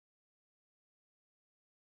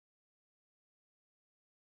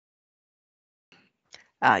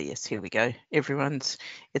Ah, yes, here we go. It's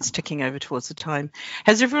ticking over towards the time.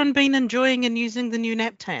 Has everyone been enjoying and using the new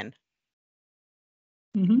NaPTAN?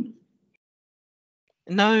 Mm-hmm.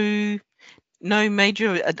 There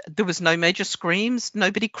was no major screams.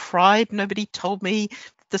 Nobody cried. Nobody told me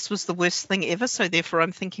this was the worst thing ever. So therefore,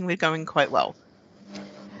 I'm thinking we're going quite well.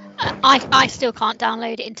 I still can't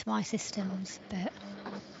download it into my systems, but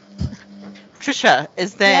Trisha,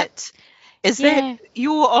 is that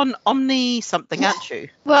you're on Omni something, aren't you?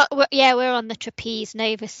 Well, yeah, we're on the Trapeze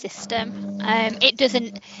Nova system. It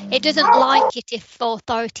doesn't like it if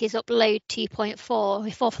authorities upload 2.4.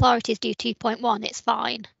 If authorities do 2.1, it's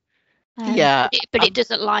fine. Yeah, but it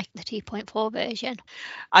doesn't like the 2.4 version.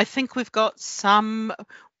 I think we've got some.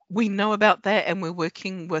 We know about that, and we're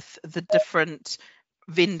working with the different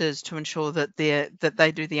vendors to ensure that they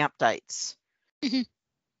do the updates. Mm-hmm.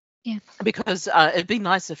 Yeah, because it'd be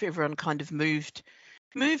nice if everyone kind of moved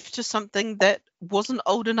to something that wasn't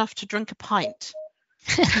old enough to drink a pint.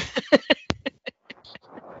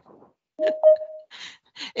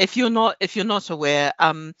 If you're not aware,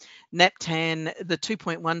 NaPTAN, the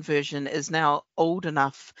 2.1 version, is now old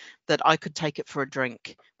enough that I could take it for a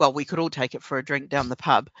drink. Well, we could all take it for a drink down the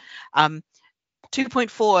pub.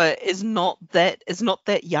 2.4 is not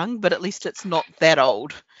that young, but at least it's not that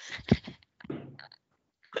old.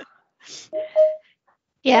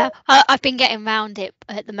 Yeah, I've been getting around it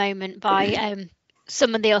at the moment by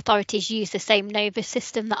some of the authorities use the same Nova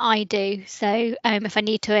system that I do. So if I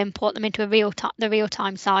need to import them into the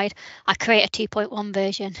real-time side, I create a 2.1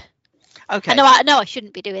 version. Okay. I know I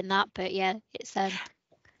shouldn't be doing that, but yeah, it's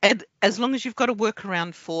And as long as you've got a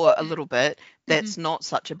workaround for a little bit, that's not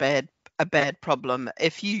such a bad problem.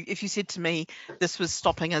 If you said to me this was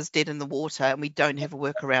stopping us dead in the water and we don't have a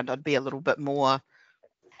workaround, I'd be a little bit more.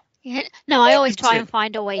 Yeah. No, I always try and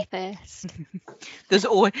find a way first. This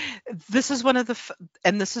is one of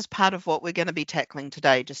and this is part of what we're going to be tackling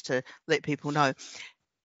today, just to let people know.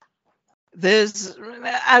 There's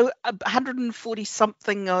 140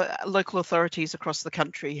 something local authorities across the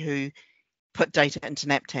country who put data into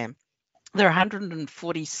NaPTAN. There are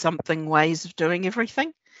 140 something ways of doing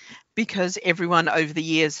everything, because everyone over the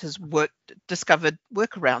years has discovered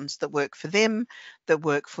workarounds that work for them, that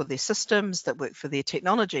work for their systems, that work for their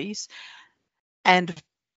technologies. And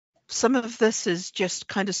some of this is just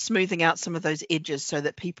kind of smoothing out some of those edges so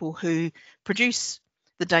that people who produce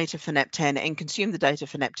the data for NaPTAN and consume the data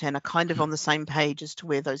for NaPTAN are kind of on the same page as to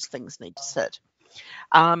where those things need to sit.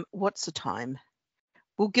 What's the time?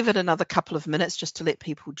 We'll give it another couple of minutes just to let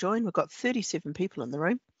people join. We've got 37 people in the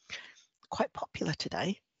room. Quite popular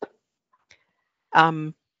today.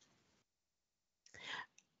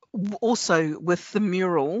 Also, with the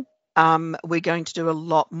mural, we're going to do a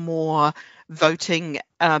lot more voting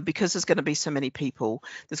because there's going to be so many people.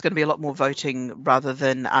 There's going to be a lot more voting rather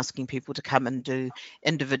than asking people to come and do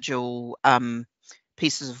individual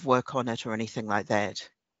pieces of work on it or anything like that.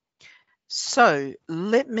 So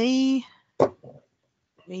we've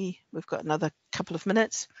got another couple of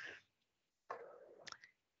minutes.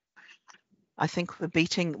 I think we're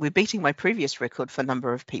beating my previous record for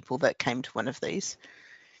number of people that came to one of these.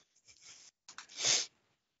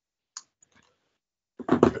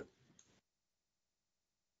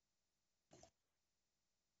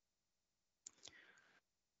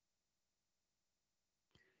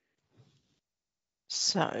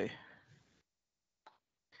 So,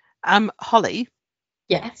 Holly.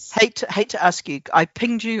 Yes. Hate to ask you. I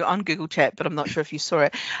pinged you on Google Chat, but I'm not sure if you saw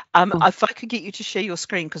it. If I could get you to share your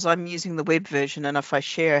screen, because I'm using the web version, and if I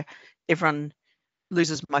share, everyone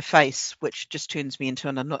loses my face, which just turns me into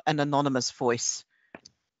an anonymous voice,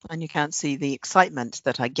 and you can't see the excitement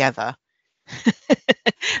that I gather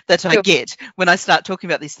that I get when I start talking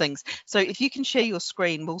about these things. So if you can share your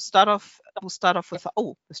screen, we'll start off with.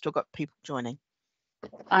 Oh, we've still got people joining.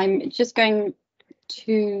 I'm just going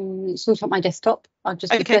to sort out my desktop. I'll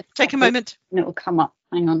just take a moment and it will come up.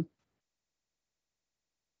 Hang on.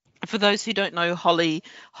 For those who don't know, Holly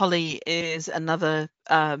is another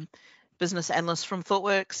business analyst from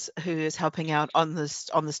ThoughtWorks who is helping out on this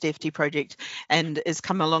DFT project and has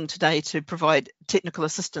come along today to provide technical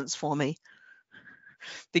assistance for me,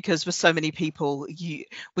 because with so many people,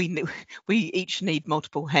 we each need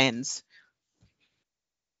multiple hands.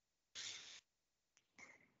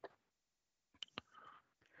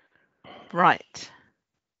 Right.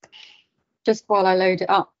 Just while I load it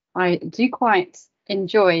up, I do quite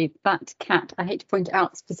enjoy that cat. I hate to point it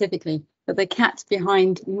out specifically, but the cat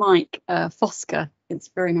behind Mike Fosker. It's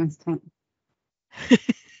a very nice cat.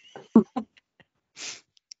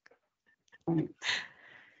 Right.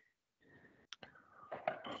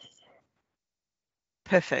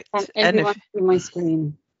 Perfect. And everyone see my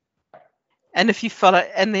screen. And if you follow,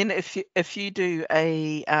 and then if you do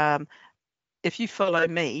a if you follow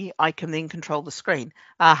me, I can then control the screen.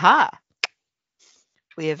 Aha.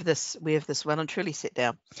 We have this well and truly set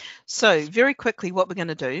down. So very quickly, what we're going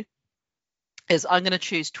to do is I'm going to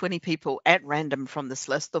choose 20 people at random from this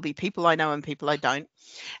list. There'll be people I know and people I don't.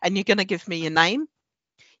 And you're going to give me your name,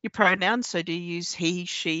 your pronouns. So do you use he,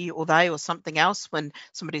 she, or they, or something else when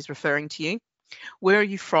somebody's referring to you? Where are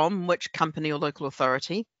you from? Which company or local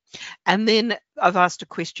authority? And then I've asked a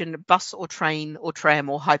question: bus or train or tram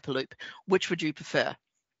or Hyperloop, which would you prefer?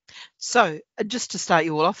 So just to start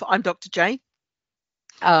you all off, I'm Dr. J.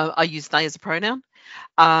 I use they as a pronoun.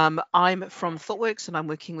 I'm from ThoughtWorks and I'm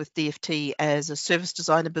working with DFT as a service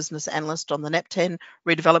designer business analyst on the NaPTAN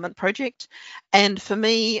redevelopment project. And for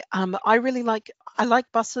me, I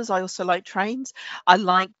like buses. I also like trains. I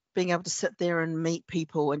like being able to sit there and meet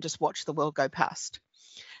people and just watch the world go past.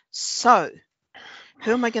 So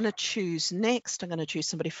who am I going to choose next? I'm going to choose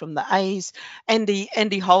somebody from the A's.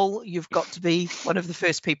 Andy Hole, you've got to be one of the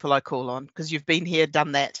first people I call on because you've been here,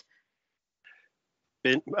 done that.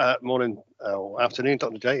 Morning or afternoon,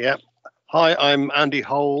 Dr. J. Yeah. Hi, I'm Andy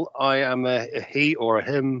Hole. I am a he or a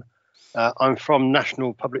him. I'm from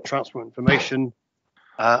National Public Transport Information.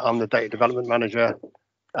 I'm the data development manager.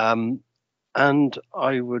 And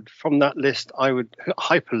I would, from that list, I would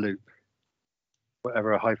Hyperloop,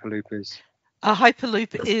 whatever a Hyperloop is. A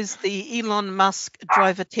Hyperloop is the Elon Musk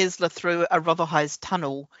drive a Tesla through a Rotherhithe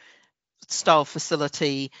tunnel style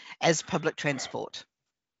facility as public transport.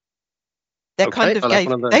 That kind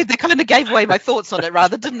of gave away my thoughts on it,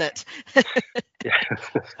 rather, didn't it?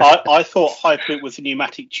 I thought Hyperloop was a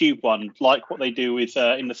pneumatic tube one, like what they do with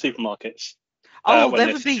in the supermarkets. Oh,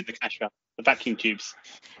 that would be the cash wrap, the vacuum tubes.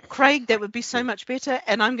 Craig, that would be so much better.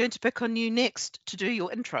 And I'm going to pick on you next to do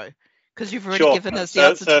your intro because you've already given us the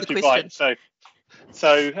answer to the question. Right.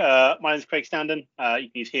 So my name is Craig Standen. You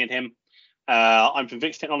can use he and him. I'm from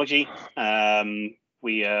VIX Technology.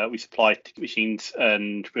 We supply ticket machines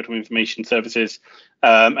and real-time information services.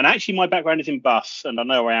 And actually, my background is in bus, and I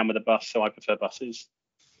know where I am with a bus, so I prefer buses.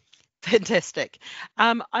 Fantastic.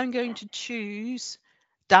 I'm going to choose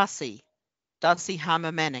Darcy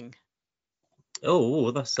Harmer Manning.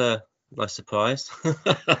 Oh, that's a nice surprise.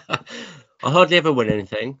 I hardly ever win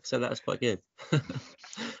anything, so that's quite good.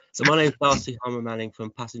 So my name is Darcy Harmer Manning from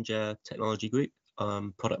Passenger Technology Group.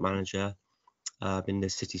 I'm product manager in the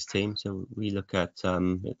cities team. So we look at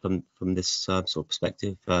from this sort of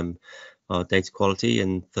perspective, our data quality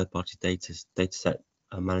and third-party data set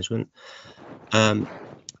management.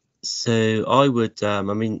 So I would,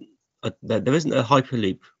 there isn't a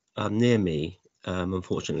Hyperloop near me,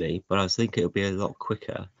 unfortunately, but I was thinking it would be a lot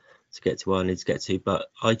quicker to get to where I need to get to, but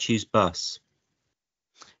I choose bus.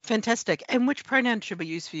 Fantastic. And which pronoun should we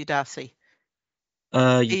use for you, Darcy?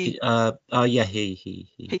 He. I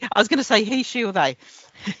was going to say he, she, or they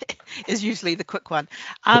is usually the quick one.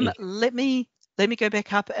 Let me go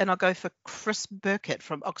back up and I'll go for Chris Burkett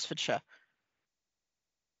from Oxfordshire.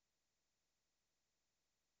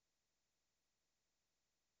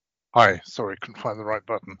 Hi, sorry, couldn't find the right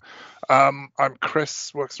button. I'm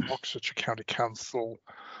Chris, works for Oxfordshire County Council,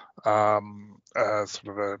 sort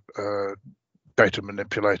of a data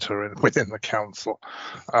manipulator within the council.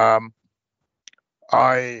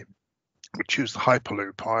 I would choose the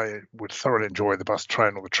Hyperloop. I would thoroughly enjoy the bus,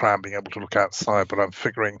 train, or the tram, being able to look outside, but I'm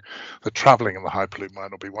figuring that travelling in the Hyperloop might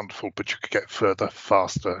not be wonderful, but you could get further,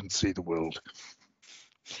 faster, and see the world.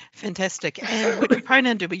 Fantastic. And which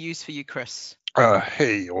pronoun do we use for you, Chris?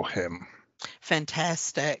 He or him.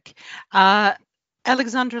 Fantastic.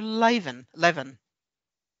 Alexandra Levin.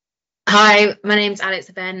 Hi, my name's Alex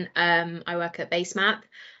Levin. I work at Basemap.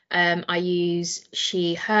 I use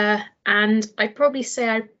she, her, and I'd probably say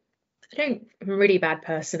I'm a really bad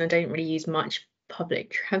person. I don't really use much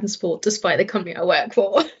public transport, despite the company I work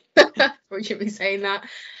for. Probably shouldn't be saying that.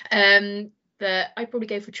 But I'd probably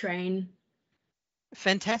go for train.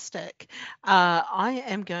 Fantastic. I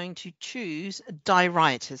am going to choose Di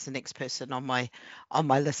Wright as the next person on my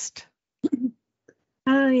list.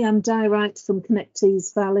 Hi, I'm Di Wright from Connect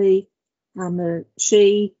Tees Valley. I'm a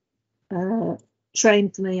she. Train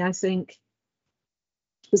for me, I think,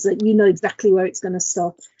 because you know exactly where it's going to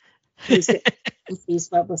stop.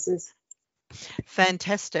 Confused about buses.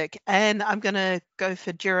 Fantastic. And I'm going to go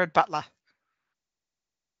for Gerard Butler.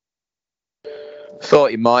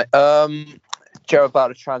 Thought you might. Gerard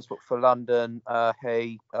Butler, Transport for London. Well,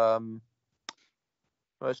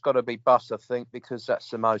 it's got to be bus, I think, because that's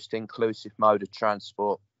the most inclusive mode of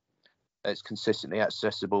transport. It's consistently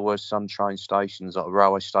accessible, whereas some train stations, like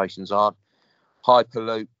railway stations, aren't.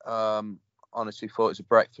 Hyperloop, honestly thought it was a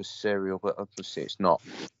breakfast cereal, but obviously it's not.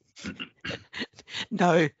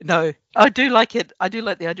 No, I do like it. I do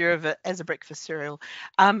like the idea of it as a breakfast cereal.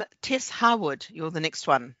 Tess Harwood, you're the next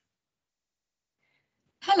one.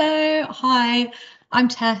 Hello, hi, I'm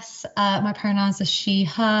Tess. My pronouns are she,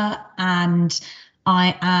 her, and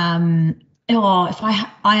I am,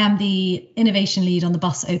 I am the innovation lead on the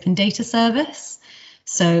bus OpenData service.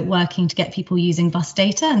 So working to get people using bus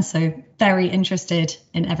data, and so very interested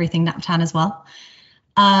in everything NaPTAN as well.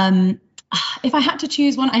 If I had to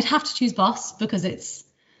choose one, I'd have to choose bus because it's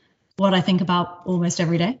what I think about almost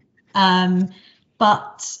every day.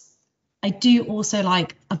 But I do also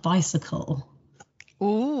like a bicycle.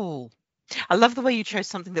 Ooh, I love the way you chose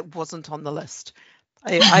something that wasn't on the list.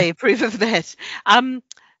 I approve of that.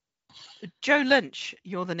 Joe Lynch,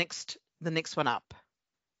 you're the next one up.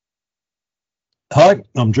 Hi,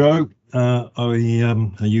 I'm Joe. I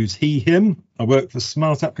use he, him. I work for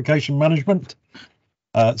Smart Application Management,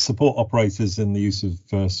 support operators in the use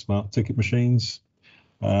of smart ticket machines.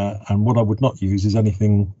 And what I would not use is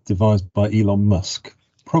anything devised by Elon Musk,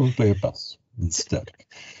 probably a bus instead.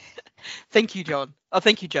 Thank you, John. Oh,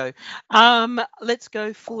 thank you, Joe. Let's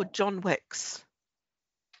go for John Wicks.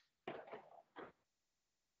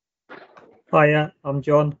 Hiya, I'm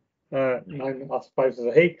John, known I suppose as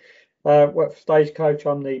a he. Work for Stagecoach.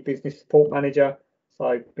 I'm the business support manager.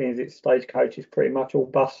 So being as it's Stagecoach, it's pretty much all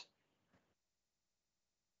bus.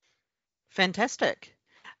 Fantastic.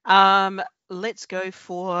 Let's go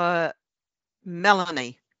for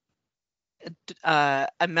Melanie.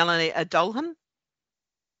 Melanie Dolhan.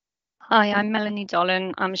 Hi, I'm Melanie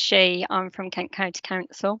Dolan. I'm she. I'm from Kent County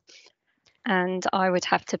Council, and I would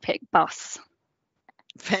have to pick bus.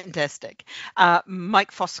 Fantastic.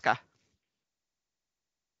 Mike Fosker.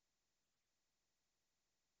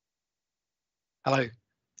 Hello.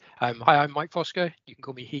 Hi, I'm Mike Fosker. You can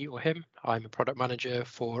call me he or him. I'm a product manager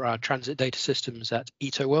for our transit data systems at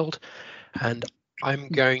Ito World, and I'm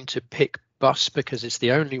going to pick bus because it's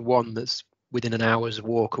the only one that's within an hour's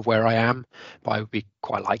walk of where I am, but I would be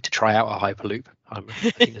quite like to try out a Hyperloop. I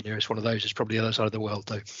think the nearest one of those is probably the other side of the world,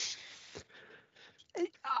 though.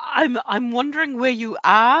 I'm wondering where you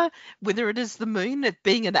are, whether it is the moon, it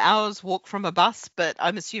being an hour's walk from a bus, but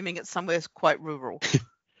I'm assuming it's somewhere quite rural.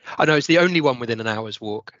 I know it's the only one within an hour's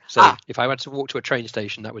walk. So if I had to walk to a train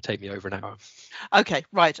station, that would take me over an hour. Okay,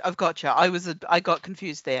 right. I've got you. I got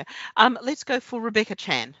confused there. Let's go for Rebecca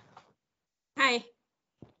Chan. Hi.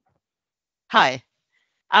 Hi.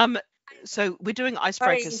 So we're doing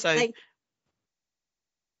icebreakers. So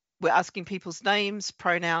we're asking people's names,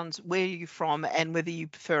 pronouns, where are you from, and whether you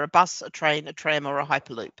prefer a bus, a train, a tram, or a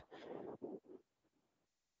Hyperloop.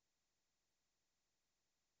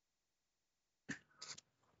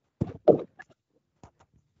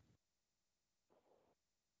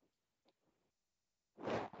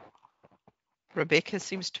 Rebecca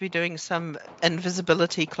seems to be doing some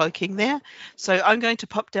invisibility cloaking there. So I'm going to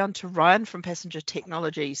pop down to Ryan from Passenger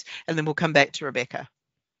Technologies, and then we'll come back to Rebecca.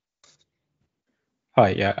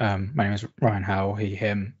 Hi, yeah, my name is Ryan Howell, he,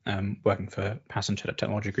 him, working for Passenger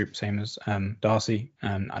Technology Group, same as Darcy,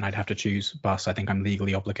 and I'd have to choose bus. I think I'm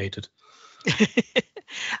legally obligated.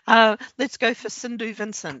 Let's go for Sindhu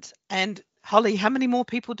Vincent. And Holly, how many more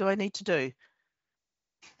people do I need to do?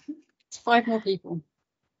 It's 5 more people.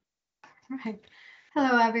 Right.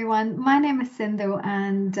 Hello, everyone. My name is Sindhu,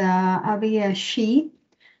 and I'll be a she.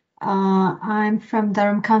 I'm from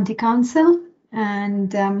Durham County Council,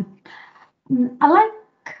 and I like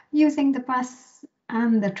using the bus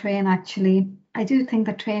and the train, actually. I do think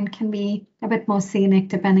the train can be a bit more scenic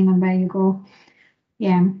depending on where you go.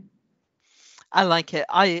 Yeah. I like it.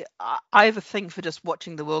 I have a thing for just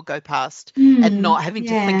watching the world go past and not having to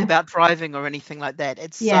think about driving or anything like that.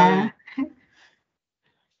 It's so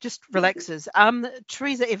just relaxes.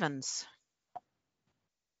 Teresa Evans.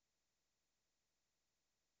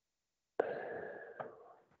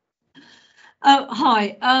 Oh,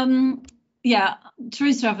 hi. Yeah,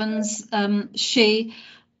 Teresa Evans, she.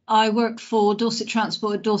 I work for Dorset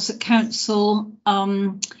Transport, Dorset Council,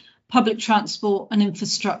 public transport and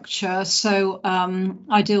infrastructure. So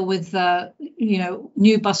I deal with,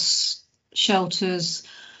 new bus shelters,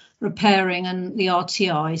 repairing and the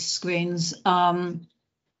RTI screens.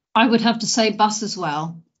 I would have to say bus as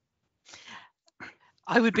well.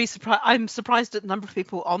 I would be surprised. I'm surprised at the number of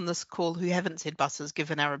people on this call who haven't said buses,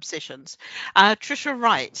 given our obsessions. Trisha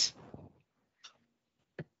Wright.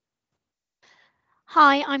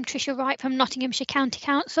 Hi, I'm Trisha Wright from Nottinghamshire County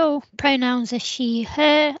Council. Pronouns are she,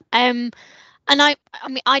 her. And I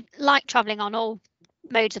like travelling on all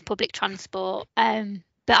modes of public transport, but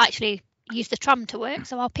actually use the tram to work,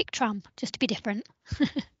 so I'll pick tram just to be different.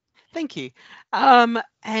 Thank you.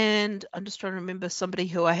 And I'm just trying to remember somebody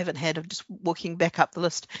who I haven't had. I'm just walking back up the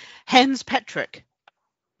list. Hans Patrick.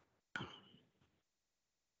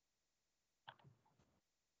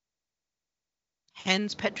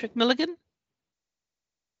 Hans Patrick Milligan.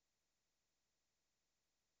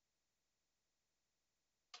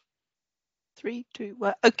 Three, two,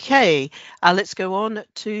 one. Okay, let's go on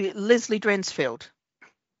to Leslie Dransfield.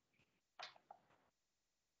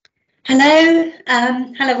 Hello,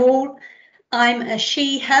 hello all. I'm a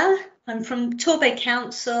she, her. I'm from Torbay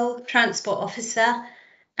Council, Transport Officer,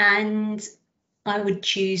 and I would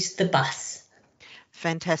choose the bus.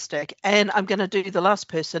 Fantastic. And I'm going to do the last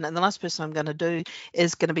person, and the last person I'm going to do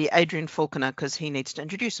is going to be Adrian Falconer, because he needs to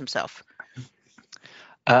introduce himself.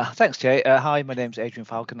 Thanks, Jay. Hi, my name's Adrian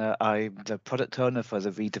Falconer. I'm the product owner for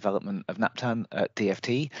the redevelopment of NaPTAN at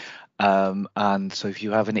DFT. And so if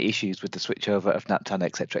you have any issues with the switchover of NaPTAN,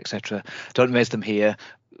 etc., don't raise them here.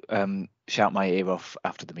 Shout my ear off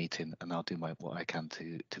after the meeting, and I'll do what I can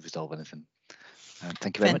to resolve anything.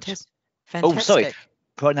 Thank you very much. Fantastic. Oh, sorry.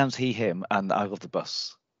 Pronouns he, him, and I love the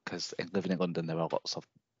bus, because living in London, there are lots of.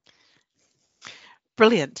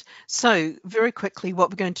 Brilliant. So very quickly, what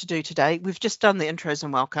we're going to do today, we've just done the intros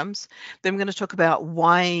and welcomes. Then we're going to talk about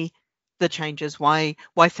why the changes, why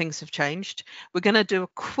things have changed. We're going to do a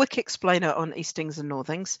quick explainer on Eastings and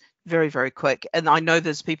Northings, very, very quick. And I know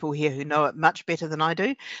there's people here who know it much better than I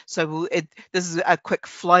do. So this is a quick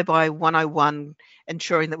flyby 101,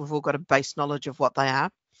 ensuring that we've all got a base knowledge of what they are.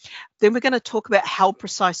 Then we're going to talk about how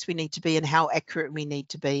precise we need to be and how accurate we need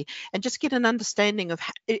to be, and just get an understanding of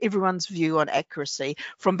everyone's view on accuracy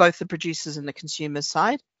from both the producers and the consumers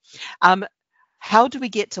side. How do we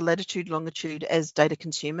get to latitude, longitude as data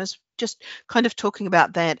consumers? Just kind of talking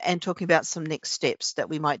about that and talking about some next steps that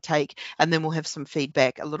we might take, and then we'll have some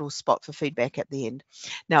feedback, a little spot for feedback at the end.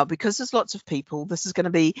 Now, because there's lots of people, this is going to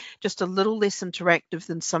be just a little less interactive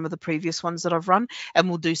than some of the previous ones that I've run, and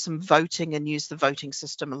we'll do some voting and use the voting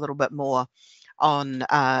system a little bit more on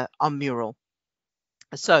Mural.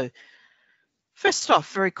 So first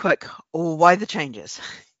off, very quick, why the changes?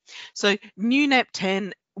 So new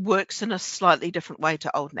NaPTAN works in a slightly different way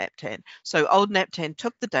to old NaPTAN. So old NaPTAN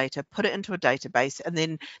took the data, put it into a database, and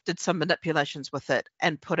then did some manipulations with it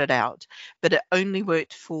and put it out. But it only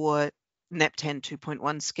worked for NaPTAN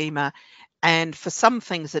 2.1 schema, and for some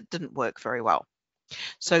things it didn't work very well.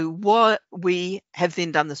 So what we have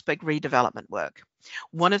then done this big redevelopment work.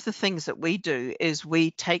 One of the things that we do is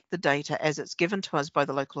we take the data as it's given to us by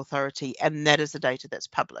the local authority, and that is the data that's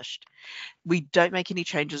published. We don't make any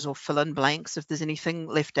changes or fill in blanks. If there's anything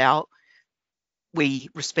left out, we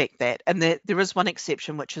respect that. And there is one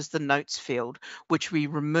exception, which is the notes field, which we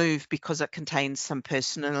remove because it contains some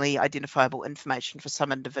personally identifiable information for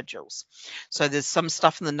some individuals. So there's some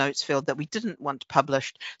stuff in the notes field that we didn't want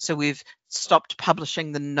published, so we've stopped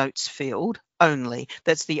publishing the notes field only.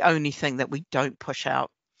 That's the only thing that we don't push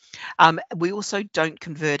out. We also don't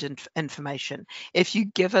convert information. If you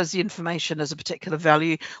give us the information as a particular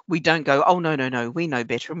value, we don't go, oh, no, we know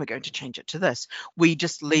better and we're going to change it to this. We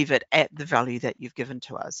just leave it at the value that you've given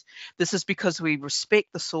to us. This is because we respect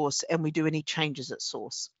the source and we do any changes at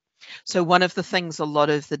source. So one of the things a lot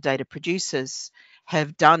of the data producers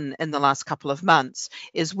have done in the last couple of months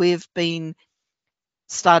is we've been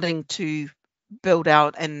starting to build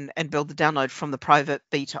out and build the download from the private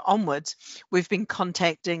beta onwards. We've been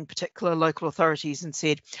contacting particular local authorities and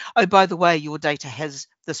said, oh, by the way, your data has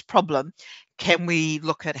this problem. Can we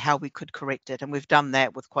look at how we could correct it? And we've done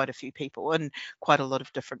that with quite a few people and quite a lot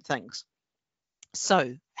of different things.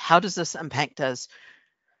 So how does this impact us?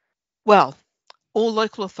 Well, all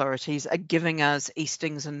local authorities are giving us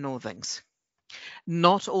Eastings and Northings.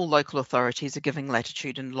 Not all local authorities are giving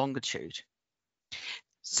latitude and longitude.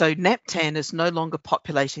 So NaPTAN is no longer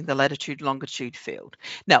populating the latitude longitude field.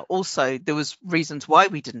 Now, also, there was reasons why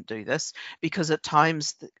we didn't do this, because at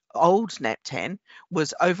times the old NaPTAN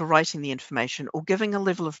was overwriting the information or giving a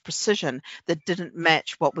level of precision that didn't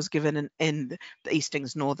match what was given in the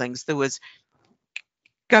Eastings Northings. There was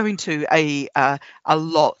going to a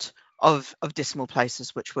lot of decimal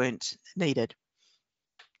places which weren't needed.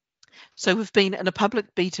 So we've been in a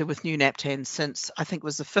public beta with new NaPTAN since I think it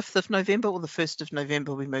was the 5th of November or the 1st of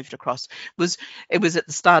November we moved across. It was at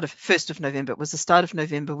the start of 1st of November. It was the start of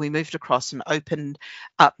November we moved across and opened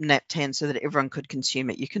up NaPTAN so that everyone could consume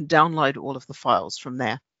it. You can download all of the files from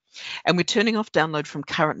there. And we're turning off download from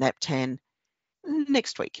current NaPTAN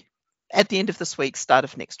next week. At the end of this week, start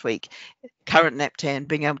of next week, current NaPTAN,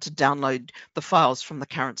 being able to download the files from the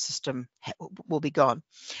current system will be gone.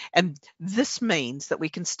 And this means that we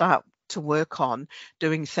can start to work on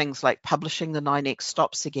doing things like publishing the 9x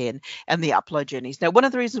stops again and the upload journeys. Now, one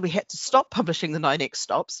of the reasons we had to stop publishing the 9x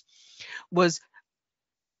stops was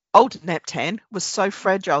old NaPTAN was so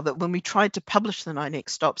fragile that when we tried to publish the 9x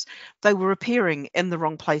stops, they were appearing in the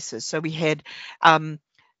wrong places. So we had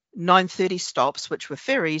 930 stops, which were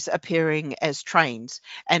ferries, appearing as trains,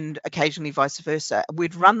 and occasionally vice versa.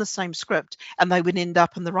 We'd run the same script and they would end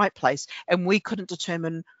up in the right place, and we couldn't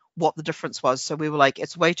determine what the difference was. So we were like,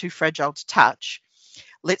 it's way too fragile to touch.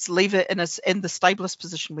 Let's leave it in the stablest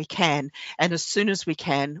position we can, and as soon as we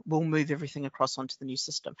can, we'll move everything across onto the new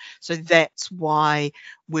system. So that's why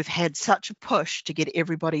we've had such a push to get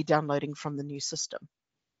everybody downloading from the new system.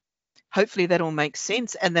 Hopefully that all makes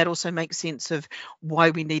sense, and that also makes sense of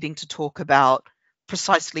why we're needing to talk about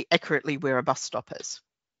precisely accurately where a bus stop is.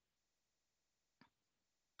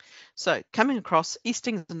 So coming across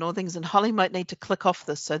Eastings and Northings, and Holly might need to click off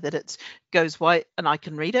this so that it goes white and I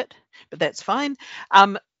can read it, but that's fine.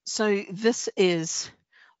 So this is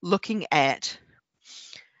looking at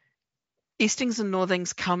Eastings and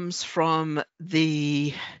Northings comes from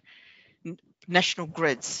the national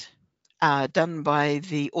grids done by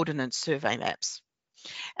the Ordnance Survey maps.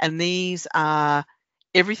 And these are,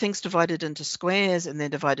 everything's divided into squares, and they're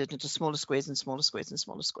divided into smaller squares and smaller squares and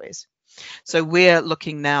smaller squares. So we're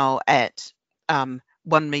looking now at 1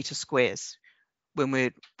 meter squares when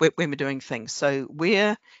we're doing things. So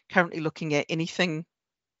we're currently looking at anything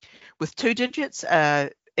with 2 digits.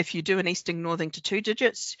 If you do an Easting Northing to 2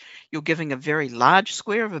 digits, you're giving a very large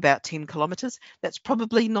square of about 10 kilometres. That's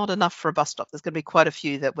probably not enough for a bus stop. There's going to be quite a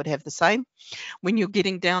few that would have the same. When you're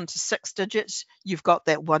getting down to 6 digits, you've got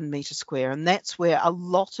that 1 metre square. And that's where a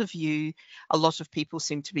lot of people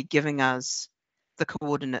seem to be giving us the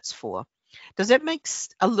coordinates for. Does that make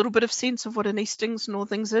a little bit of sense of what an Eastings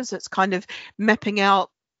Northings is? It's kind of mapping out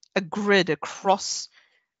a grid across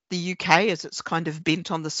the UK as it's kind of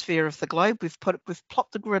bent on the sphere of the globe. We've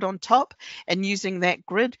plopped the grid on top, and using that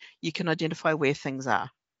grid, you can identify where things are.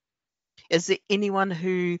 Is there anyone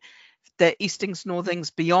who the Eastings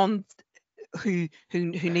Northings beyond who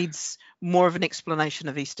needs more of an explanation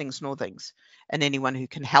of Eastings Northings, and anyone who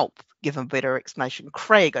can help give a better explanation?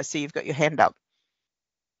 Craig, I see you've got your hand up.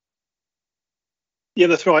 Yeah,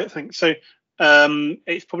 that's right. Thanks. So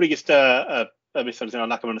it's probably just a misunderstanding, a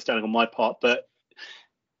lack of understanding on my part, but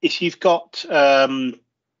if you've got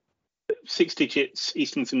 6 digits,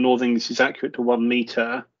 Eastings and Northings is accurate to 1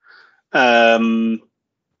 metre, how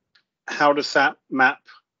does that map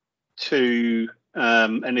to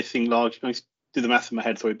anything large? I do the math in my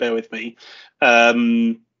head, sorry, bear with me.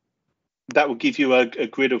 That will give you a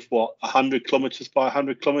grid of what, 100 kilometres by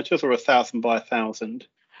 100 kilometres, or 1,000 by 1,000?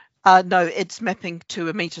 No, it's mapping to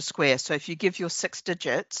a metre square. So if you give your 6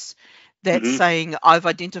 digits, that's saying I've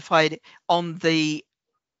identified on the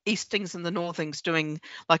Eastings and the Northings doing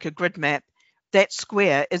like a grid map, that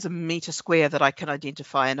square is a metre square that I can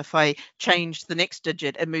identify. And if I change the next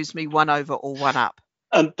digit, it moves me 1 over or 1 up.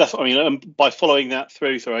 That's what I mean. By following that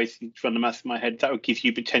through, so I run the math in my head, that would give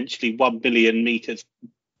you potentially 1 billion metres.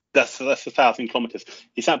 That's 1,000 kilometres.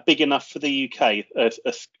 Is that big enough for the UK,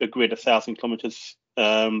 a grid of 1,000 kilometres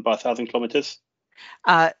by 1,000 kilometres?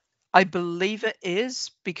 I believe it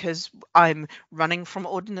is, because I'm running from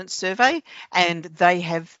Ordnance Survey and they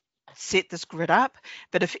have set this grid up.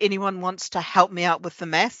 But if anyone wants to help me out with the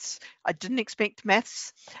maths, I didn't expect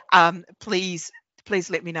maths, please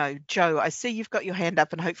let me know. Joe, I see you've got your hand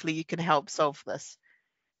up, and hopefully you can help solve this.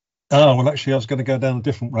 Oh, well, actually, I was going to go down a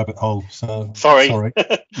different rabbit hole, so sorry.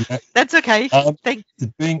 Yeah. That's okay. Having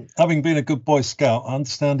been a good Boy Scout, I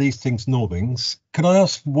understand Eastings Northings. Can I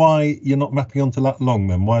ask why you're not mapping onto Lat Long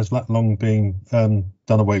then? Why is Lat Long being done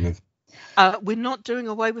away with? We're not doing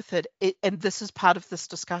away with it, and this is part of this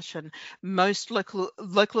discussion. Most local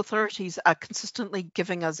authorities are consistently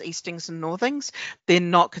giving us Eastings and Northings. They're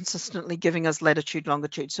not consistently giving us latitude,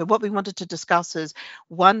 longitude. So what we wanted to discuss is,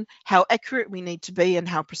 one, how accurate we need to be and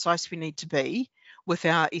how precise we need to be with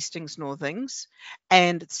our Eastings Northings,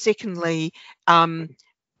 and secondly,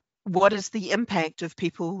 what is the impact of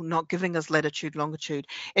people not giving us latitude, longitude?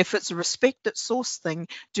 If it's a respect at source thing,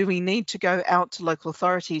 do we need to go out to local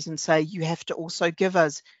authorities and say, you have to also give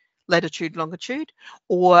us latitude, longitude?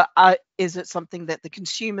 Or is it something that the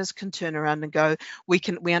consumers can turn around and go, we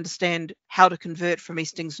understand how to convert from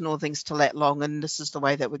Eastings Northings to Lat Long, and this is the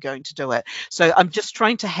way that we're going to do it. So I'm just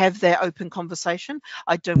trying to have that open conversation.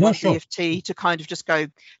 I don't want DFT to kind of just go,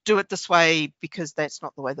 do it this way, because that's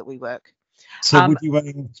not the way that we work. So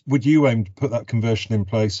would you aim to put that conversion in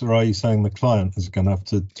place, or are you saying the client is going to have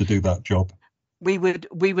to do that job? We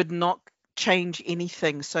would not change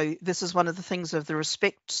anything. So this is one of the things of the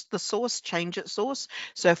respect the source, change its source.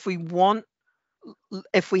 So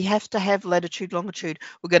if we have to have latitude, longitude,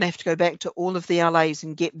 we're going to have to go back to all of the LAs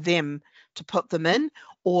and get them to put them in,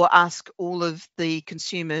 or ask all of the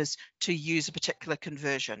consumers to use a particular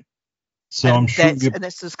conversion. So and I'm sure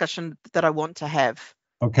that's the discussion that I want to have.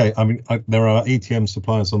 Okay, I mean, there are ETM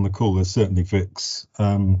suppliers on the call. There's certainly Vix.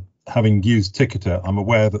 Having used Ticketer, I'm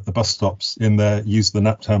aware that the bus stops in there use the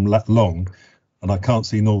NaPTAN lat long, and I can't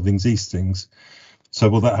see Northings Eastings. So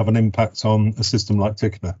will that have an impact on a system like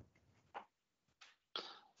Ticketer?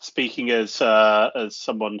 Speaking as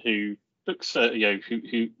someone who looks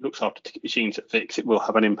who looks after ticket machines at Vix, it will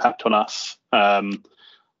have an impact on us.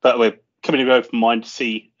 But we're coming to an open mind to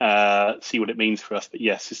see what it means for us. But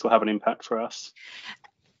yes, this will have an impact for us.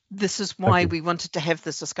 This is why we wanted to have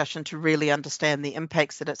this discussion, to really understand the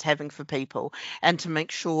impacts that it's having for people, and to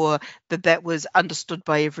make sure that that was understood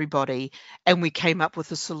by everybody, and we came up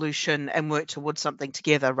with a solution and worked towards something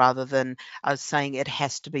together, rather than us saying it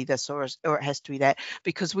has to be this or it has to be that,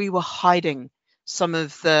 because we were hiding some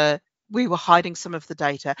of the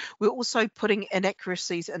data. We're also putting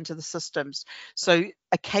inaccuracies into the systems. So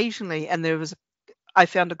occasionally, and I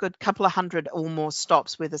found a good couple of hundred or more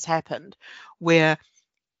stops where this happened, where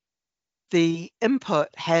the input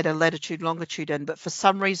had a latitude, longitude in, but for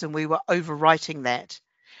some reason we were overwriting that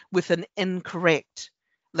with an incorrect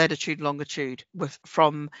latitude, longitude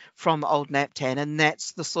from old NaPTAN, and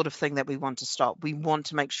that's the sort of thing that we want to stop. We want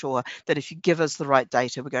to make sure that if you give us the right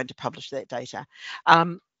data, we're going to publish that data.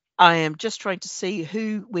 I am just trying to see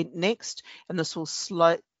who went next, and this will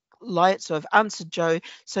light. So I've answered Joe.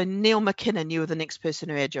 So Neil McKinnon, you were the next person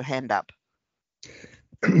who had your hand up.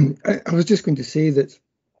 I was just going to say that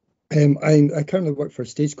I currently work for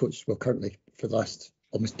Stagecoach, well, currently for the last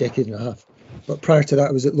almost decade and a half. But prior to that,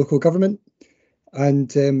 I was at local government. And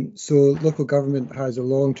so local government has a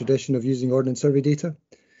long tradition of using Ordnance Survey data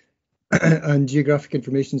and geographic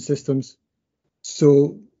information systems.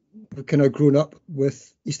 So we've kind of grown up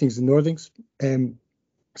with Eastings and Northings.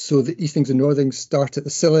 So the Eastings and Northings start at the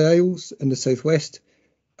Scilly Isles in the southwest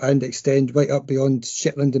and extend right up beyond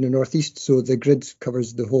Shetland in the northeast. So the grid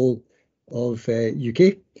covers the whole of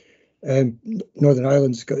UK. Northern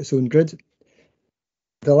Ireland's got its own grid.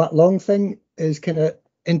 The lat long thing is kind of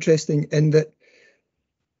interesting in that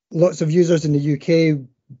lots of users in the UK,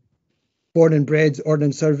 born and bred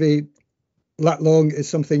Ordnance Survey, lat long is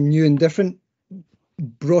something new and different,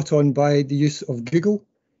 brought on by the use of Google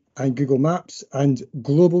and Google Maps and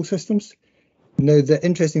global systems. Now, the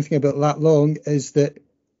interesting thing about lat long is that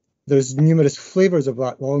there's numerous flavors of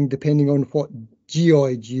lat long depending on what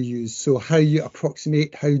geoid you use. So how you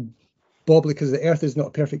approximate how bobbly, because the Earth is not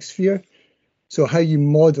a perfect sphere, so how you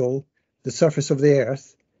model the surface of the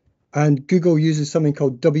Earth. And Google uses something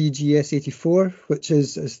called WGS84, which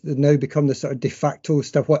has now become the sort of de facto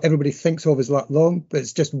stuff, what everybody thinks of as lat long, but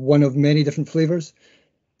it's just one of many different flavors.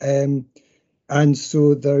 And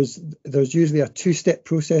so there's usually a two-step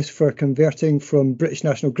process for converting from British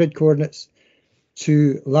National Grid coordinates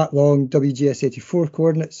to lat long WGS84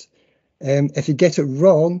 coordinates. If you get it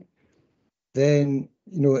wrong, then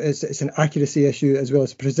it's an accuracy issue as well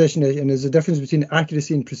as a precision issue, and there's a difference between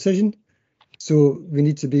accuracy and precision. So we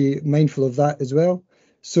need to be mindful of that as well.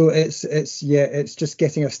 So it's just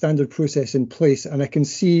getting a standard process in place, and I can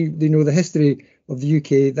see the history of the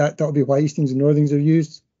UK. That'll be why Eastings and Northings are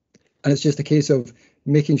used, and it's just a case of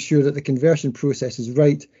making sure that the conversion process is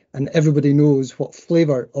right and everybody knows what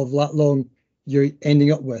flavour of lat long you're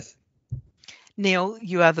ending up with. Neil,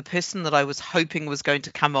 you are the person that I was hoping was going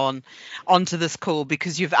to come onto this call,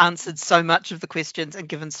 because you've answered so much of the questions and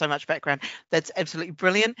given so much background. That's absolutely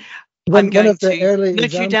brilliant. I'm going to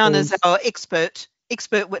note you down as our expert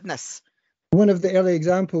witness. One of the early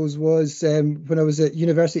examples was when I was at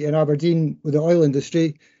university in Aberdeen with the oil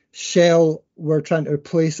industry. Shell were trying to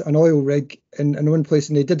replace an oil rig in one place,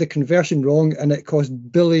 and they did the conversion wrong, and it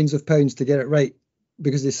cost billions of pounds to get it right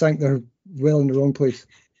because they sank their well in the wrong place.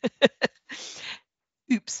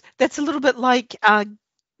 Oops, that's a little bit like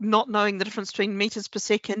not knowing the difference between meters per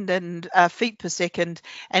second and feet per second,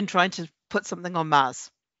 and trying to put something on Mars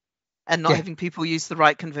and not having people use the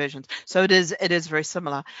right conversions. So it is very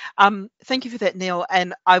similar. Thank you for that, Neil.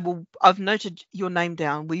 And I've noted your name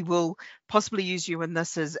down. We will possibly use you in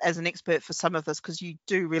this as an expert for some of this, because you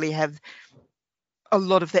do really have a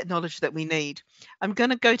lot of that knowledge that we need. I'm going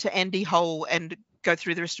to go to Andy Hole and go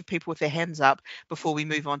through the rest of people with their hands up before we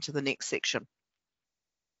move on to the next section.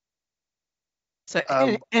 So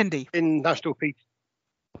Andy. In National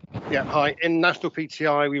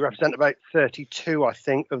PTI, we represent about 32, I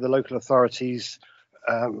think, of the local authorities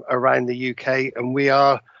around the UK, and we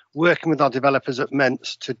are working with our developers at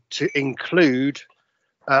Ments to include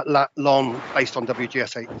lat long based on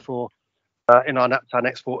WGS84 in our NaPTAN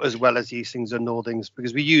export, as well as Eastings and Northings,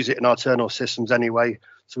 because we use it in our internal systems anyway.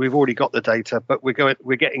 So we've already got the data, but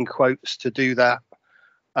we're getting quotes to do that.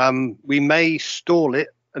 We may stall it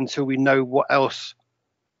until we know what else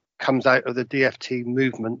comes out of the DFT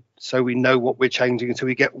movement, so we know what we're changing until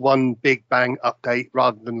we get one big bang update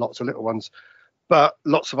rather than lots of little ones. But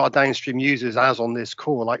lots of our downstream users, as on this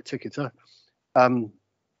call, like Ticketer,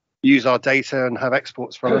 use our data and have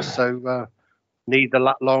exports from us, so need the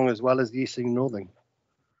lat long as well as the Easting and Northing.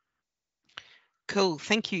 Cool,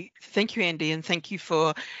 thank you, Andy, and thank you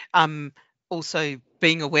for also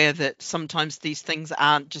being aware that sometimes these things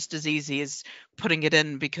aren't just as easy as putting it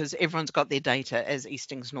in, because everyone's got their data as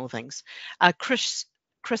Eastings, Northings. Chris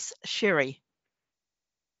Sherry.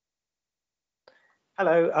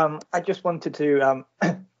 Hello, I just wanted to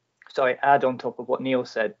add on top of what Neil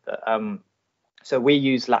said that so we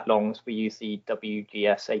use lat longs, we use the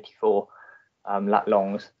WGS84 lat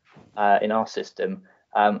longs in our system,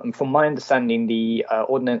 and from my understanding, the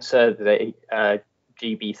Ordnance Survey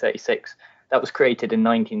GB36, that was created in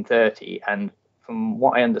 1930, and from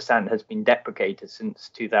what I understand has been deprecated since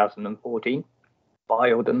 2014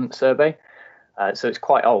 by Ordnance Survey, so it's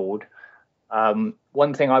quite old.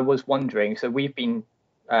 One thing I was wondering, so we've been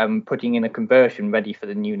putting in a conversion ready for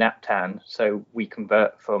the new NaPTAN, so we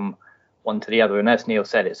convert from one to the other, and as Neil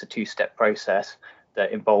said, it's a two-step process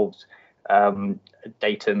that involves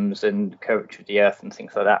datums and curvature of the earth and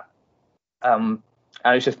things like that.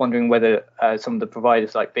 I was just wondering whether some of the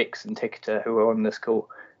providers like VIX and Ticketer who are on this call,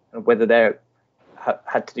 whether they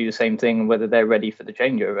had to do the same thing and whether they're ready for the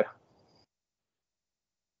changeover.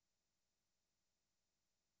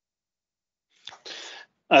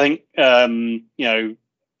 I think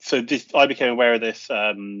so I became aware of this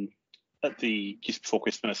just before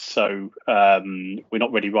Christmas, so we're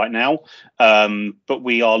not ready right now, but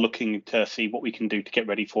we are looking to see what we can do to get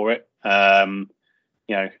ready for it. And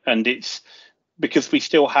it's because we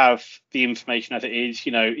still have the information as it is.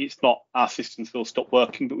 It's not, our systems will stop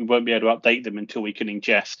working, but we won't be able to update them until we can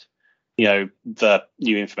ingest the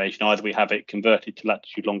new information. Either we have it converted to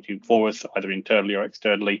latitude longitude for us, either internally or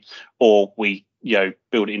externally, or we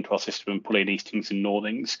build it into our system and pull in Eastings and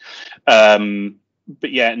Northings.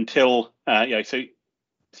 But yeah, until so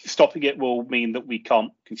stopping it will mean that we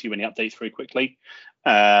can't consume any updates very quickly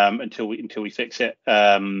until we fix it.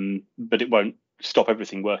 But it won't stop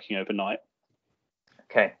everything working overnight.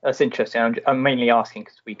 Okay, that's interesting. I'm mainly asking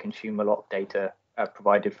because we consume a lot of data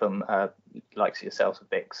provided from likes yourselves,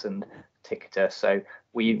 VIX and Ticketer. So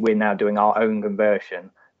we're now doing our own conversion,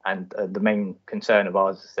 and the main concern of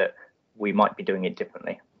ours is that we might be doing it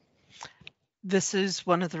differently. This is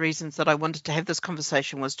one of the reasons that I wanted to have this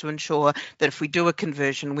conversation, was to ensure that if we do a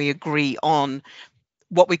conversion, we agree on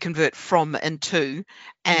what we convert from and to,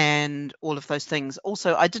 and all of those things.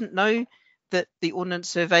 Also, I didn't know that the Ordnance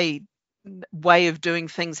Survey way of doing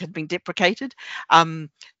things had been deprecated.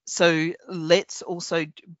 So let's also,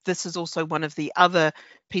 this is also one of the other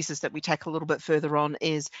pieces that we tackle a little bit further on,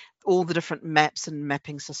 is all the different maps and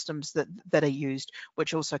mapping systems that are used,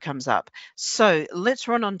 which also comes up. So let's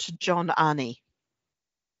run on to John Arney.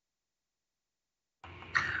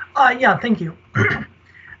 Yeah, thank you.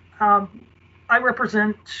 I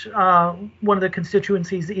represent one of the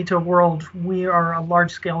constituencies, ETO World. We are a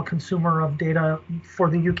large-scale consumer of data for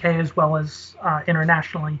the UK as well as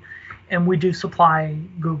internationally, and we do supply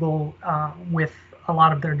Google with a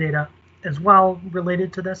lot of their data as well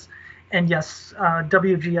related to this. And yes,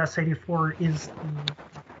 WGS84 is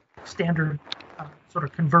the standard sort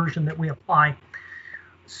of conversion that we apply.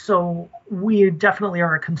 So we definitely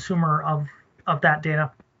are a consumer of that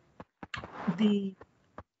data. The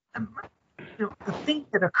thing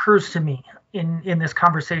that occurs to me in this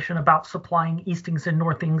conversation about supplying Eastings and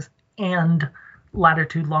Northings and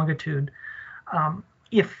latitude, longitude,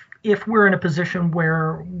 if we're in a position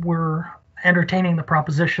where we're entertaining the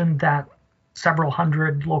proposition that several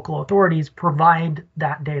hundred local authorities provide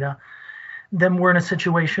that data, then we're in a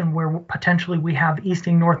situation where potentially we have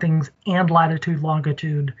Easting, Northings, and latitude,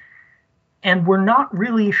 longitude, and we're not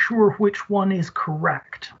really sure which one is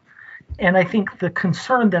correct. And I think the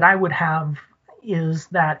concern that I would have is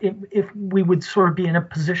that if we would sort of be in a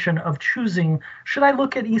position of choosing, should I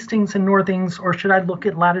look at Eastings and Northings or should I look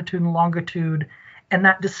at latitude and longitude? And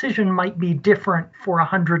that decision might be different for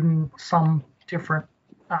 100 and some different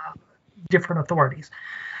authorities.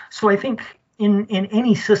 So I think in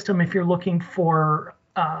any system, if you're looking for,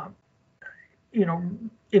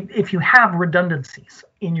 if you have redundancies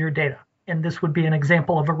in your data, and this would be an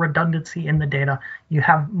example of a redundancy in the data, you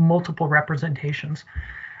have multiple representations.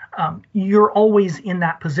 you're always in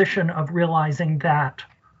that position of realizing that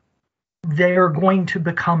they're going to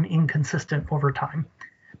become inconsistent over time,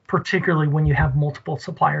 particularly when you have multiple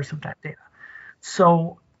suppliers of that data.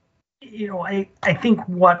 So, I think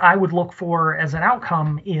what I would look for as an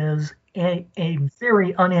outcome is a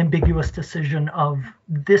very unambiguous decision of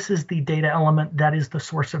this is the data element that is the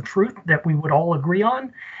source of truth that we would all agree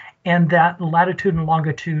on, and that latitude and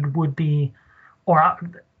longitude would be, or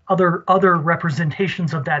other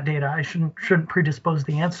representations of that data, I shouldn't predispose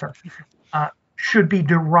the answer, should be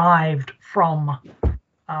derived from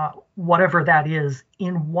whatever that is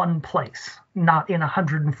in one place, not in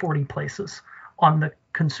 140 places on the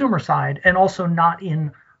consumer side, and also not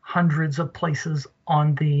in hundreds of places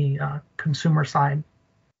on the consumer side.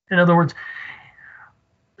 In other words,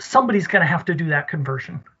 somebody's going to have to do that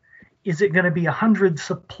conversion. Is it going to be 100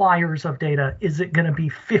 suppliers of data? Is it going to be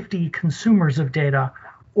 50 consumers of data?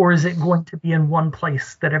 Or is it going to be in one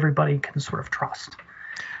place that everybody can sort of trust?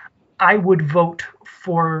 I would vote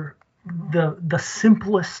for the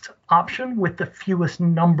simplest option with the fewest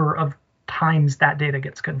number of times that data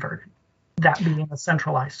gets converted, that being a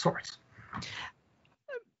centralized source.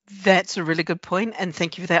 That's a really good point, and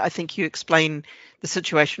thank you for that. I think you explain the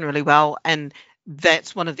situation really well, and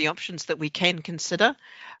that's one of the options that we can consider.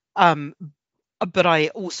 But I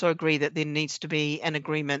also agree that there needs to be an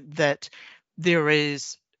agreement that there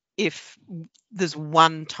is, if there's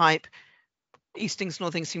one type, Eastings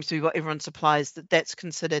Northings seems to be what everyone supplies, that's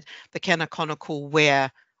considered the canonical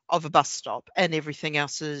where of a bus stop, and everything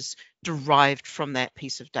else is derived from that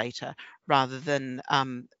piece of data, rather than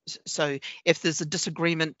so if there's a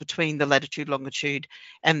disagreement between the latitude longitude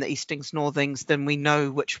and the Eastings Northings, then we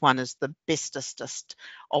know which one is the bestest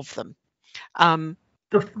of them.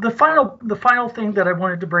 The final thing that I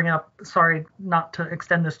wanted to bring up, sorry not to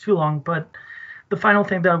extend this too long, but the final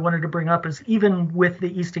thing that I wanted to bring up is even with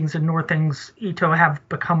the Eastings and Northings, ITO have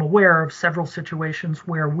become aware of several situations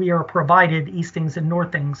where we are provided Eastings and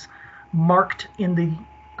Northings marked in the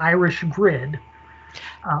Irish grid.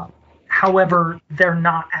 However, they're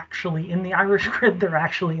not actually in the Irish grid, they're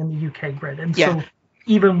actually in the UK grid. And so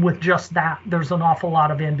even with just that, there's an awful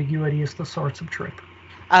lot of ambiguity as the source of truth.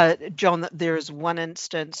 John, there is one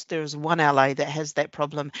instance, there's one LA that has that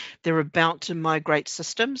problem. They're about to migrate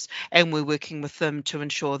systems, and we're working with them to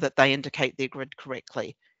ensure that they indicate their grid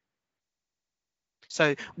correctly.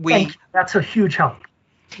 So that's a huge help.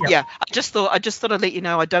 Yeah, I just thought I'd let you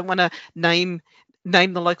know. I don't want to name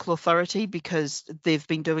the local authority because they've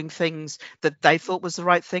been doing things that they thought was the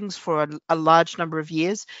right things for a large number of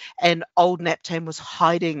years, and old NaPTAN was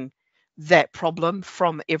hiding that problem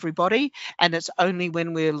from everybody, and it's only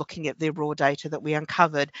when we're looking at their raw data that we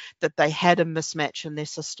uncovered that they had a mismatch in their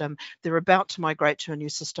system. They're about to migrate to a new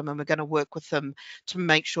system, and we're going to work with them to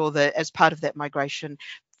make sure that as part of that migration,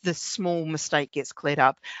 the small mistake gets cleared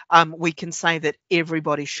up. We can say that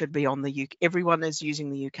everybody should be on the UK, everyone is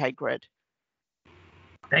using the UK grid.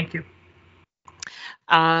 Thank you.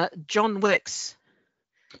 John Wicks,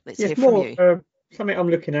 let's hear from you. Something I'm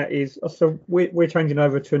looking at is, so we're changing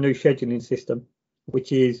over to a new scheduling system,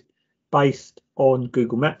 which is based on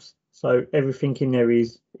Google Maps. So everything in there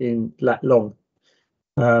is in lat long.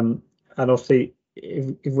 And obviously,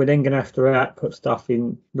 if we're then going to have to output stuff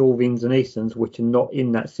in Northings and Easterns, which are not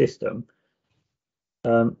in that system,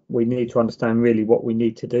 we need to understand really what we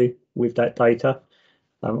need to do with that data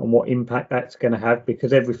and what impact that's going to have,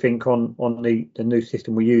 because everything on the new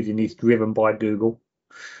system we're using is driven by Google.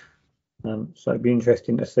 So it'd be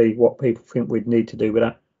interesting to see what people think we'd need to do with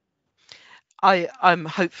that. I'm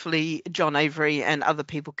hopefully John Avery and other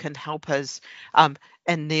people can help us, and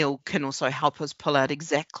Neil can also help us pull out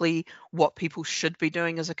exactly what people should be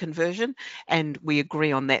doing as a conversion, and we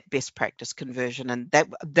agree on that best practice conversion, and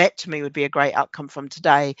that to me would be a great outcome from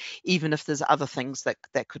today, even if there's other things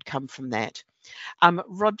that could come from that.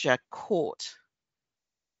 Roger Court.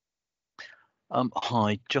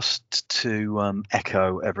 Hi, just to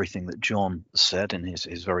echo everything that John said in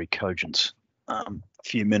his very cogent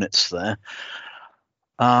few minutes there.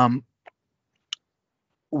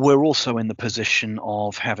 We're also in the position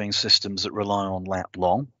of having systems that rely on lat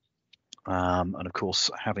long, and of course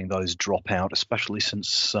having those drop out, especially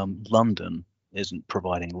since London isn't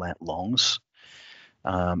providing lat longs.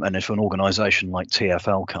 And if an organisation like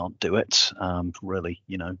TfL can't do it, really,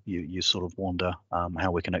 you sort of wonder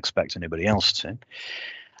how we can expect anybody else to.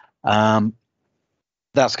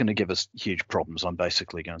 That's going to give us huge problems. I'm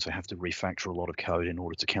basically going to have to refactor a lot of code in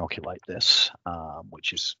order to calculate this,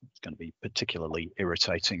 which is going to be particularly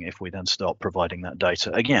irritating if we then start providing that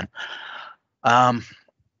data again.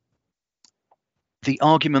 The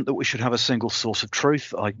argument that we should have a single source of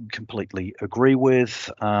truth, I completely agree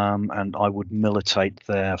with, and I would militate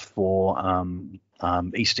there for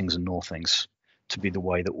eastings and northings to be the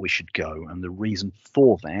way that we should go. And the reason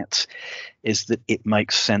for that is that it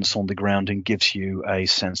makes sense on the ground and gives you a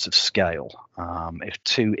sense of scale. If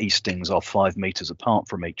two eastings are 5 meters apart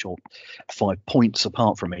from each, or 5 points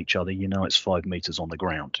apart from each other, you know it's 5 meters on the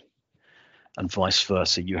ground. And vice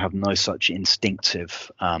versa, you have no such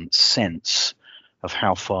instinctive sense of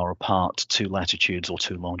how far apart 2 latitudes or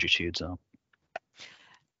 2 longitudes are.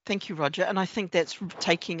 Thank you, Roger. And I think that's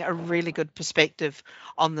taking a really good perspective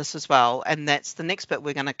on this as well. And that's the next bit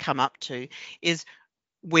we're going to come up to is,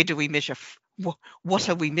 where do we measure? What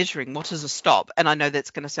are we measuring? What is a stop? And I know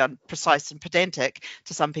that's going to sound precise and pedantic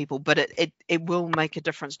to some people, but it will make a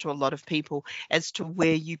difference to a lot of people as to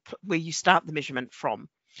where you start the measurement from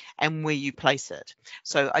and where you place it.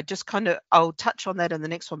 So I'll touch on that in the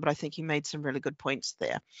next one, but I think you made some really good points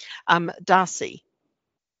there. Darcy.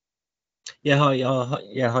 Yeah, hi.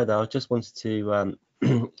 Hi there. I just wanted to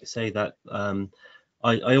say that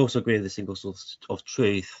I also agree with the single source of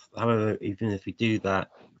truth. However, even if we do that,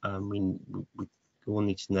 we all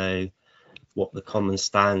need to know what the common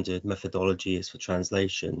standard methodology is for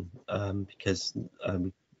translation, because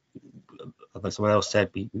like someone else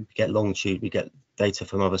said, we get longitude, we get data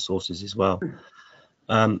from other sources as well.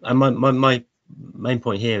 And my main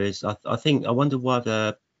point here is I wonder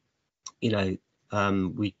whether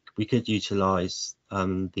we could utilize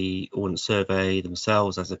the Ordnance Survey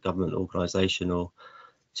themselves as a government organisation, or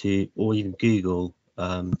even Google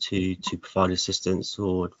to provide assistance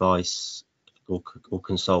or advice or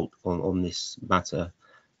consult on this matter,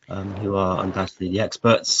 who are undoubtedly the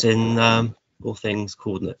experts in all things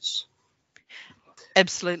coordinates.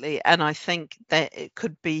 Absolutely, and I think that it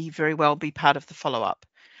could very well be part of the follow-up.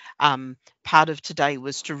 Part of today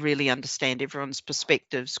was to really understand everyone's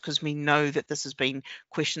perspectives, because we know that this has been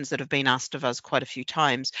questions that have been asked of us quite a few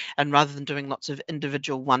times, and rather than doing lots of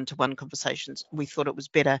individual one-to-one conversations, we thought it was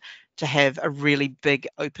better to have a really big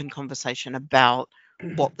open conversation about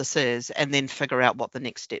what this is and then figure out what the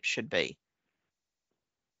next step should be,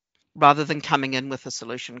 rather than coming in with a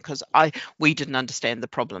solution, because we didn't understand the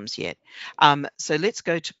problems yet. So let's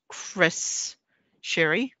go to Chris.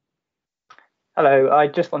 Sherry. Hello, I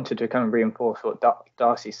just wanted to kind of reinforce what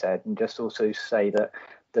Darcy said, and just also say that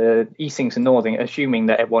the eastings and northings, assuming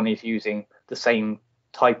that everyone is using the same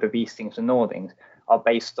type of eastings and northings, are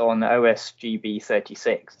based on OSGB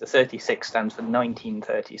 36. The 36 stands for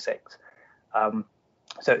 1936.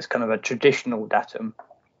 So it's kind of a traditional datum.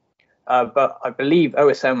 But I believe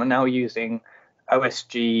OSM are now using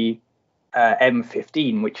OSG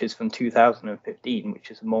M15, which is from 2015, which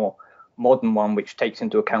is a more modern one, which takes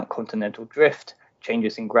into account continental drift,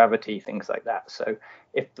 changes in gravity, things like that. So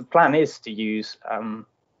if the plan is to use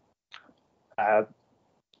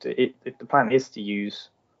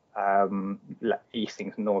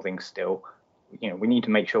eastings and northings still, we need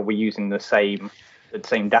to make sure we're using the same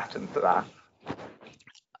datum for that.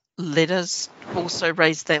 Let us also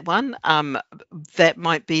raise that one. That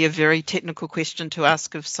might be a very technical question to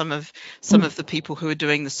ask of some of the people who are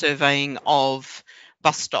doing the surveying of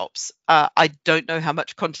bus stops. I don't know how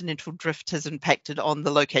much continental drift has impacted on the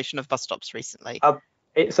location of bus stops recently.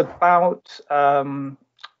 It's about, sorry,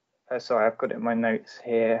 I've got it in my notes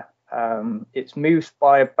here. It's moved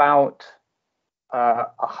by about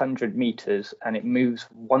 100 meters, and it moves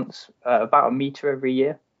once, about a meter every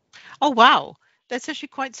year. Oh, wow. That's actually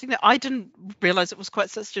quite significant. I didn't realise it was quite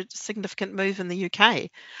such a significant move in the UK.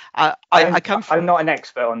 I'm not an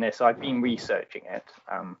expert on this. I've been researching it.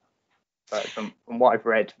 But from what I've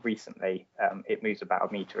read recently, it moves about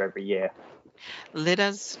a meter every year. Let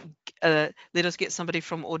us get somebody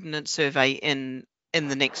from Ordnance Survey in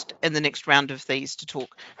the next round of these to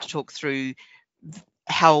talk through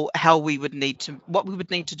how we would need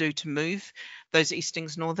to do to move those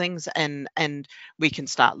eastings northings, and we can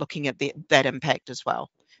start looking at that impact as well.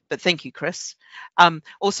 But thank you, Chris.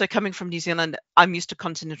 Also, coming from New Zealand, I'm used to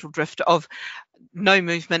continental drift of no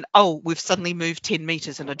movement. Oh, we've suddenly moved 10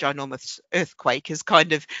 meters in a ginormous earthquake is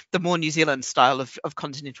kind of the more New Zealand style of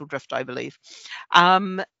continental drift, I believe.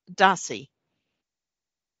 Darcy.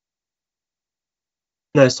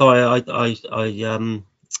 No, sorry,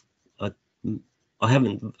 I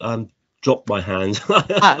haven't dropped my hand.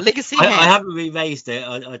 Legacy hand. I haven't re-raised it.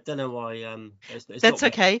 I don't know why. That's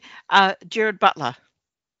okay. Jared Butler.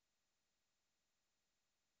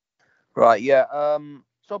 Right, yeah.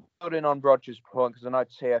 So building on Roger's point, because I know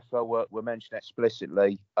TFL were mentioned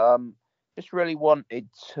explicitly, just really wanted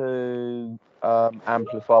to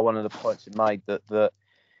amplify one of the points he made, that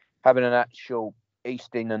having an actual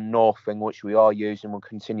easting and northing, which we are using, will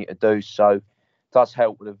continue to do so, does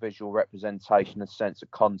help with a visual representation and sense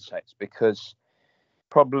of context, because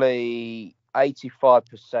probably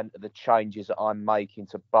 85% of the changes that I'm making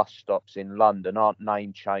to bus stops in London aren't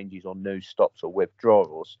name changes or new stops or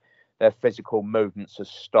withdrawals. They're physical movements of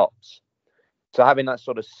stops. So having that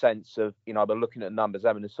sort of sense of, by looking at numbers,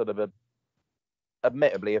 having a sort of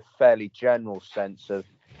admittedly a fairly general sense of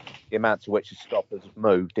the amount to which a stop has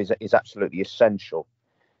moved is absolutely essential.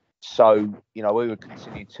 So, we would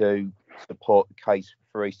continue to support the case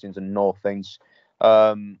for eastings and northings.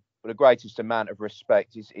 With the greatest amount of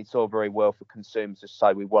respect, it's all very well for consumers to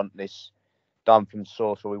say we want this done from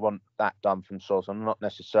source or we want that done from source. I'm not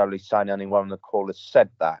necessarily saying anyone on the call has said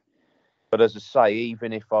that. But as I say,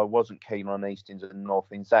 even if I wasn't keen on eastings and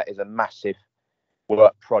northings, that is a massive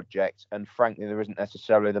work project. And frankly, there isn't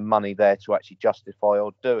necessarily the money there to actually justify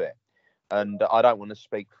or do it. And I don't want to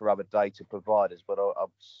speak for other data providers, but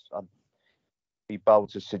I'd be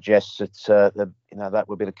bold to suggest that that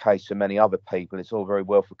would be the case for many other people. It's all very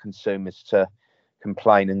well for consumers to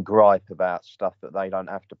complain and gripe about stuff that they don't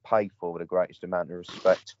have to pay for, with the greatest amount of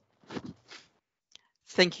respect.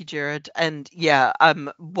 Thank you, Jared. And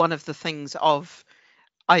one of the things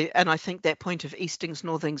I think that point of eastings,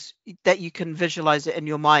 northings, that you can visualize it in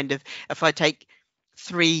your mind. If I take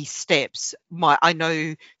 3 steps, I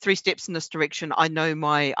know 3 steps in this direction, I know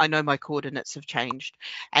my coordinates have changed,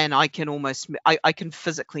 and I can I can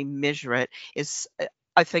physically measure it, is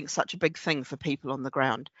I think such a big thing for people on the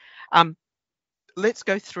ground. Let's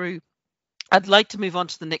go through. I'd like to move on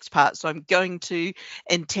to the next part, so I'm going to,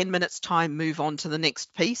 in 10 minutes time, move on to the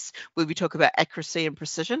next piece where we talk about accuracy and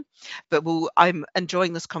precision. But I'm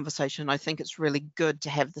enjoying this conversation. I think it's really good to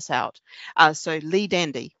have this out. So lead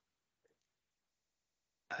Andy.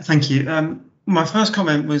 Thank you. My first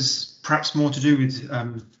comment was perhaps more to do with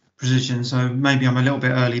precision, so maybe I'm a little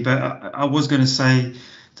bit early, but I was going to say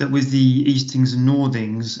that with the eastings and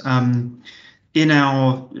northings, in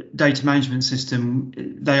our data management system,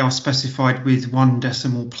 they are specified with 1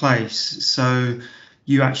 decimal place. So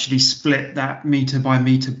you actually split that meter by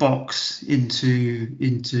meter box into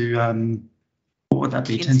what would that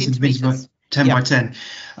be? 10 centimeters by 10 by 10.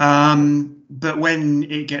 But when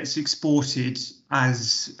it gets exported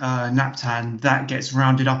as NaPTAN, that gets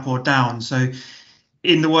rounded up or down. So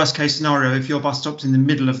in the worst case scenario, if your bus stops in the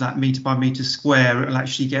middle of that meter by meter square, it'll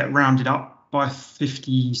actually get rounded up by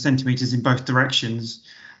 50 centimeters in both directions,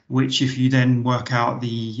 which if you then work out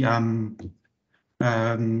the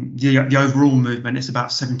overall movement, it's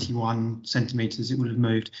about 71 centimeters it would have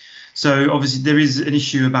moved. So obviously there is an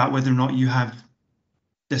issue about whether or not you have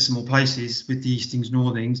decimal places with the eastings,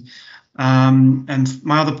 northings. And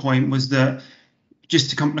my other point was that, just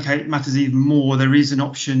to complicate matters even more, there is an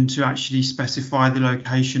option to actually specify the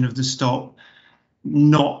location of the stop,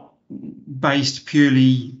 not based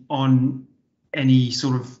purely on any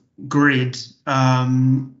sort of grid,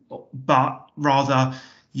 but rather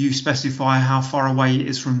you specify how far away it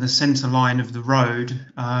is from the centre line of the road,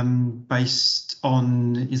 based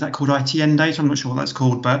on, is that called ITN data? I'm not sure what that's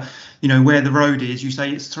called, but where the road is, you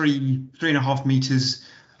say it's 3.5 meters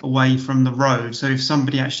away from the road. So if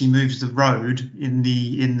somebody actually moves the road in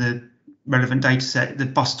the relevant data set, the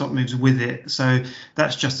bus stop moves with it. So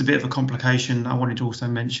that's just a bit of a complication I wanted to also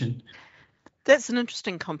mention. That's an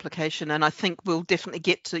interesting complication, and I think we'll definitely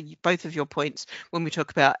get to both of your points when we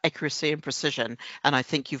talk about accuracy and precision, and I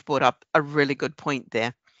think you've brought up a really good point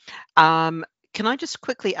there. Can I just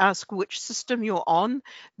quickly ask which system you're on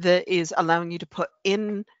that is allowing you to put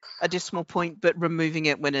in a decimal point but removing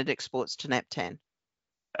it when it exports to NaPTAN?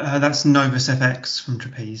 That's Novus FX from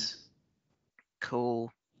Trapeze.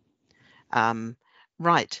 Cool.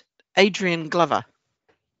 Right, Adrian Glover.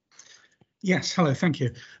 Yes, hello, thank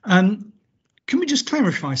you. Can we just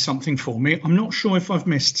clarify something for me? I'm not sure if I've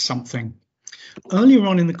missed something. Earlier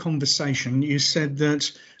on in the conversation, you said that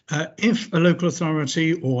if a local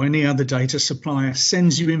authority or any other data supplier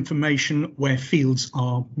sends you information where fields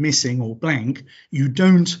are missing or blank, you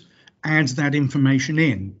don't add that information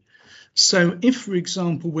in. So if, for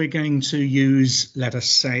example, we're going to use, let us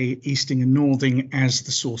say, easting and northing as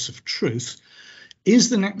the source of truth, is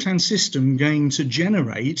the NaPTAN system going to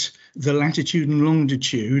generate the latitude and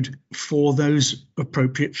longitude for those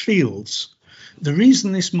appropriate fields? The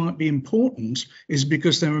reason this might be important is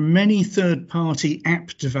because there are many third-party app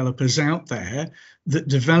developers out there that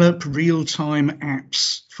develop real-time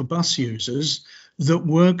apps for bus users that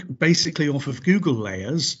work basically off of Google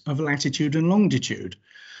layers of latitude and longitude.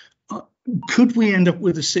 Could we end up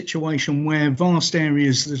with a situation where vast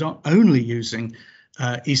areas that are only using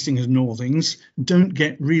eastings and northings don't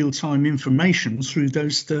get real-time information through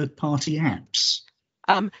those third-party apps?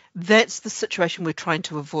 That's the situation we're trying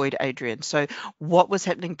to avoid, Adrian. So what was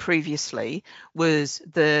happening previously was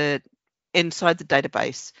inside the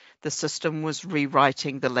database, the system was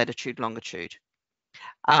rewriting the latitude, longitude,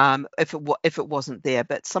 if it wasn't there.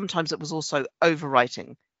 But sometimes it was also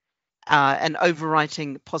overwriting, and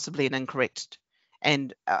overwriting possibly an incorrect,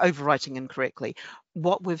 and overwriting incorrectly.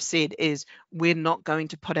 What we've said is we're not going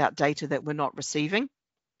to put out data that we're not receiving.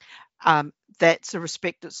 That's a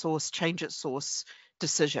respect at source, change at source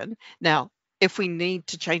decision. Now, if we need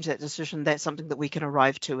to change that decision, that's something that we can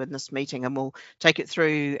arrive to in this meeting, and we'll take it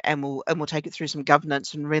through, and we'll take it through some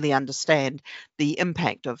governance and really understand the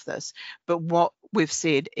impact of this. But what we've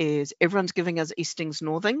said is everyone's giving us eastings,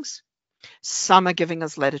 northings. Some are giving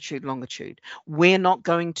us latitude, longitude. We're not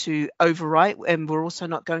going to overwrite, and we're also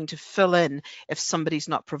not going to fill in if somebody's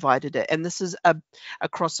not provided it. And this is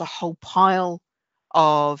across a whole pile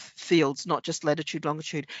of fields, not just latitude,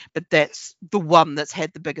 longitude, but that's the one that's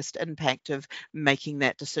had the biggest impact of making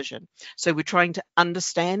that decision. So we're trying to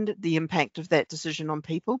understand the impact of that decision on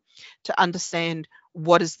people, to understand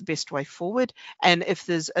what is the best way forward, and if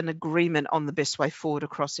there's an agreement on the best way forward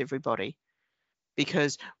across everybody.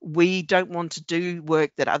 Because we don't want to do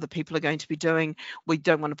work that other people are going to be doing. We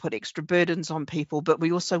don't want to put extra burdens on people, but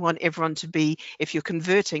we also want everyone to be, if you're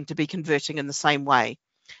converting, to be converting in the same way,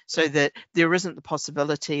 so that there isn't the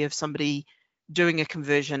possibility of somebody doing a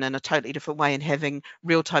conversion in a totally different way and having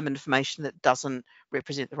real-time information that doesn't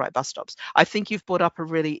represent the right bus stops. I think you've brought up a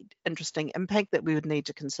really interesting impact that we would need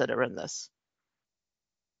to consider in this.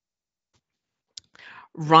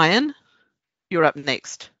 Ryan, you're up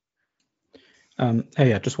next.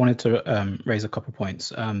 Hey, I just wanted to raise a couple points.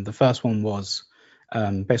 The first one was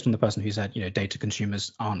based on the person who said, data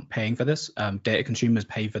consumers aren't paying for this. Data consumers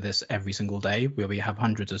pay for this every single day, where we have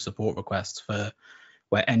hundreds of support requests for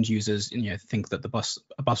where end users, think that a bus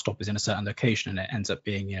stop is in a certain location and it ends up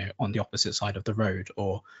being, on the opposite side of the road,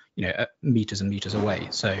 or, meters and meters away.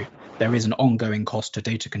 So there is an ongoing cost to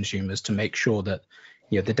data consumers to make sure that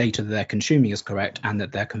the data that they're consuming is correct and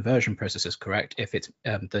that their conversion process is correct. If it's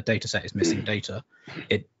the data set is missing data,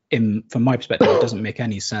 from my perspective, it doesn't make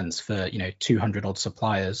any sense for 200 odd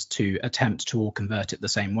suppliers to attempt to all convert it the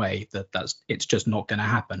same way. It's just not going to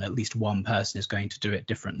happen. At least one person is going to do it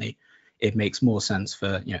differently. It makes more sense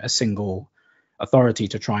for a single authority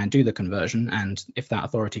to try and do the conversion. And if that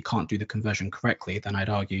authority can't do the conversion correctly, then I'd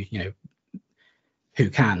argue who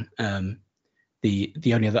can.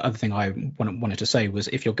 The only other thing I wanted to say was,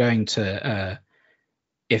 if you're going to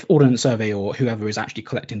if Ordnance Survey or whoever is actually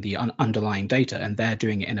collecting the underlying data and they're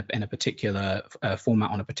doing it in a particular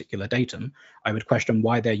format on a particular datum, I would question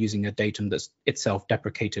why they're using a datum that's itself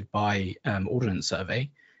deprecated by Ordnance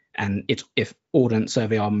Survey. And if Ordnance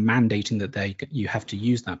Survey are mandating that you have to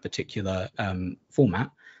use that particular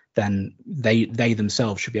format, then they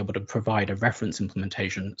themselves should be able to provide a reference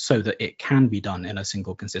implementation so that it can be done in a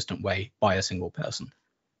single consistent way by a single person.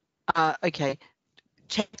 Okay,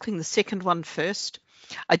 tackling the second one first.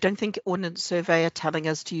 I don't think Ordnance Survey are telling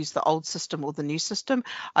us to use the old system or the new system.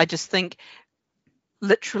 I just think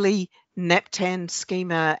literally NaPTAN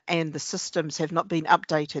schema and the systems have not been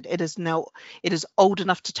updated. It is old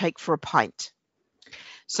enough to take for a pint.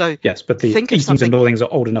 So yes, but the eastings and northings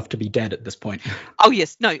are old enough to be dead at this point. Oh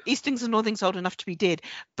yes, no, eastings and northings are old enough to be dead.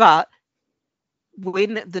 But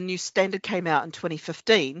when the new standard came out in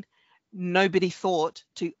 2015, nobody thought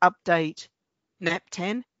to update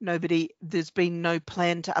NaPTAN. There's been no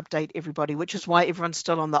plan to update everybody, which is why everyone's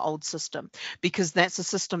still on the old system, because that's a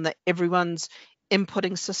system that everyone's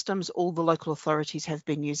inputting systems, all the local authorities have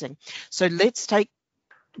been using. So let's take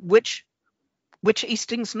which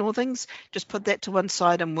eastings, northings, just put that to one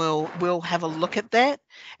side, and we'll have a look at that,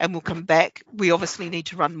 and we'll come back. We obviously need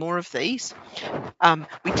to run more of these.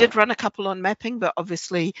 We did run a couple on mapping, but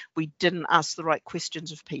obviously we didn't ask the right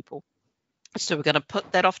questions of people. So we're going to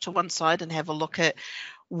put that off to one side and have a look at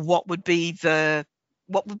what would be the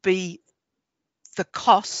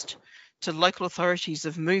cost to local authorities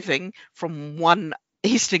of moving from one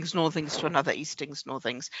eastings, northings to another eastings,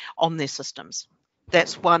 northings on their systems.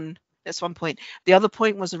 That's one point. The other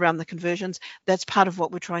point was around the conversions. That's part of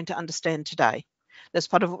what we're trying to understand today. That's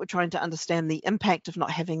part of what we're trying to understand, the impact of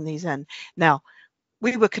not having these in. Now,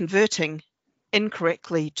 we were converting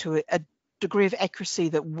incorrectly to a degree of accuracy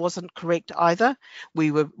that wasn't correct either. We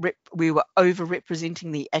were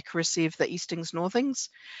over-representing the accuracy of the eastings, northings.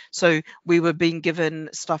 So we were being given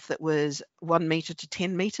stuff that was 1 meter to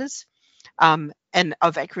 10 meters. And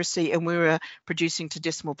of accuracy, and we were producing to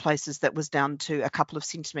decimal places that was down to a couple of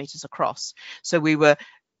centimeters across. So we were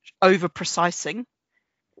over precising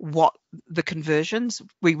what the conversions,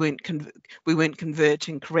 we weren't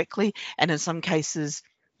converting correctly, and in some cases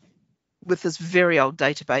with this very old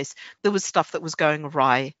database there was stuff that was going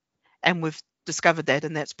awry, and we've discovered that,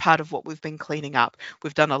 and that's part of what we've been cleaning up.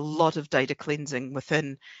 We've done a lot of data cleansing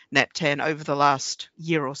within NaPTAN over the last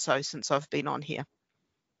year or so since I've been on here.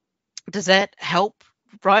 Does that help,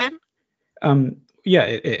 Brian? Yeah,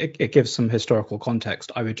 it gives some historical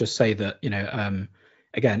context. I would just say that, you know,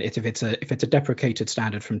 again, if it's a deprecated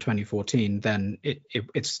standard from 2014, then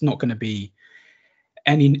it's not going to be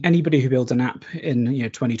anybody who builds an app in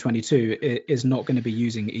 2022 is not going to be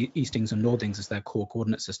using eastings and northings as their core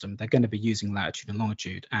coordinate system. They're going to be using latitude and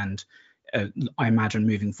longitude, and I imagine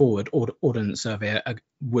moving forward, Ordnance Surveyor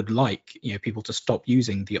would like people to stop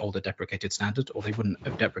using the older deprecated standard, or they wouldn't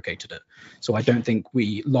have deprecated it. So I don't think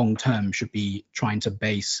we long term should be trying to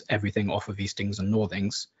base everything off of eastings and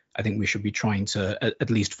northings. I think we should be trying to at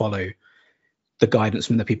least follow the guidance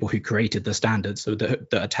from the people who created the standards, so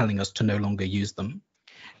that are telling us to no longer use them.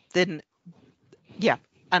 Then, yeah,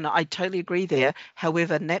 and I totally agree there.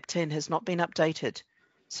 However, NaPTAN has not been updated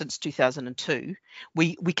since 2002.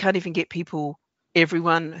 We can't even get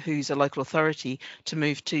everyone who's a local authority to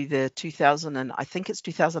move to the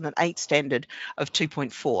 2008 standard of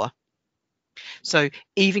 2.4. So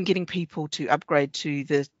even getting people to upgrade to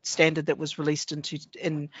the standard that was released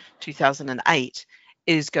in 2008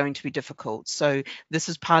 is going to be difficult. So this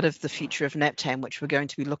is part of the future of NaPTAN, which we're going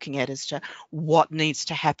to be looking at as to what needs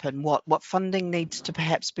to happen, what funding needs to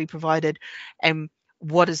perhaps be provided, and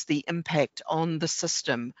what is the impact on the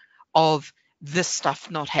system of this stuff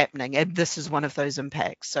not happening. And this is one of those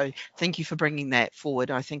impacts. So thank you for bringing that forward.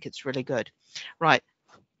 I think it's really good. Right.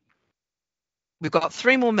 We've got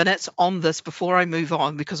 3 more minutes on this before I move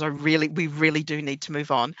on, because we really do need to move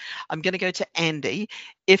on. I'm going to go to Andy.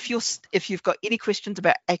 If you've got any questions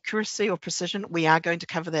about accuracy or precision, we are going to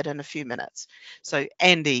cover that in a few minutes. So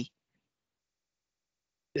Andy.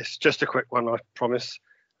 Yes, just a quick one, I promise.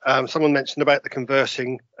 Someone mentioned about the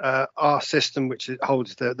converting. Our system, which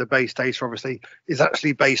holds the base data, obviously, is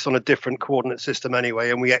actually based on a different coordinate system anyway,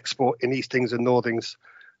 and we export in eastings and northings.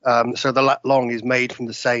 So the lat long is made from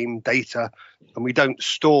the same data, and we don't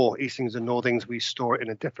store eastings and northings. We store it in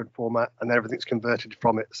a different format, and everything's converted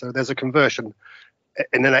from it. So there's a conversion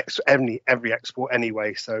in every export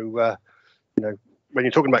anyway. So when you're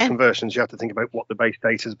talking about conversions, you have to think about what the base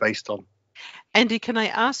data is based on. Andy, can I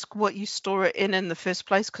ask what you store it in the first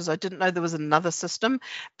place? Because I didn't know there was another system.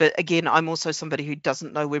 But again, I'm also somebody who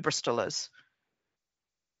doesn't know where Bristol is.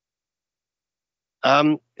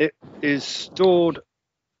 It is stored,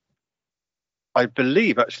 I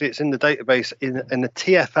believe, actually, it's in the database in the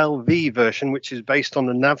TFLV version, which is based on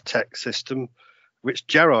the NavTech system, which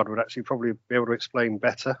Gerard would actually probably be able to explain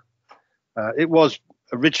better. It was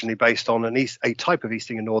originally based on a type of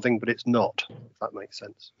easting and northing, but it's not, if that makes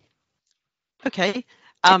sense. Okay.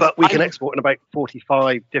 But we can export in about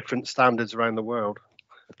 45 different standards around the world.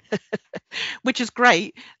 Which is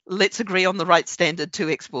great. Let's agree on the right standard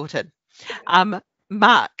to export in.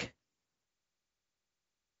 Mark.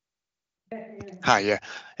 Hi, yeah.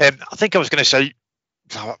 I think I was going to say,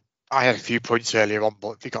 I had a few points earlier on,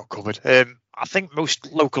 but they got covered. I think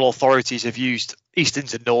most local authorities have used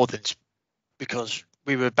easterns and northerns because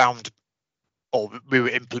we were bound, or we were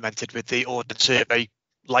implemented with the Ordnance Survey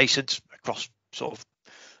license across sort of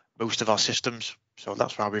most of our systems. So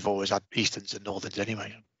that's why we've always had easterns and northerns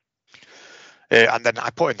anyway. And then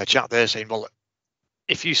I put in the chat there saying, well,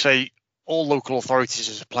 if you say all local authorities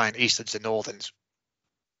are supplying easterns and northerns,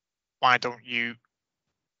 why doesn't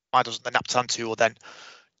the NaPTAN tool then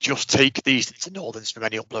just take the easterns and northerns from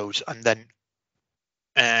any uploads, and then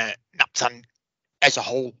NaPTAN as a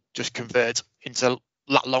whole just convert into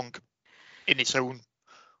lat long in its own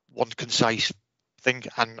one concise thing?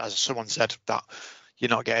 And as someone said, that you're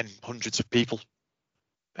not getting hundreds of people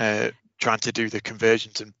trying to do the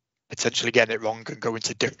conversions and potentially getting it wrong and go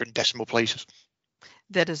into different decimal places.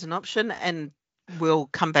 That is an option, and we'll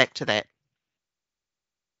come back to that.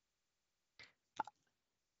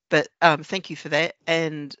 But thank you for that.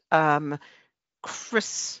 And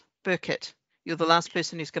Chris Burkett, you're the last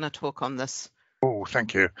person who's going to talk on this. Oh,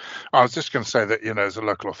 thank you. I was just going to say that, as a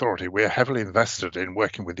local authority, we're heavily invested in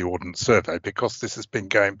working with the Ordnance Survey because this has been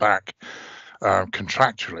going back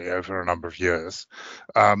contractually over a number of years.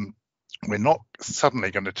 We're not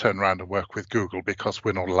suddenly going to turn around and work with Google because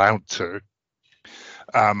we're not allowed to.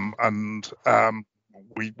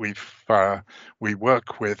 we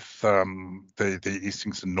work with the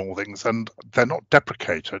Eastings and Northings, and they're not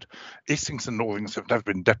deprecated. Eastings and Northings have never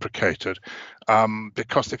been deprecated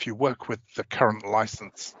because if you work with the current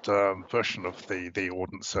licensed version of the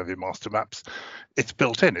Ordnance Survey master maps, it's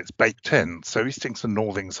built in, it's baked in. So Eastings and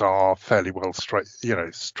Northings are fairly well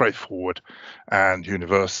straightforward and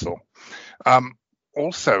universal.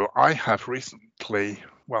 Also, I've recently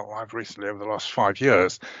over the last 5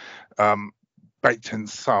 years baked in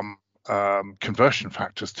some conversion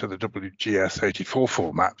factors to the WGS84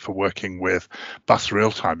 format for working with bus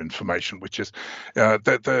real-time information, which is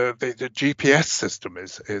the GPS system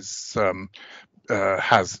has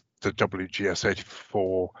the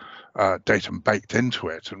WGS84 datum baked into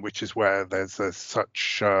it, and which is where there's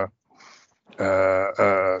such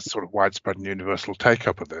sort of widespread and universal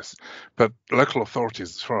take-up of this. But local authorities,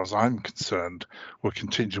 as far as I'm concerned, will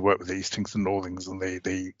continue to work with the Eastings and Northings and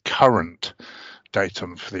the current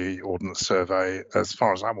datum for the Ordnance Survey, as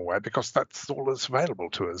far as I'm aware, because that's all that's available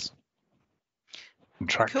to us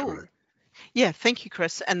contractually. Cool. Yeah, thank you,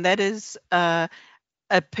 Chris. And that is a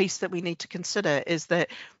piece that we need to consider, is that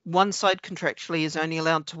one side contractually is only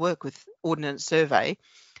allowed to work with Ordnance Survey,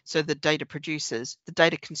 so the data producers. The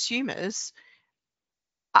data consumers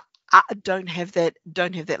don't have that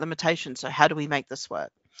limitation. So how do we make this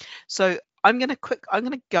work? So we're going to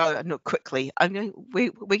go and we're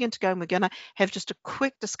going to have just a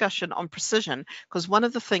quick discussion on precision, because one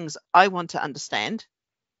of the things I want to understand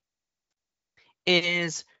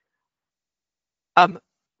is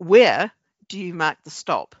where do you mark the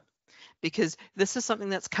stop? Because this is something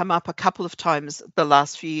that's come up a couple of times the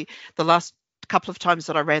last couple of times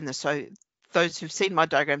that I ran this. So those who've seen my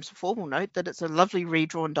diagrams before will note that it's a lovely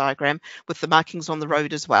redrawn diagram with the markings on the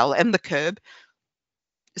road as well and the curb.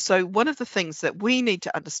 So one of the things that we need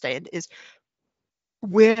to understand is,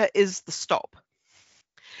 where is the stop?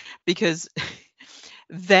 Because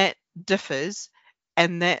that differs,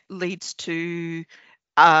 and that leads to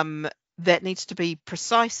that needs to be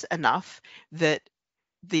precise enough that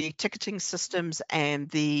the ticketing systems and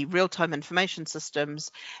the real-time information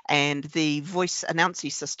systems and the voice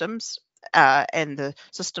announcing systems and the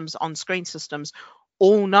systems on-screen systems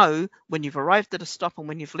all know when you've arrived at a stop and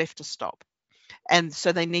when you've left a stop. And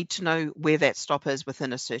so they need to know where that stop is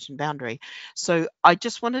within a certain boundary. So I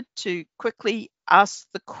just wanted to quickly ask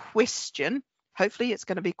the question, hopefully it's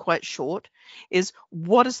going to be quite short, is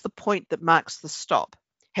what is the point that marks the stop?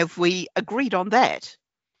 Have we agreed on that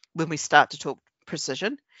when we start to talk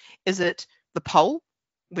precision? Is it the pole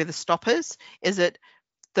where the stop is? Is it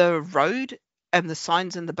the road and the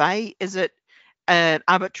signs in the bay? Is it an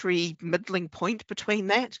arbitrary middling point between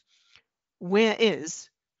that? Where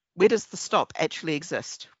does the stop actually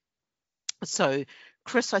exist? So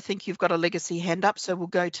Chris, I think you've got a legacy hand up, so we'll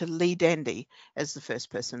go to Lee Dandy as the first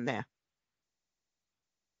person there.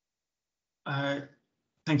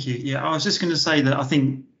 Thank you. Yeah, I was just going to say that I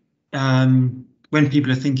think when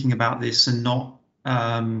people are thinking about this and not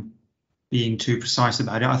being too precise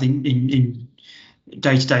about it, I think in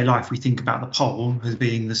day-to-day life we think about the pole as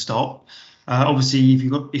being the stop. Obviously,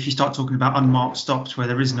 if you start talking about unmarked stops where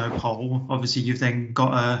there is no pole, obviously you've then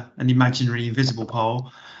got an imaginary invisible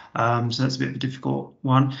pole. So that's a bit of a difficult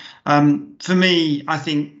one. For me, I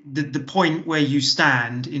think the point where you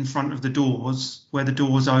stand in front of the doors, where the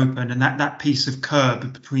doors open, and that piece of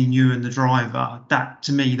curb between you and the driver, that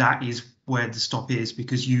to me, that is where the stop is,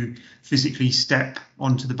 because you physically step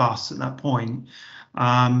onto the bus at that point.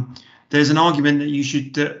 There's an argument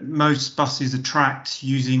that most buses are tracked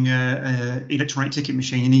using a electronic ticket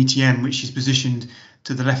machine, an ETM, which is positioned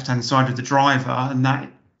to the left-hand side of the driver, and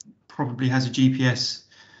that probably has a GPS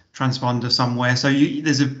transponder somewhere. So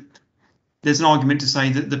there's an argument to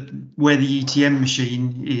say that where the ETM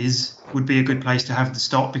machine would be a good place to have the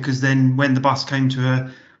stop, because then when the bus came to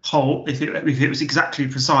a halt, if it was exactly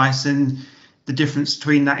precise, then the difference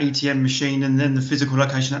between that ETM machine and then the physical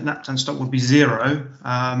location at NaPTAN stop would be zero.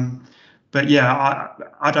 But yeah,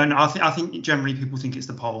 I don't know. I think generally people think it's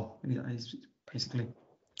the pole, basically.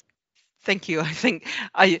 Thank you. I think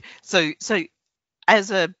so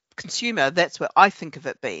as a consumer, that's where I think of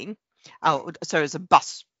it being. So as a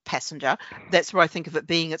bus passenger, that's where I think of it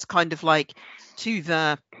being. It's kind of like to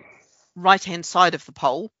the right-hand side of the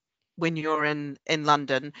pole when you're in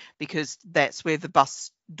London, because that's where the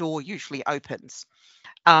bus door usually opens.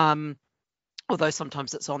 Although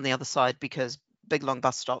sometimes it's on the other side because big long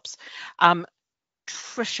bus stops.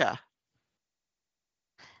 Tricia.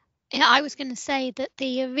 Yeah, I was going to say that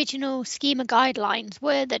the original schema guidelines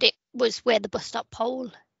were that it was where the bus stop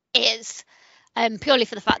pole is, purely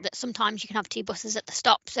for the fact that sometimes you can have two buses at the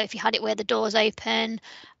stop. So if you had it where the doors open,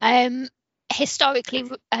 historically,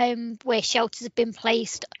 where shelters have been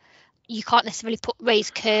placed, you can't necessarily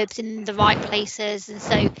raise curbs in the right places, and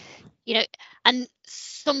so, you know, and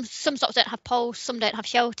some stops don't have poles, some don't have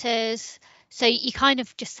shelters, so you kind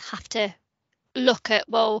of just have to look at,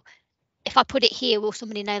 well, if I put it here, will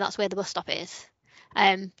somebody know that's where the bus stop is?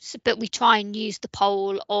 But we try and use the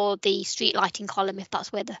pole or the street lighting column if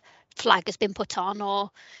that's where the flag has been put on,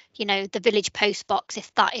 or, you know, the village post box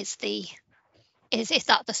if that is the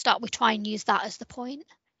stop. We try and use that as the point.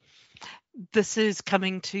 This is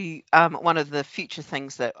coming to one of the future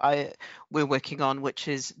things that we're working on, which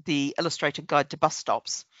is the illustrated guide to bus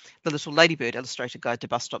stops, the little ladybird illustrated guide to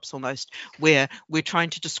bus stops almost, where we're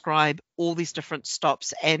trying to describe all these different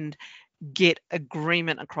stops and get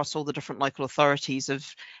agreement across all the different local authorities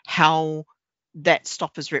of how that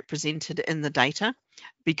stop is represented in the data,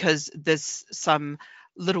 because there's some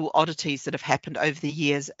little oddities that have happened over the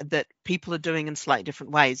years that people are doing in slightly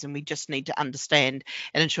different ways, and we just need to understand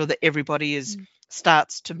and ensure that everybody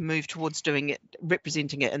starts to move towards doing it,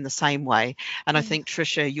 representing it in the same way. And I think,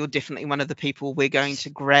 Tricia, you're definitely one of the people we're going to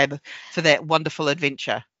grab for that wonderful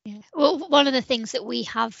adventure. Yeah. Well, one of the things that we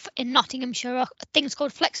have in Nottinghamshire are things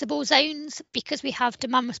called flexible zones, because we have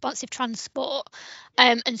demand responsive transport,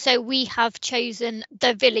 and so we have chosen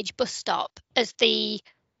the village bus stop as the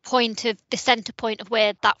centre point of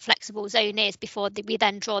where that flexible zone is, before we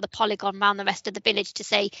then draw the polygon around the rest of the village to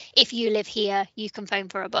say, if you live here, you can phone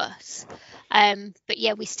for a bus. But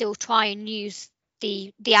yeah, we still try and use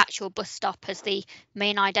the actual bus stop as the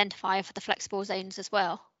main identifier for the flexible zones as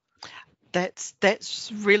well. That's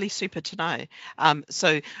really super to know.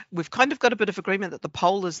 So we've kind of got a bit of agreement that the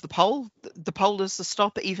pole is the pole is the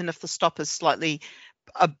stop, even if the stop is slightly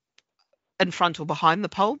in front or behind the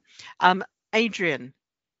pole. Adrian.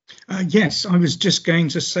 Yes, I was just going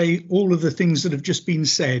to say all of the things that have just been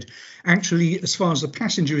said. Actually, as far as the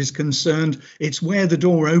passenger is concerned, it's where the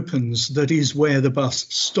door opens that is where the bus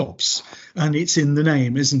stops. And it's in the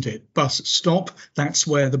name, isn't it? Bus stop, that's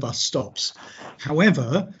where the bus stops.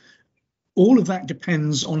 However, all of that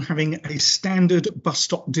depends on having a standard bus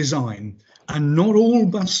stop design, and not all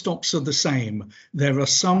bus stops are the same. There are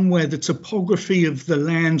some where the topography of the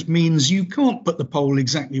land means you can't put the pole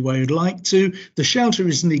exactly where you'd like to. The shelter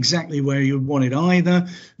isn't exactly where you'd want it either.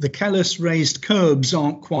 The callous raised curbs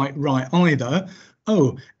aren't quite right either.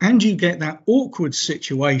 Oh, and you get that awkward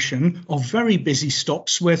situation of very busy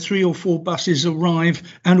stops where 3 or 4 buses arrive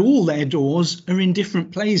and all their doors are in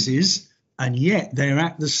different places, and yet they're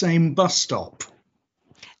at the same bus stop.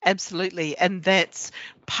 Absolutely. And that's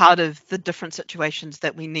part of the different situations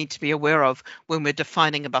that we need to be aware of when we're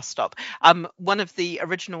defining a bus stop. One of the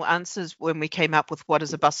original answers when we came up with what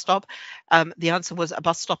is a bus stop, the answer was a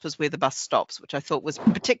bus stop is where the bus stops, which I thought was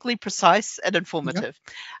particularly precise and informative.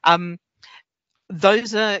 Yep.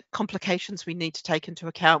 Those are complications we need to take into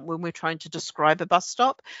account when we're trying to describe a bus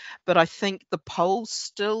stop. But I think the pole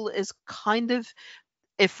still is kind of,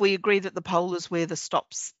 if we agree that the pole is where the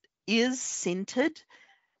stops is centered,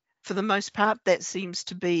 for the most part, that seems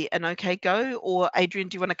to be an okay go. Or Adrian,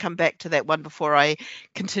 do you want to come back to that one before I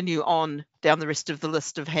continue on down the rest of the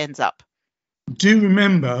list of hands up? Do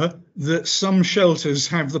remember that some shelters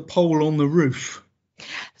have the pole on the roof.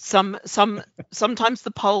 Sometimes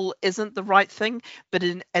the pole isn't the right thing, but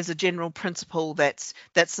as a general principle, that's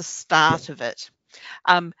the start of it.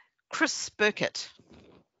 Chris Burkett.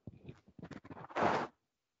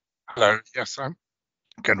 Hello. Yes, I'm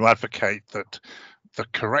going to advocate that the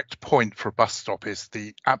correct point for a bus stop is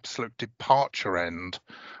the absolute departure end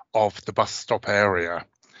of the bus stop area.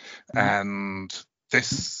 And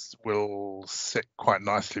this will sit quite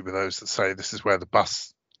nicely with those that say this is where the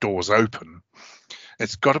bus doors open.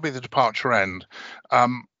 It's got to be the departure end.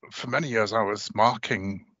 For many years, I was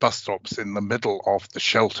marking bus stops in the middle of the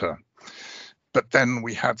shelter. But then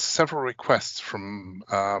we had several requests from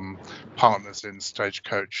partners in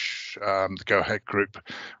Stagecoach, the Go Ahead group,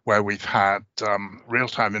 where we've had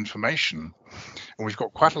real-time information, and we've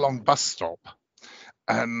got quite a long bus stop.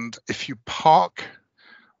 And if you park,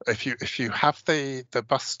 if you have the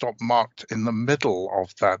bus stop marked in the middle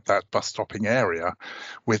of that bus stopping area,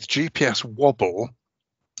 with GPS wobble,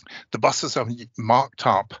 the buses are marked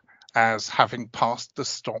up as having passed the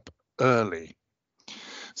stop early.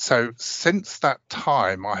 So since that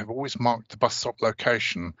time, I have always marked the bus stop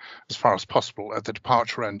location as far as possible at the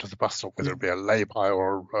departure end of the bus stop, whether it be a lay-by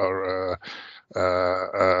or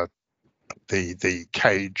the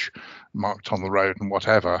cage marked on the road and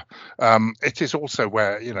whatever. It is also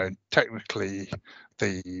where, technically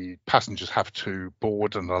the passengers have to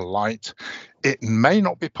board and alight. It may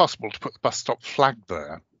not be possible to put the bus stop flag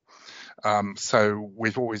there. So I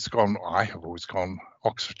have always gone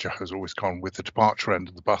Oxfordshire has always gone with the departure end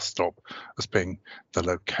of the bus stop as being the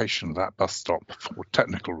location of that bus stop for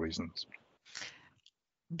technical reasons.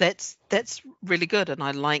 That's really good, and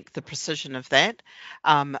I like the precision of that.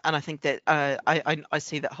 And I think that I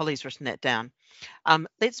see that Holly's written that down.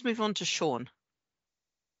 Let's move on to Sean.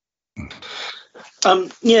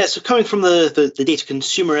 Yeah, so coming from the data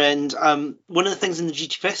consumer end, one of the things in the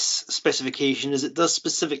GTFS specification is it does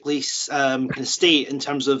specifically kind of state in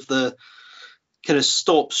terms of the kind of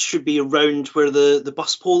stops should be around where the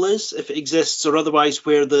bus pole is, if it exists, or otherwise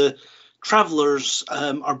where the travellers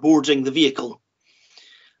are boarding the vehicle,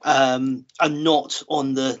 and not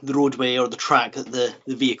on the roadway or the track that the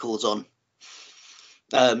vehicle is on.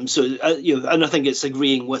 So and I think it's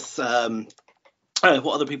agreeing with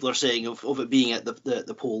what other people are saying of it being at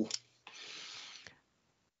the pole.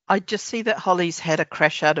 I just see that Holly's had a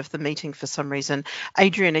crash out of the meeting for some reason.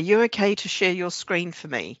 Adrian, are you okay to share your screen for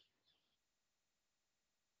me?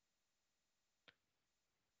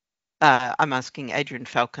 I'm asking Adrian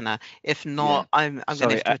Falconer. If not, Yeah. I'm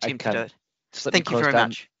going to have to attempt to do it. Thank you very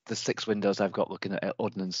much. The 6 windows I've got looking at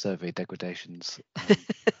Ordnance Survey degradations.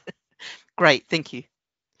 Great, thank you.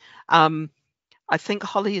 I think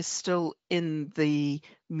Holly is still in the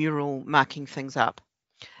mural marking things up.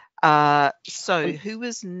 So who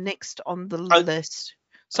is next on the list?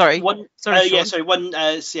 Sorry. One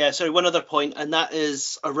other point, and that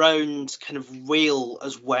is around kind of rail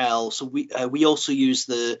as well. So we also use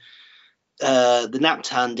the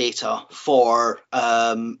NaPTAN data for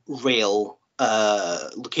rail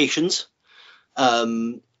locations.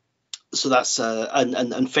 So that's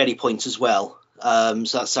and ferry points as well.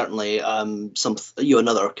 So that's certainly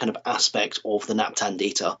another kind of aspect of the NaPTAN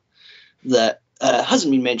data that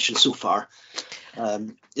hasn't been mentioned so far,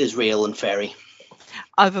 is rail and ferry.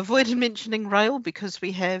 I've avoided mentioning rail because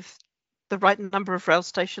we have the right number of rail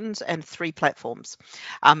stations and 3 platforms.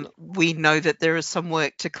 We know that there is some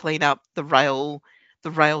work to clean up the rail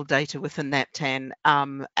data within NaPTAN,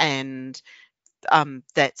 and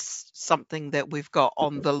that's something that we've got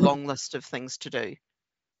on the long list of things to do.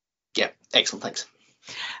 Yeah, excellent, thanks.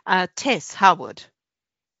 Tess Harwood.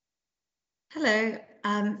 Hello.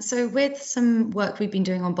 So with some work we've been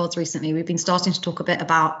doing on BODs recently, we've been starting to talk a bit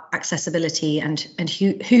about accessibility and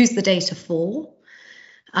who's the data for.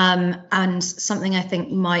 And something I think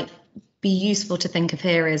might be useful to think of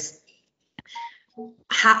here is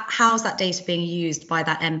how's that data being used by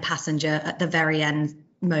that end passenger at the very end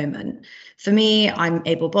moment. For me, I'm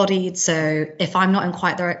able-bodied, so if I'm not in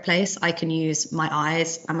quite the right place, I can use my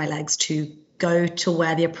eyes and my legs to go to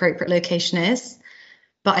where the appropriate location is.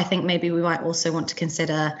 But I think maybe we might also want to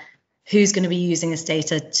consider who's going to be using this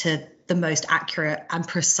data to the most accurate and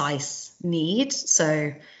precise need.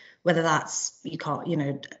 So whether that's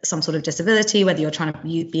some sort of disability, whether you're trying to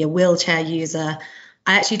be a wheelchair user.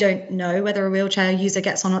 I actually don't know whether a wheelchair user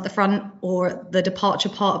gets on at the front or the departure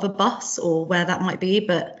part of a bus or where that might be,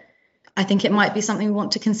 but I think it might be something we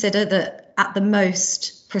want to consider, that at the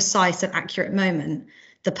most precise and accurate moment,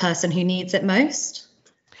 the person who needs it most.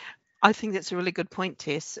 I think that's a really good point,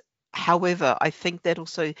 Tess. However, I think that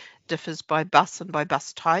also differs by bus and by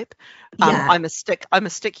bus type. Yeah. I'm a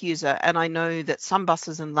stick user, and I know that some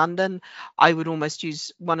buses in London, I would almost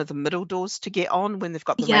use one of the middle doors to get on when they've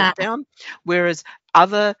got the ramp down, whereas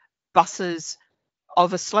other buses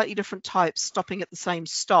of a slightly different type stopping at the same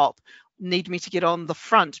stop need me to get on the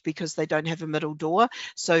front because they don't have a middle door.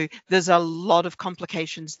 So there's a lot of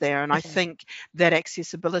complications there, and I think that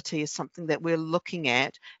accessibility is something that we're looking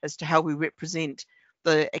at as to how we represent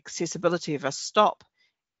the accessibility of a stop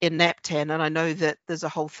in NaPTAN. And I know that there's a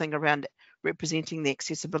whole thing around representing the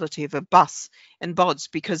accessibility of a bus in BODs,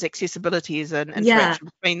 because accessibility is an interaction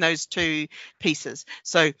between those two pieces.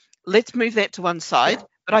 So let's move that to one side,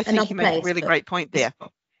 but I think you make a really great point there.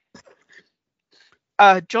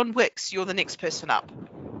 John Wicks, you're the next person up.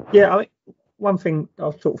 Yeah, one thing I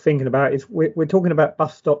was sort of thinking about is we're talking about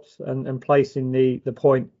bus stops and placing the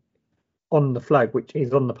point on the flag, which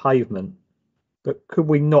is on the pavement. But could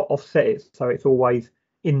we not offset it so it's always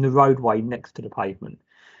in the roadway next to the pavement?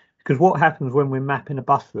 Because what happens when we're mapping a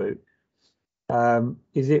bus route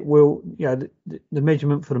is it will, the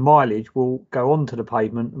measurement for the mileage will go onto the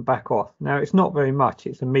pavement and back off. Now, it's not very much.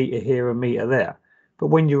 It's a metre here, a metre there. But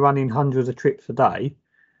when you're running hundreds of trips a day,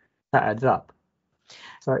 that adds up.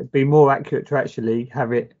 So it'd be more accurate to actually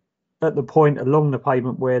have it at the point along the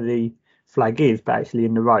pavement where the flag is, but actually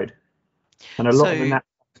in the road. And a lot of the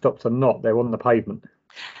stops are not, they're on the pavement.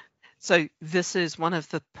 So this is one of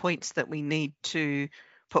the points that we need to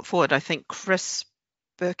put forward. I think Chris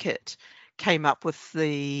Burkett came up with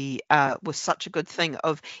with such a good thing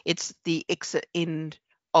of it's the exit end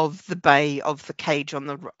of the bay, of the cage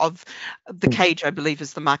cage, I believe,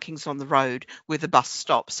 is the markings on the road where the bus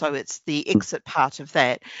stops. So it's the exit part of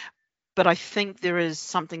that. But I think there is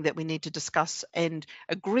something that we need to discuss and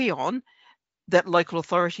agree on, that local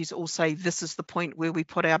authorities all say this is the point where we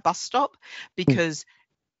put our bus stop, because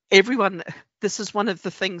this is one of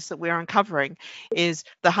the things that we're uncovering, is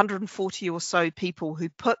the 140 or so people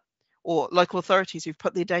or local authorities who've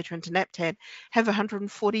put their data into NaPTAN have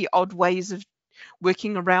 140 odd ways of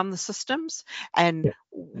working around the systems, and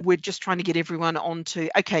we're just trying to get everyone onto,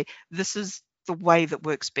 okay, this is the way that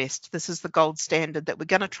works best, this is the gold standard that we're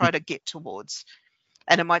going to try to get towards,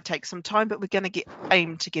 and it might take some time, but we're going to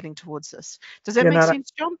aim to getting towards this. Does that make sense,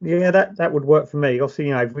 John? Yeah, that would work for me. Obviously,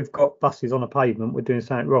 if we've got buses on a pavement, we're doing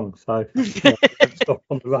something wrong, so stop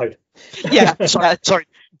on the road. Yeah. Sorry,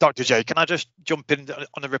 Dr. J, can I just jump in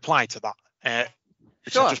on a reply to that?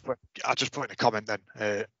 Sure. I just put in a comment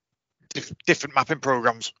then. Different mapping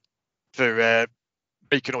programs for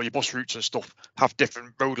making all your bus routes and stuff have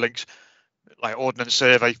different road links, like Ordnance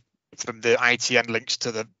Survey from the ITN links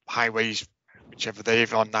to the highways, whichever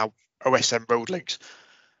they're on now, OSM road links.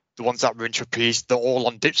 The ones that were in trapeze, they're all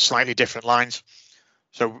on slightly different lines.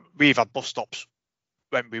 So we've had bus stops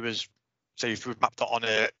when we was, say, if we mapped it on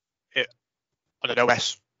an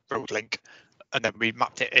OS road link, and then we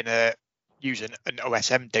mapped it in using an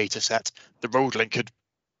OSM data set, the road link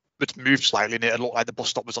would move slightly and it looked like the bus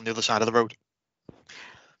stop was on the other side of the road.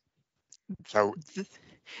 So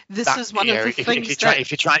this is one of the things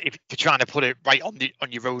if you're trying to put it right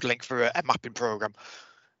on your road link for a mapping program,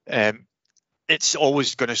 it's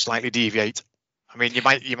always going to slightly deviate. I mean, you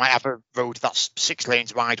might have a road that's 6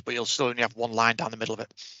 lanes wide, but you'll still only have one line down the middle of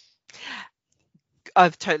it.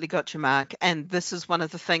 I've totally got you, Mark. And this is one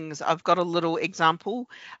of the things, I've got a little example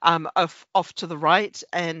of off to the right,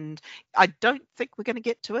 and I don't think we're going to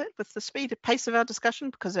get to it with the pace of our discussion,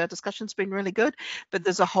 because our discussion's been really good, but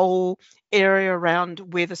there's a whole area around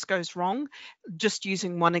where this goes wrong. Just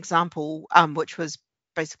using one example, which was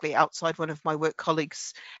basically outside one of my work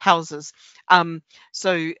colleagues' houses.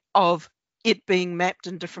 So of it being mapped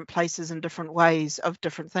in different places in different ways of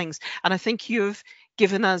different things. And I think you've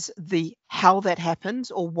given us the how that happens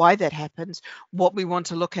or why that happens. What we want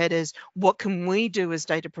to look at is what can we do as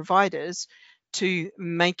data providers to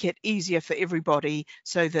make it easier for everybody,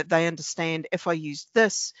 so that they understand, if I use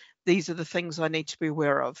this, these are the things I need to be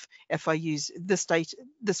aware of. If I use this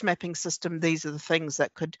mapping system, these are the things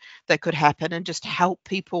that could happen, and just help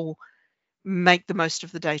people make the most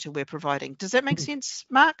of the data we're providing. Does that make sense,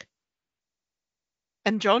 Mark?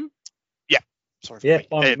 And John? Yeah. Sorry. Yeah,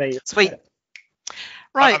 me. Sweet.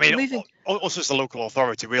 Right. I mean, us as the local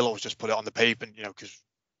authority, we'll always just put it on the pavement, because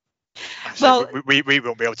we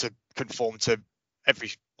won't be able to conform to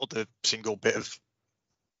every other single bit of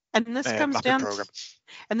and this comes down program.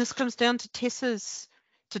 And this comes down to Tess's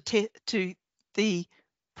to the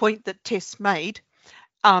point that Tess made.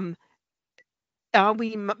 Are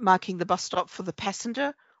we marking the bus stop for the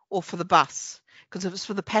passenger or for the bus? Because if it's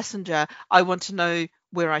for the passenger, I want to know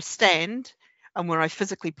where I stand and where I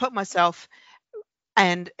physically put myself.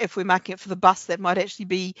 And if we're marking it for the bus, that might actually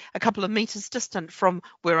be a couple of meters distant from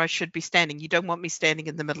where I should be standing. You don't want me standing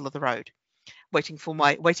in the middle of the road, waiting for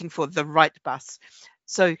the right bus.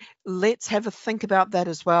 So let's have a think about that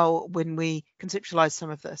as well when we conceptualize some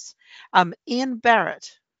of this. Ian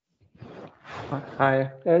Barrett. Hi,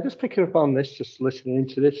 just picking up on this, just listening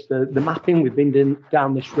into this, the mapping, we've been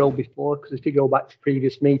down this road before, because if you go back to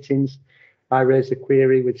previous meetings, I raised a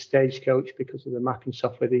query with Stagecoach because of the mapping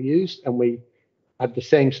software they used, and we had the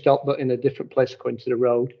same stop but in a different place according to the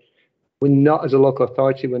road. We're not, as a local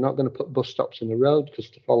authority, we're not going to put bus stops in the road, because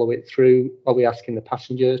to follow it through, are we asking the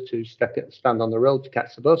passenger to stand on the road to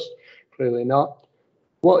catch the bus? Clearly not.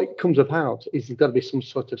 What it comes about is there's got to be some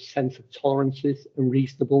sort of sense of tolerances and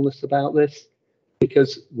reasonableness about this,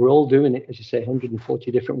 because we're all doing it, as you say,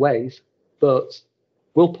 140 different ways, but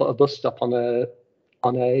we'll put a bus stop on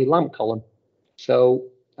a lamp column. So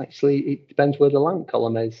actually, it depends where the lamp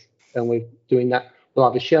column is, and we're doing that. We'll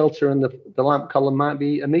have a shelter, and the lamp column might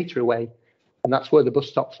be a metre away, and that's where the bus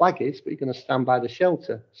stop flag is, but you're going to stand by the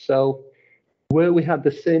shelter. So where we had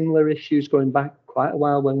the similar issues going back quite a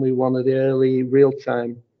while when we were one of the early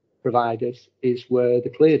real-time providers is where the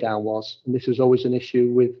clear down was. And this was always an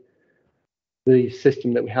issue with the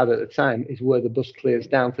system that we had at the time, is where the bus clears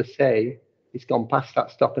down to say it's gone past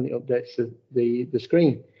that stop and it updates the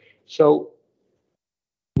screen. So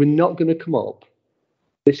we're not going to come up,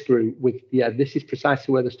 this group, with, this is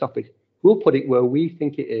precisely where the stop is. We'll put it where we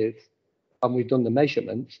think it is, and we've done the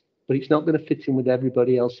measurements, but it's not going to fit in with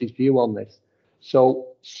everybody else's view on this. So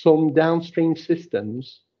some downstream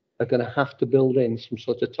systems are going to have to build in some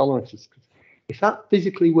sort of tolerances. If that's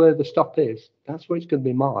physically where the stop is, that's where it's going to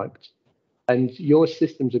be marked. And your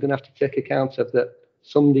systems are going to have to take account of that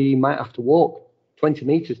somebody might have to walk 20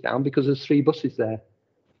 meters down because there's 3 buses there.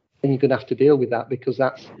 And you're going to have to deal with that because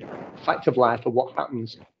that's a fact of life of what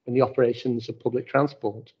happens in the operations of public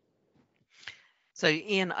transport. So,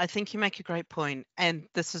 Ian, I think you make a great point, and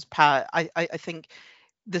this is part. I think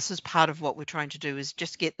this is part of what we're trying to do, is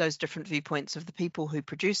just get those different viewpoints of the people who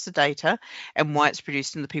produce the data and why it's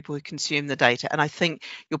produced, and the people who consume the data. And I think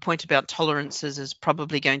your point about tolerances is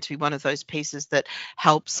probably going to be one of those pieces that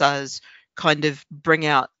helps us kind of bring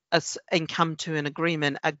out us and come to an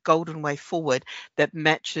agreement, a golden way forward that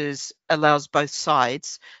allows both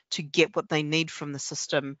sides to get what they need from the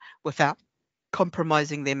system without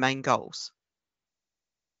compromising their main goals.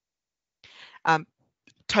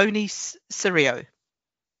 Tony Sirio.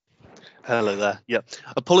 Hello there. Yeah,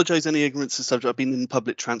 apologise any ignorance of subject. I've been in the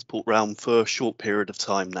public transport realm for a short period of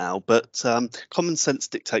time now, but common sense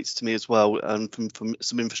dictates to me as well, and from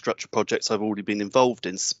some infrastructure projects I've already been involved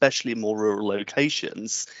in, especially in more rural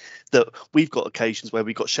locations, that we've got occasions where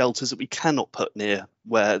we've got shelters that we cannot put near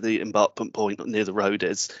where the embarkment point near the road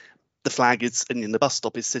is. The flag is, and in the bus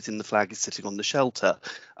stop is sitting, the flag is sitting on the shelter.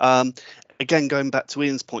 Again, going back to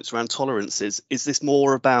Ian's points around tolerances, is this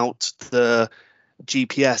more about the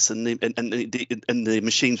GPS and the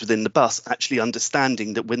machines within the bus actually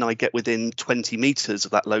understanding that when I get within 20 meters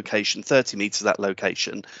of that location, 30 meters of that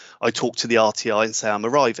location, I talk to the RTI and say I'm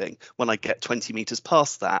arriving when I get 20 meters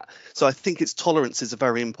past that? So I think its tolerances are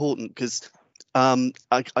very important, because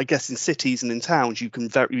I guess in cities and in towns you can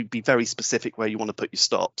be very specific where you want to put your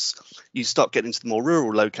stops. You start getting to the more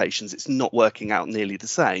rural locations, it's not working out nearly the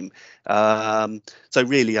same. So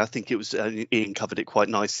really, I think it was Ian covered it quite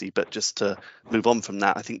nicely. But just to move on from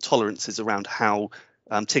that, I think tolerances around how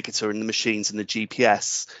ticketer and the machines and the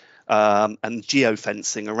GPS and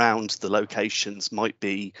geofencing around the locations might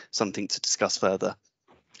be something to discuss further.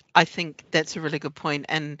 I think that's a really good point,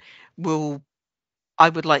 and I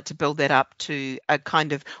would like to build that up to a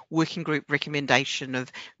kind of working group recommendation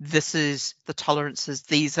of this is the tolerances,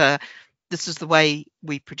 this is the way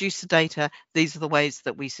we produce the data, these are the ways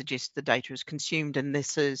that we suggest the data is consumed, and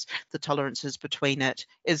this is the tolerances between it,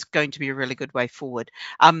 is going to be a really good way forward.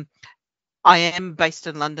 I am based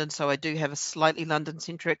in London, so I do have a slightly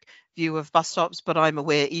London-centric view of bus stops, but I'm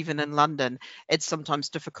aware even in London, it's sometimes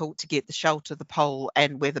difficult to get the shelter, the pole,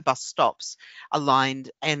 and where the bus stops aligned.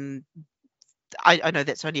 And I know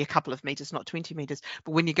that's only a couple of meters, not 20 meters,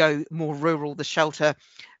 but when you go more rural, the shelter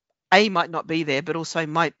might not be there, but also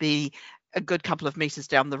might be a good couple of meters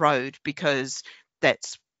down the road, because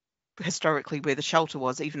that's historically where the shelter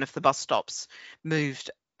was, even if the bus stops moved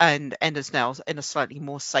and is now in a slightly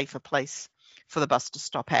more safer place for the bus to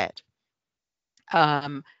stop at.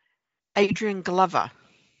 Adrian Glover.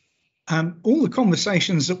 All the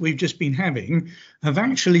conversations that we've just been having have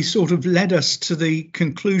actually sort of led us to the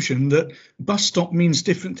conclusion that bus stop means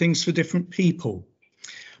different things for different people.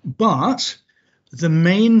 But the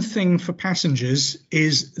main thing for passengers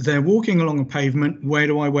is they're walking along a pavement. Where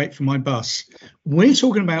do I wait for my bus? We're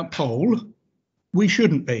talking about pole. We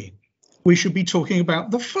shouldn't be. We should be talking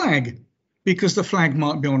about the flag, because the flag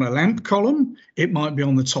might be on a lamp column, it might be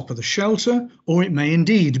on the top of the shelter, or it may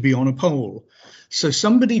indeed be on a pole. So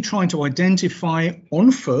somebody trying to identify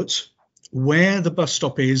on foot where the bus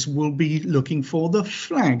stop is will be looking for the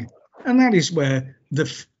flag. And that is where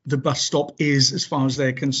the bus stop is as far as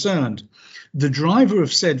they're concerned. The driver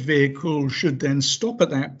of said vehicle should then stop at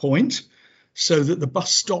that point so that the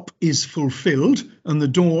bus stop is fulfilled and the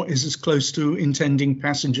door is as close to intending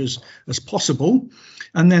passengers as possible.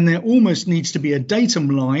 And then there almost needs to be a datum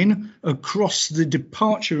line across the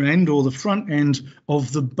departure end or the front end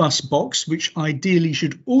of the bus box, which ideally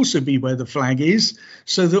should also be where the flag is,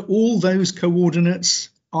 so that all those coordinates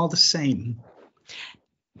are the same.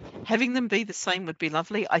 Having them be the same would be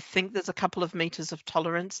lovely. I think there's a couple of meters of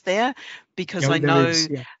tolerance there, because Yeah, I know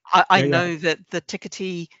I Yeah, know that the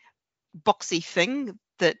tickety boxy thing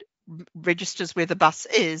that registers where the bus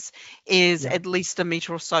is at least a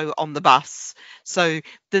meter or so on the bus. So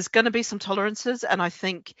there's going to be some tolerances, and I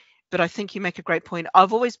think you make a great point.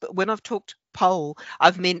 I've always, when I've talked pole,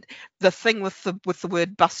 I've meant the thing with the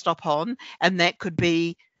word bus stop on, and that could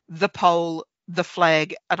be the pole, the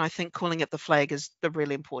flag, and I think calling it the flag is the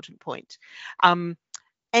really important point.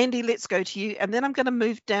 Andy, let's go to you, and then I'm going to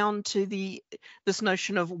move down to this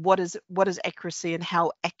notion of what is accuracy and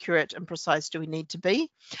how accurate and precise do we need to be.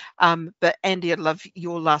 But Andy, I'd love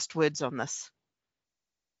your last words on this.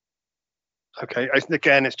 Okay,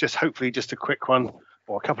 again, it's just hopefully just a quick one.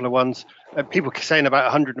 or a couple of ones. People saying about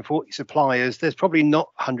 140 suppliers. There's probably not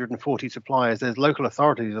 140 suppliers. There's local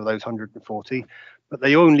authorities of those 140, but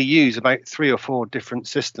they only use about 3 or 4 different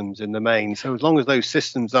systems in the main. So as long as those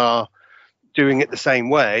systems are doing it the same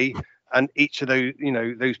way, and each of those,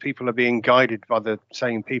 those people are being guided by the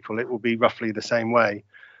same people, it will be roughly the same way.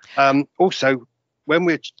 Also, when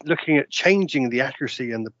we're looking at changing the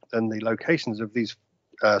accuracy and the locations of these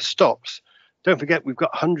stops, don't forget we've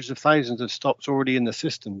got hundreds of thousands of stops already in the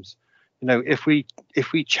systems. If we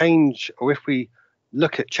change, or if we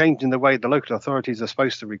look at changing the way the local authorities are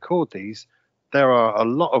supposed to record these, there are a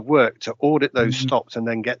lot of work to audit those stops and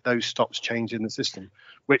then get those stops changed in the system,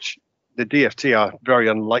 which the DFT are very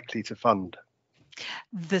unlikely to fund.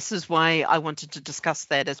 This is why I wanted to discuss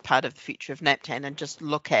that as part of the future of NaPTAN, and just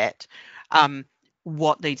look at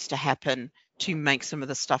what needs to happen to make some of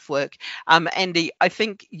the stuff work. Andy, I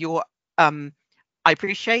think I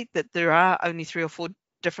appreciate that there are only 3 or 4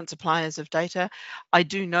 different suppliers of data. I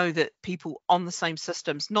do know that people on the same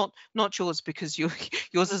systems, not yours, because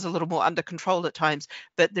yours is a little more under control at times,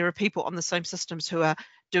 but there are people on the same systems who are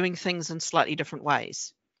doing things in slightly different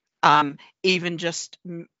ways. Even just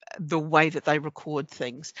the way that they record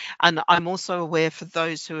things. And I'm also aware, for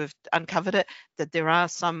those who have uncovered it, that there are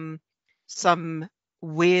some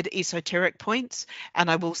weird esoteric points,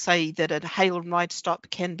 and I will say that a hail and ride stop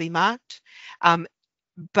can be marked,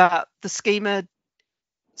 but the schema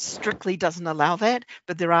strictly doesn't allow that.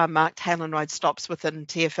 But there are marked hail and ride stops within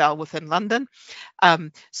TfL within London,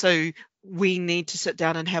 so we need to sit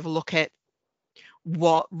down and have a look at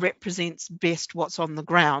what represents best what's on the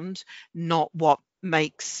ground, not what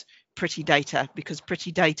makes pretty data, because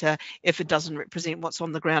pretty data, if it doesn't represent what's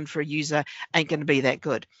on the ground for a user, ain't going to be that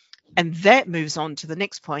good. And that moves on to the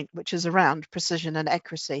next point, which is around precision and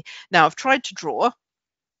accuracy. Now, I've tried to draw.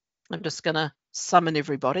 I'm just going to summon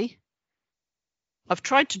everybody. I've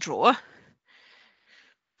tried to draw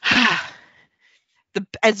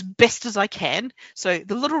as best as I can. So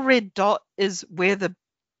the little red dot is where the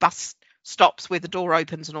bus stops, where the door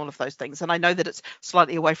opens and all of those things. And I know that it's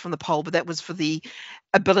slightly away from the pole, but that was for the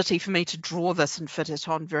ability for me to draw this and fit it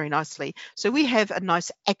on very nicely. So we have a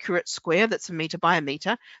nice accurate square that's a meter by a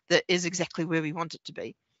meter that is exactly where we want it to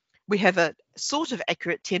be. We have a sort of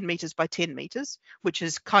accurate 10 meters by 10 meters, which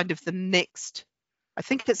is kind of the next, I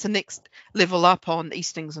think it's the next level up on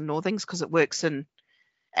Eastings and Northings, because it works in.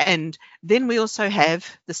 And then we also have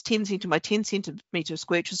this 10 centimeter by 10 centimeter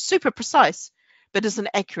square, which is super precise, but isn't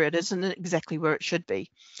accurate, isn't exactly where it should be.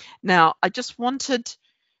 Now, I just wanted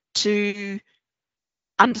to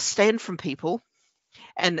understand from people,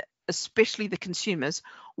 and especially the consumers,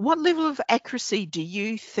 what level of accuracy do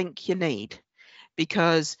you think you need?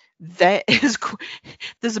 Because that is,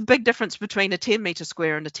 there's a big difference between a 10 meter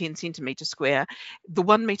square and a 10 centimeter square. The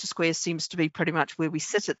 1 meter square seems to be pretty much where we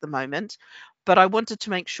sit at the moment, but I wanted to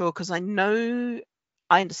make sure, because I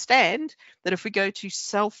understand that if we go to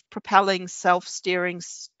self-propelling, self-steering,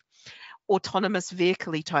 autonomous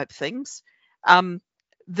vehicle-y type things,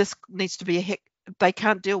 this needs to be they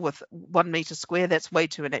can't deal with 1 meter square. That's way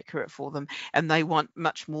too inaccurate for them, and they want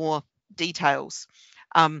much more details.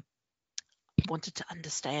 Wanted to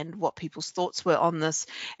understand what people's thoughts were on this,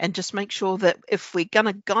 and just make sure that if we're going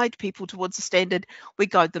to guide people towards a standard, we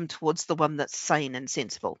guide them towards the one that's sane and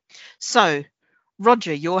sensible. So,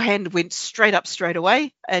 Roger, your hand went straight up straight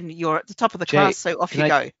away, and you're at the top of the class, so off you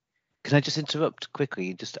go. Can I just interrupt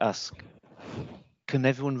quickly and just ask, can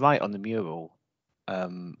everyone write on the mural? I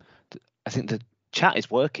think the chat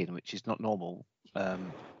is working, which is not normal,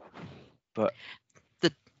 but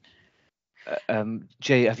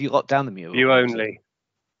Jay, have you locked down the mural? View only.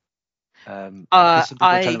 Some people are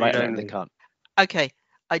trying to write on it and they can't. Okay,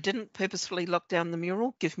 I didn't purposefully lock down the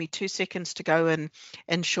mural. Give me 2 seconds to go and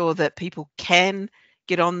ensure that people can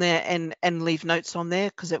get on there and leave notes on there,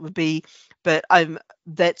 because it would be, but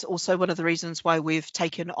that's also one of the reasons why we've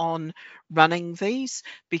taken on running these,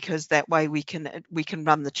 because that way we can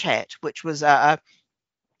run the chat, which was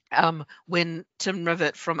when Tim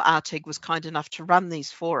Rivett from RTIG was kind enough to run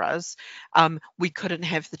these for us, we couldn't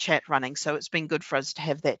have the chat running. So it's been good for us to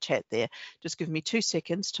have that chat there. Just give me 2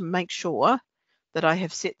 seconds to make sure that I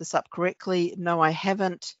have set this up correctly. No, I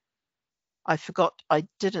haven't. I forgot. I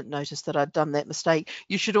didn't notice that I'd done that mistake.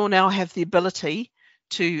 You should all now have the ability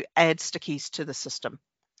to add stickies to the system.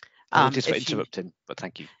 Just for interrupting, but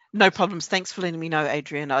thank you. No problems. Thanks for letting me know,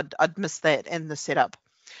 Adrian. I'd missed that in the setup.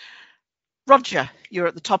 Roger, you're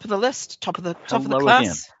at the top of the list, top of the class.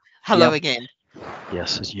 Again. Hello again.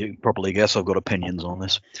 Yes, as you probably guess, I've got opinions on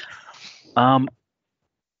this.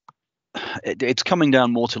 it's coming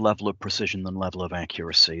down more to level of precision than level of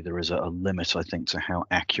accuracy. There is a limit, I think, to how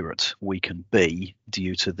accurate we can be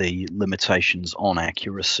due to the limitations on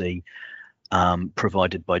accuracy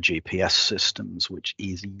provided by GPS systems, which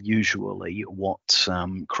is usually what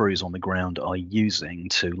crews on the ground are using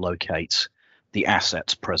to locate the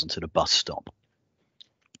assets present at a bus stop.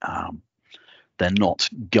 They're not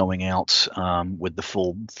going out with the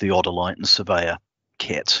full theodolite and surveyor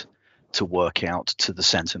kit to work out to the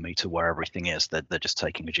centimetre where everything is. They're just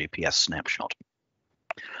taking a GPS snapshot.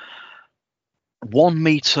 1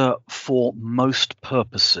 metre for most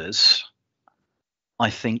purposes, I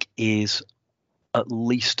think, is at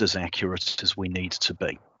least as accurate as we need to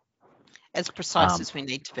be. As precise as we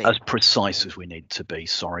need to be. As precise as we need to be.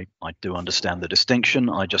 Sorry, I do understand the distinction.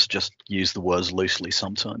 I just use the words loosely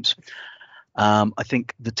sometimes. I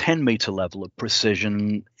think the 10 metre level of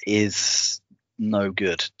precision is no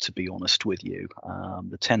good, to be honest with you.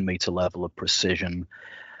 The 10 metre level of precision,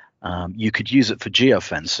 you could use it for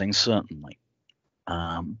geofencing, certainly.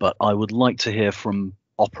 But I would like to hear from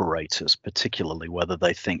operators, particularly whether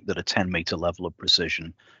they think that a 10 metre level of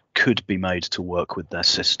precision could be made to work with their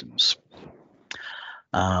systems.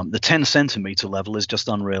 The 10 centimetre level is just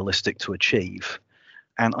unrealistic to achieve.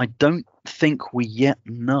 And I don't think we yet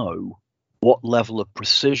know what level of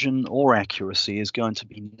precision or accuracy is going to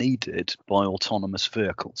be needed by autonomous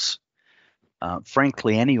vehicles.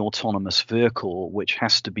 Frankly, any autonomous vehicle which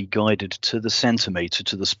has to be guided to the centimetre,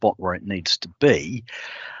 to the spot where it needs to be,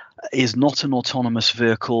 is not an autonomous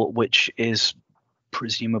vehicle which is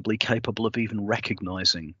presumably capable of even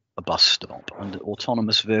recognising a bus stop. And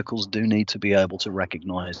autonomous vehicles do need to be able to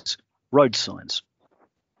recognise road signs.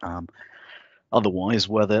 Otherwise,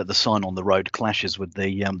 where the sign on the road clashes with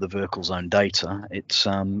the vehicle's own data, it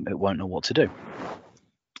won't know what to do.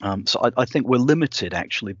 So I think we're limited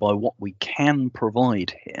actually by what we can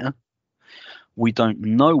provide here. We don't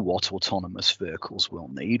know what autonomous vehicles will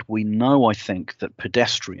need. We know, I think, that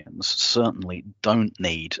pedestrians certainly don't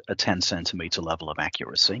need a 10 centimetre level of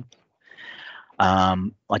accuracy.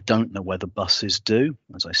 I don't know whether buses do.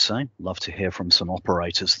 As I say, love to hear from some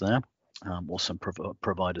operators there. Or some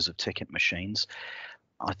providers of ticket machines.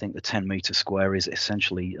 I think the 10 metre square is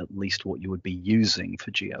essentially at least what you would be using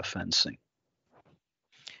for geofencing.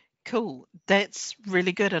 Cool. That's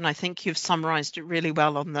really good. And I think you've summarised it really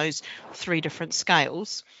well on those 3 different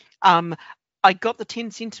scales. I got the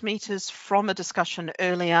 10 centimetres from a discussion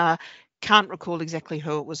earlier. Can't recall exactly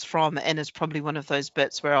who it was from, and it's probably one of those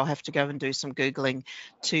bits where I'll have to go and do some Googling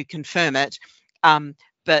to confirm it.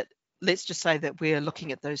 But let's just say that we're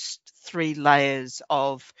looking at those 3 layers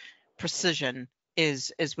of precision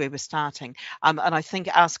is where we're starting. And I think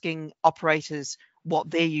asking operators what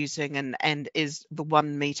they're using and is the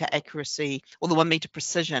 1 metre accuracy or the 1 metre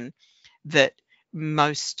precision that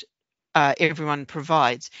most everyone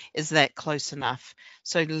provides, is that close enough?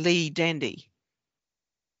 So Lee Dandy.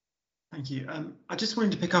 Thank you. I just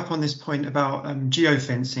wanted to pick up on this point about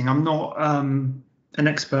geofencing. I'm not an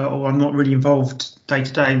expert, or I'm not really involved day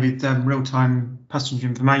to day with real-time passenger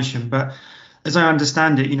information, but as I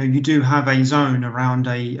understand it, you do have a zone around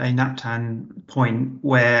a NaPTAN point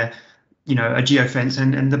where, a geofence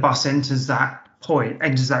and the bus enters that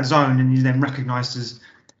zone, and is then recognised as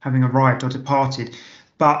having arrived or departed.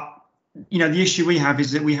 But, the issue we have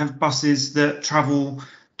is that we have buses that travel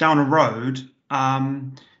down a road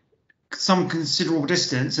some considerable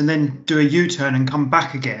distance and then do a U-turn and come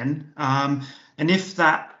back again. And if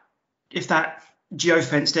that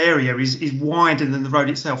geofenced area is wider than the road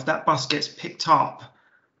itself, that bus gets picked up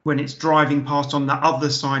when it's driving past on the other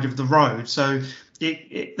side of the road. So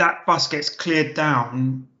that bus gets cleared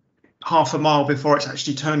down half a mile before it's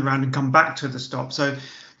actually turned around and come back to the stop. So,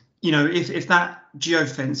 if that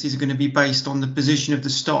geofence is going to be based on the position of the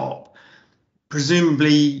stop,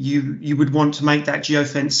 presumably you would want to make that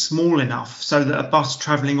geofence small enough so that a bus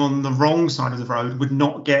travelling on the wrong side of the road would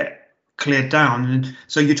not get cleared down. And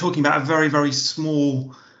so you're talking about a very, very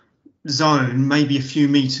small zone, maybe a few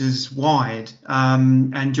meters wide,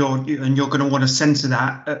 and you're going to want to censor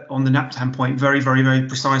that on the NaPTAN point very, very, very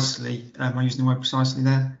precisely. Am I using the word precisely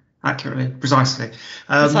there? Accurately, precisely.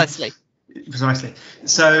 Precisely.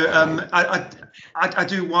 So I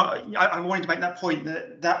wanted to make that point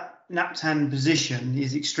that NaPTAN position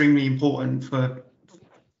is extremely important for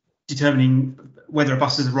determining whether a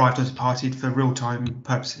bus has arrived or departed for real-time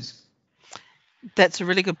purposes. That's a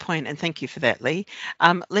really good point, and thank you for that, Lee.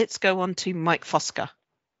 Let's go on to Mike Fosker.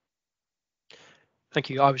 Thank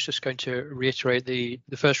you. I was just going to reiterate the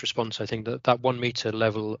first response. I think that 1 metre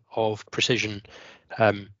level of precision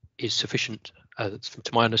is sufficient,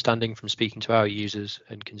 to my understanding from speaking to our users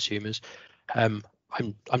and consumers.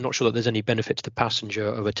 I'm not sure that there's any benefit to the passenger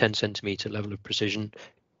of a 10 centimeter level of precision,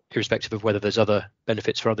 irrespective of whether there's other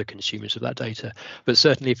benefits for other consumers of that data. But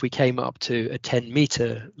certainly if we came up to a 10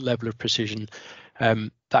 meter level of precision,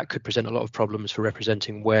 that could present a lot of problems for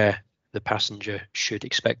representing where the passenger should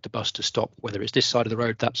expect the bus to stop, whether it's this side of the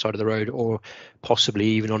road, that side of the road, or possibly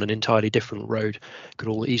even on an entirely different road. Could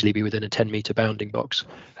all easily be within a 10 meter bounding box.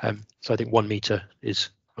 So I think 1 meter is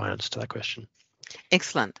my answer to that question.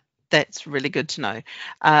 Excellent. That's really good to know.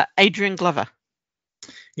 Adrian Glover.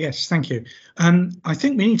 Yes, thank you. I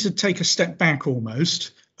think we need to take a step back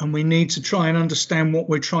almost, and we need to try and understand what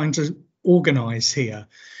we're trying to organise here.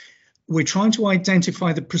 We're trying to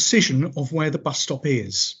identify the precision of where the bus stop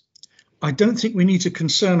is. I don't think we need to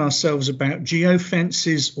concern ourselves about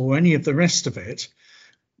geofences or any of the rest of it,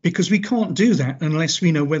 because we can't do that unless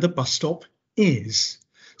we know where the bus stop is.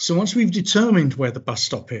 So once we've determined where the bus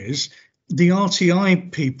stop is, the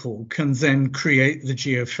RTI people can then create the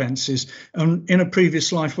geofences. In a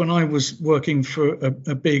previous life, when I was working for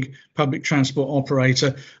a big public transport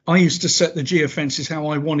operator, I used to set the geofences how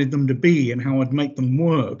I wanted them to be and how I'd make them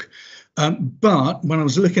work. But when I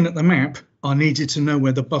was looking at the map, I needed to know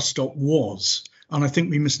where the bus stop was. And I think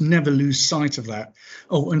we must never lose sight of that.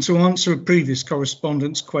 Oh, and to answer a previous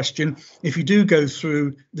correspondence question, if you do go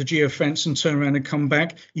through the geofence and turn around and come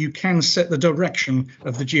back, you can set the direction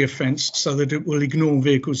of the geofence so that it will ignore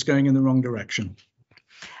vehicles going in the wrong direction.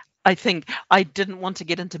 I think I didn't want to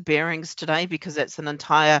get into bearings today because that's an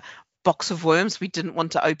entire box of worms we didn't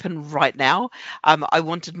want to open right now. I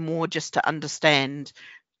wanted more just to understand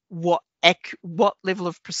what level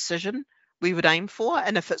of precision we would aim for,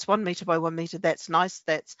 and if it's 1 meter by 1 meter, that's nice.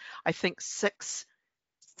 That's, I think, six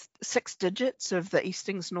digits of the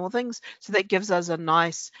Eastings Northings, so that gives us a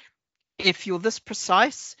nice, if you're this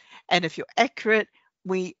precise and if you're accurate,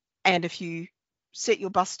 and if you set your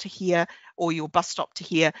bus to here or your bus stop to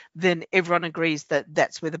here, then everyone agrees that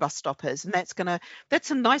that's where the bus stop is, and that's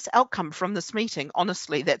a nice outcome from this meeting.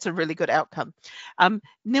 Honestly, that's a really good outcome.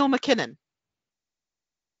 Neil McKinnon.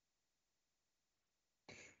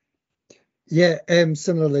 Yeah,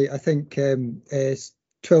 similarly, I think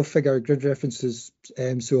 12-figure grid references,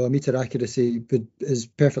 so a meter accuracy is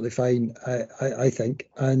perfectly fine, I think.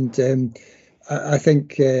 And I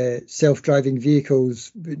think self-driving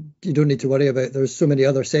vehicles, you don't need to worry about. There's so many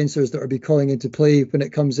other sensors that will be calling into play when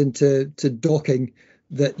it comes into docking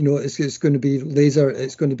that, it's going to be laser,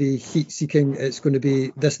 it's going to be heat seeking, it's going to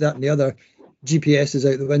be this, that, and the other. GPS is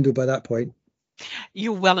out the window by that point.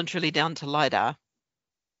 You're well and truly down to LiDAR.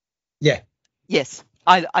 Yeah. Yes,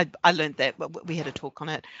 I learned that. We had a talk on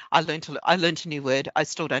it. I learned a new word. I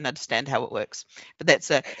still don't understand how it works, but that's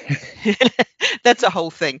a that's a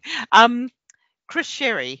whole thing. Chris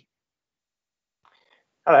Sherry.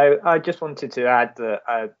 Hello. I just wanted to add that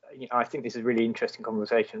I think this is a really interesting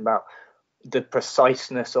conversation about the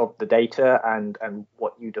preciseness of the data and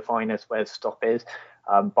what you define as where the stop is.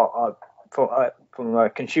 But from a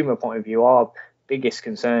consumer point of view, our biggest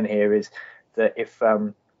concern here is that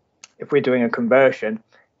if we're doing a conversion,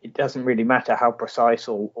 it doesn't really matter how precise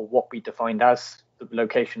or what we defined as the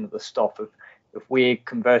location of the stop. If we're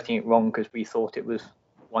converting it wrong because we thought it was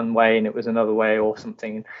one way and it was another way or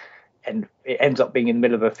something, and it ends up being in the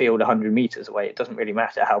middle of a field 100 meters away, it doesn't really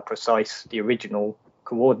matter how precise the original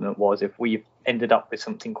coordinate was if we've ended up with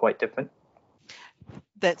something quite different.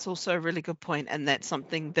 That's also a really good point, and that's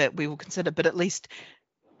something that we will consider, but at least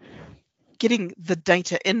getting the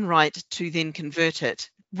data in right to then convert it,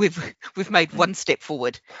 we've made one step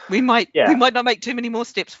forward. We might not make too many more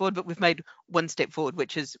steps forward, but we've made one step forward,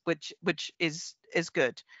 which is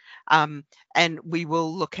good. And we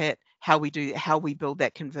will look at how we build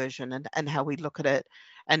that conversion and how we look at it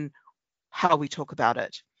and how we talk about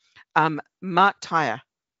it. Mark Tyre.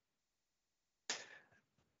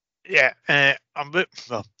 Yeah,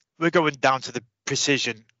 we're going down to the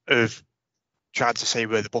precision of trying to say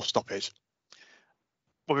where the bus stop is.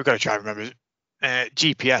 What we've got to try and remember is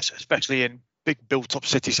GPS, especially in big built-up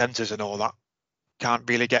city centres and all that, can't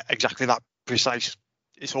really get exactly that precise.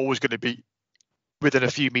 It's always going to be within a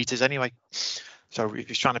few meters anyway. So if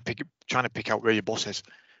you're trying to pick out where your bus is,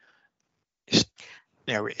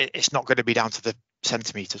 it's not going to be down to the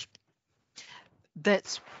centimeters.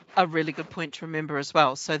 That's a really good point to remember as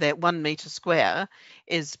well. So that 1 meter square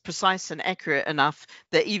is precise and accurate enough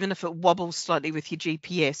that even if it wobbles slightly with your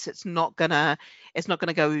GPS, it's not gonna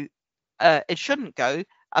go. It shouldn't go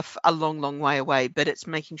a long way away. But it's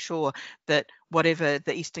making sure that whatever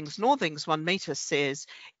the Eastings Northings 1 meter says,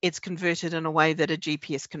 it's converted in a way that a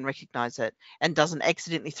GPS can recognise it and doesn't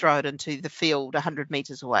accidentally throw it into the field 100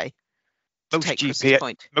 meters away.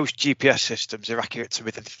 most GPS systems are accurate to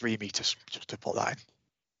within 3 meters, just to put that in.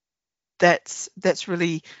 That's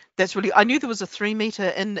really I knew there was a 3 meter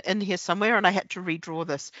in here somewhere, and I had to redraw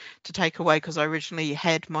this to take away, because I originally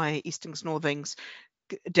had my eastings northings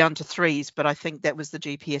down to 3s, but I think that was the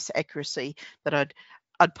GPS accuracy that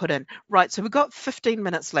I'd put in. Right, so we've got 15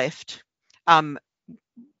 minutes left.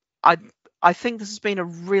 I think this has been a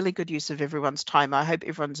really good use of everyone's time. I hope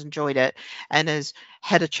everyone's enjoyed it and has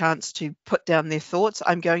had a chance to put down their thoughts.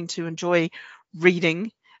 I'm going to enjoy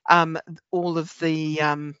reading all of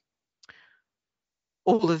the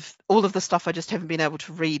stuff I just haven't been able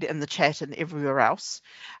to read in the chat and everywhere else.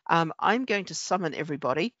 I'm going to summon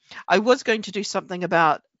everybody. I was going to do something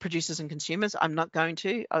about producers and consumers. I'm not going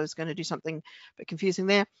to. I was going to do something a bit confusing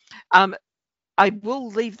there. I will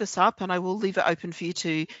leave this up, and I will leave it open for you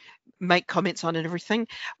to make comments on and everything.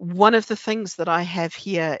 One of the things that I have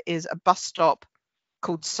here is a bus stop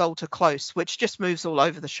called Salter Close, which just moves all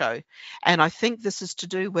over the show. And I think this is to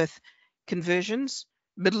do with conversions,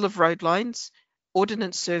 middle of road lines,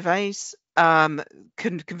 ordnance surveys,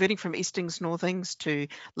 converting from eastings, northings to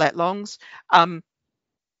lat longs.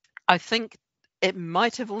 I think it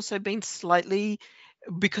might have also been slightly,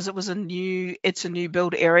 because it's a new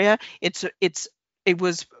build area. It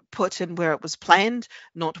was put in where it was planned,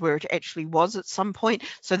 not where it actually was at some point.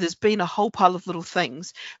 So there's been a whole pile of little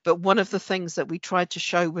things. But one of the things that we tried to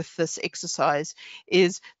show with this exercise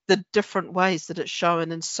is the different ways that it's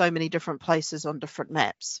shown in so many different places on different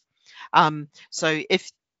maps. So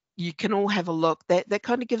if you can all have a look, that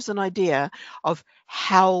kind of gives an idea of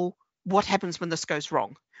what happens when this goes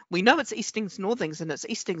wrong. We know it's eastings northings, and it's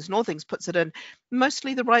eastings northings puts it in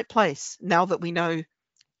mostly the right place now that we know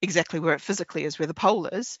exactly where it physically is, where the pole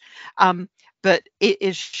is, but it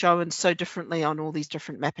is shown so differently on all these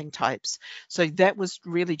different mapping types. So that was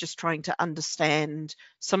really just trying to understand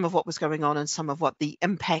some of what was going on and some of what the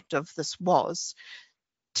impact of this was,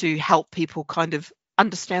 to help people kind of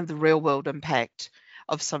understand the real world impact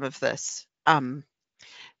of some of this.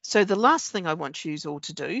 So the last thing I want you all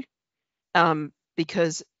to do,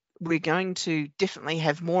 because we're going to definitely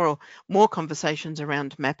have more conversations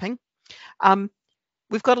around mapping,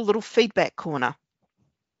 we've got a little feedback corner.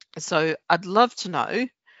 So I'd love to know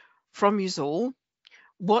from you all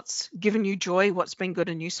what's given you joy, what's been good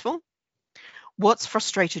and useful, what's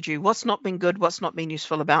frustrated you, what's not been good, what's not been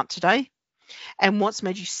useful about today, and what's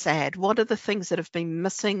made you sad. What are the things that have been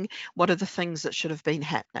missing? What are the things that should have been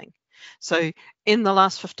happening? So in the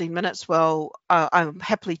last 15 minutes, I'll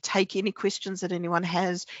happily take any questions that anyone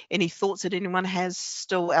has, any thoughts that anyone has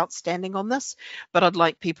still outstanding on this, but I'd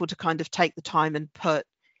like people to kind of take the time and put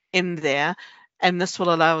in there, and this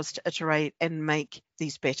will allow us to iterate and make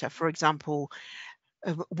these better. For example,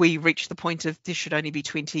 we reach the point of there should only be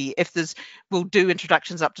 20. We'll do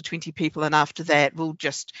introductions up to 20 people, and after that we'll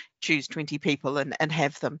just choose 20 people and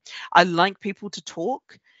have them. I like people to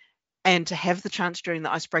talk and to have the chance during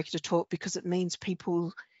the icebreaker to talk, because it means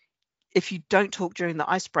people, if you don't talk during the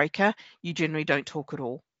icebreaker, you generally don't talk at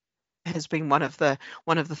all. It has been one of the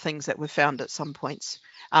things that we've found at some points.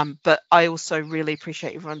 But I also really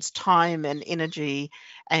appreciate everyone's time and energy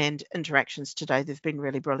and interactions today. They've been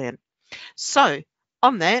really brilliant. So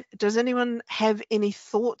on that, does anyone have any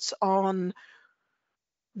thoughts on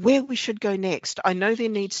where we should go next? I know there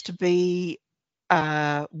needs to be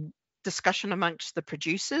discussion amongst the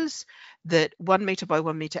producers that 1 meter by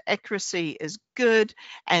 1 meter accuracy is good,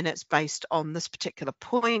 and it's based on this particular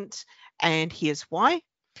point, and here's why.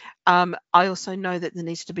 I also know that there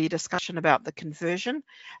needs to be a discussion about the conversion,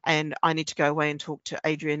 and I need to go away and talk to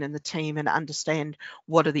Adrian and the team and understand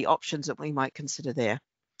what are the options that we might consider there.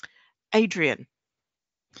 Adrian.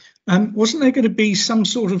 Wasn't there going to be some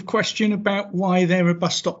sort of question about why there are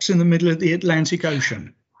bus stops in the middle of the Atlantic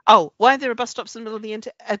Ocean? Oh, why there are bus stops in the middle of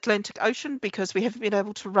the Atlantic Ocean? Because we haven't been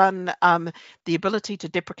able to run the ability to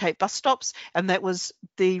deprecate bus stops, and that was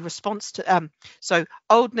the response to. So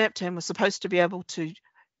old NaPTAN was supposed to be able to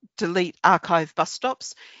delete archive bus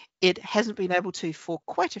stops. It hasn't been able to for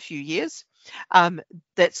quite a few years.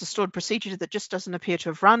 That's a stored procedure that just doesn't appear to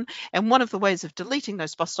have run. And one of the ways of deleting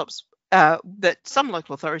those bus stops that some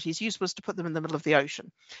local authorities used was to put them in the middle of the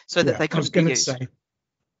ocean so that they couldn't be used. Say.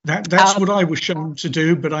 That's what I was shown to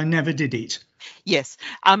do, but I never did it. Yes,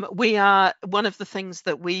 we are. One of the things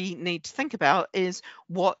that we need to think about is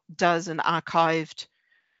what does an archived,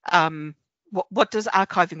 what does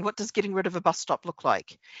archiving, what does getting rid of a bus stop look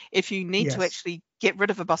like? If you need to actually get rid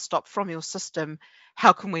of a bus stop from your system,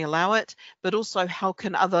 how can we allow it? But also, how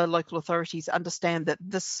can other local authorities understand that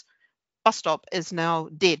this bus stop is now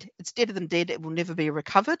dead? It's deader than dead. It will never be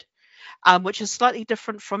recovered, which is slightly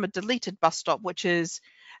different from a deleted bus stop, which is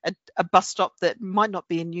a bus stop that might not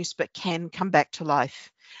be in use but can come back to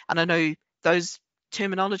life. And I know those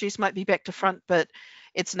terminologies might be back to front, but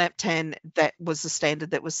it's NaPTAN. That was the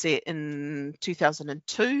standard that was set in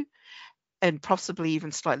 2002 and possibly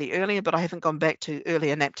even slightly earlier, but I haven't gone back to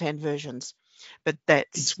earlier NaPTAN versions. But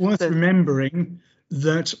it's worth remembering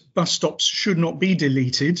that bus stops should not be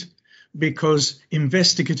deleted, because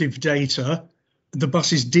investigative data, the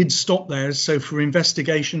buses did stop there. So for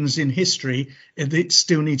investigations in history, it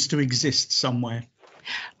still needs to exist somewhere.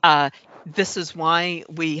 This is why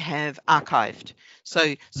we have archived.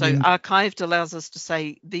 So archived allows us to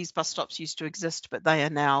say these bus stops used to exist, but they are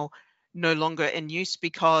now no longer in use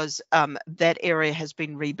because that area has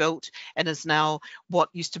been rebuilt and is now what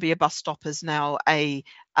used to be a bus stop is now a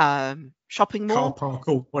shopping mall, car park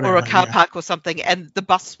or whatever, or a car park or something, and the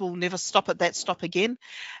bus will never stop at that stop again,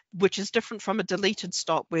 which is different from a deleted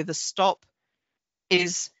stop where the stop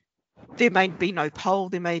is, there may be no pole,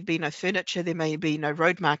 there may be no furniture, there may be no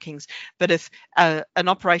road markings, but if an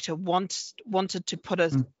operator wanted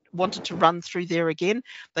to run through there again,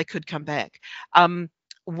 they could come back.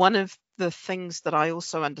 One of the things that I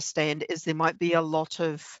also understand is there might be a lot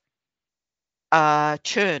of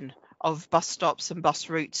churn of bus stops and bus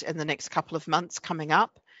routes in the next couple of months coming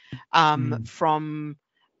up, from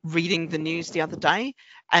reading the news the other day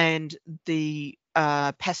and the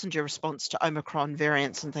passenger response to Omicron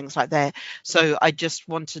variants and things like that. So I just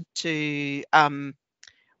wanted to,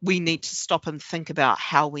 we need to stop and think about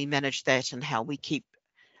how we manage that and how we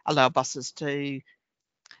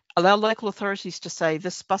allow local authorities to say,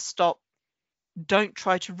 this bus stop, don't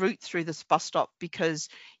try to route through this bus stop because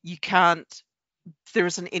you can't, there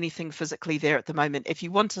isn't anything physically there at the moment. If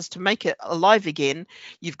you want us to make it alive again,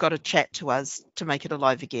 you've got to chat to us to make it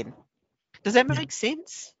alive again. Does that make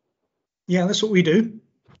sense? Yeah, that's what we do.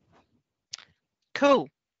 Cool.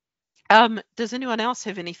 Does anyone else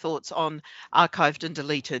have any thoughts on archived and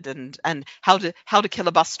deleted and how to kill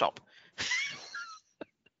a bus stop?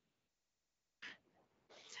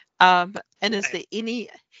 And is there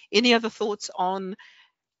any other thoughts on,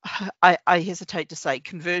 I hesitate to say,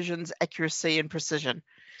 conversions, accuracy and precision?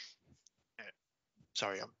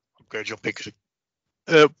 Sorry, I'm going to jump in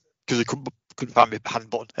because I couldn't find my hand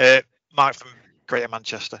button. Mike from Greater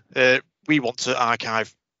Manchester. We want to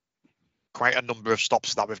archive quite a number of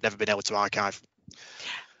stops that we've never been able to archive,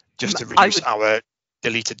 just to reduce our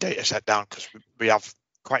deleted data set down, because we have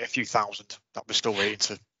quite a few thousand that we're still waiting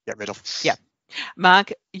to get rid of. Yeah.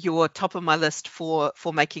 Mark, you're top of my list for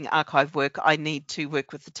making archive work. I need to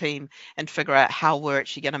work with the team and figure out how we're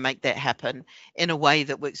actually going to make that happen in a way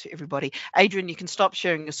that works for everybody. Adrian, you can stop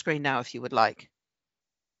sharing your screen now if you would like.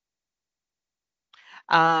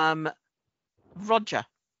 Roger.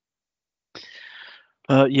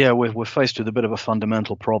 Yeah, we're faced with a bit of a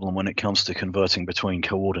fundamental problem when it comes to converting between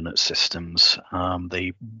coordinate systems.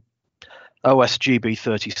 The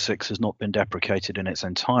OSGB36 has not been deprecated in its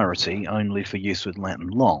entirety, only for use with Lat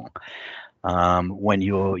and Long. When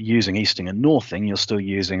you're using easting and northing, you're still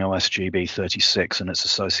using OSGB36 and its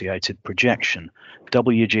associated projection.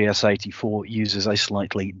 WGS84 uses a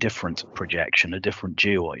slightly different projection, a different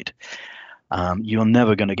geoid. You're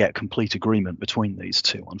never going to get complete agreement between these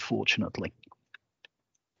two, unfortunately.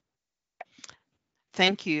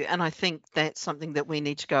 Thank you. And I think that's something that we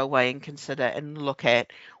need to go away and consider and look at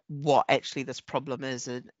what actually this problem is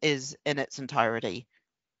in its entirety.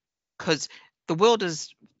 Because the world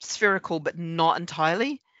is spherical, but not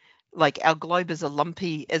entirely. Like our globe is a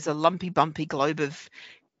lumpy, bumpy globe of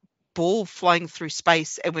ball flying through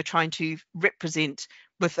space, and we're trying to represent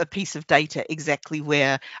with a piece of data exactly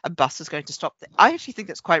where a bus is going to stop. I actually think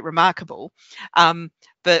that's quite remarkable,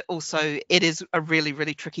 but also it is a really,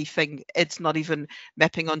 really tricky thing. It's not even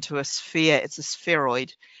mapping onto a sphere, it's a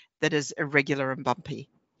spheroid that is irregular and bumpy.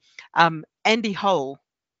 Andy Hole.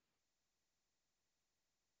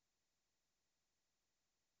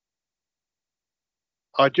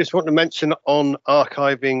 I just want to mention on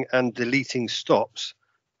archiving and deleting stops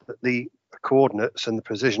that the coordinates and the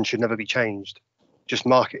position should never be changed. Just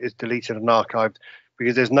mark it as deleted and archived,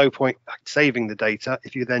 because there's no point saving the data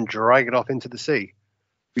if you then drag it off into the sea,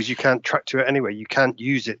 because you can't track to it anyway. You can't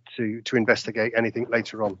use it to investigate anything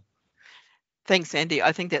later on. Thanks, Andy.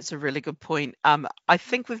 I think that's a really good point. I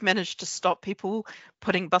think we've managed to stop people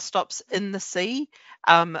putting bus stops in the sea.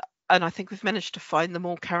 And I think we've managed to find them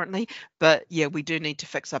all currently. But yeah, we do need to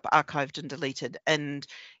fix up archived and deleted and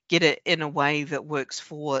get it in a way that works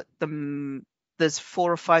for them. There's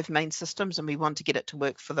 4 or 5 main systems, and we want to get it to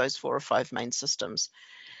work for those 4 or 5 main systems.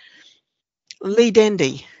 Lee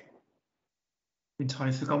Dandy. I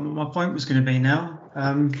entirely forgot what my point was going to be now.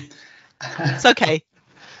 It's okay.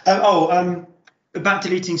 About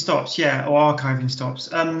deleting stops, yeah, or archiving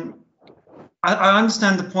stops. I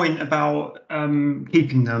understand the point about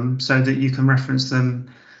keeping them so that you can reference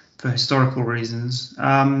them for historical reasons.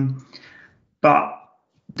 But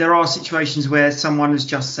there are situations where someone has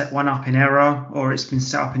just set one up in error, or it's been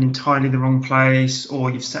set up in entirely the wrong place,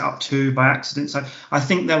 or you've set up two by accident. So I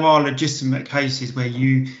think there are legitimate cases where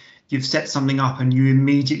you've set something up and you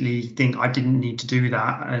immediately think, I didn't need to do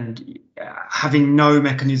that, and having no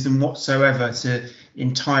mechanism whatsoever to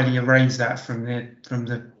entirely erase that from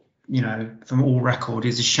all record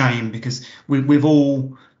is a shame, because we've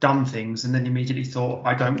all done things and then immediately thought,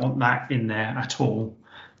 I don't want that in there at all.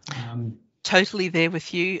 Totally there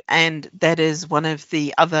with you, and that is one of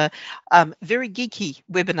the other very geeky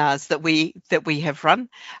webinars that we have run.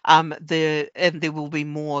 And there will be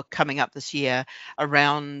more coming up this year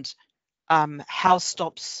around how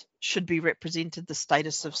stops should be represented, the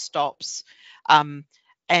status of stops,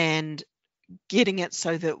 and getting it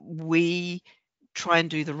so that we try and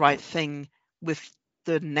do the right thing with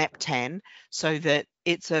the NaPTAN, so that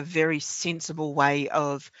it's a very sensible way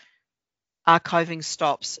of archiving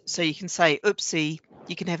stops. So you can say oopsie,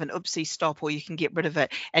 you can have an oopsie stop, or you can get rid of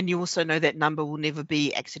it, and you also know that number will never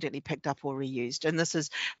be accidentally picked up or reused. And this is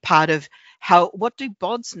part of what do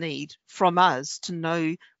bods need from us to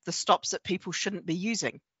know the stops that people shouldn't be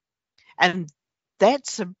using. And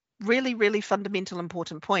that's a really, really fundamental,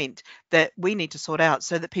 important point that we need to sort out,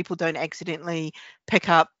 so that people don't accidentally pick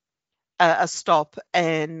up a stop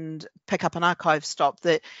and pick up an archive stop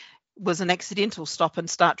that was an accidental stop and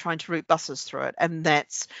start trying to route buses through it. And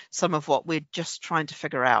that's some of what we're just trying to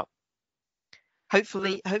figure out.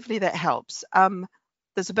 Hopefully that helps.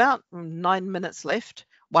 There's about 9 minutes left.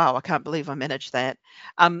 Wow, I can't believe I managed that.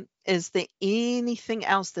 Is there anything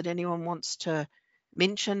else that anyone wants to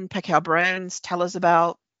mention, pick our brains, tell us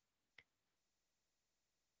about?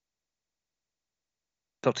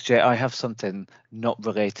 Dr. J, I have something not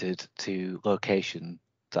related to location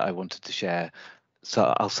that I wanted to share.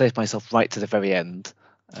 So I'll save myself right to the very end.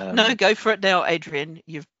 No, go for it now, Adrian.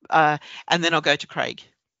 And then I'll go to Craig.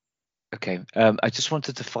 Okay. I just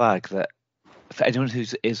wanted to flag that for anyone who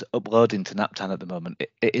is uploading to NaPTAN at the moment,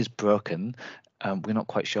 it is broken. We're not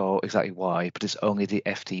quite sure exactly why, but it's only the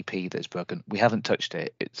FTP that is broken. We haven't touched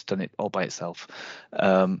it. It's done it all by itself.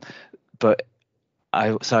 But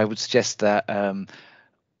I would suggest that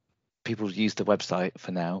people use the website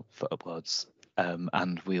for now for uploads,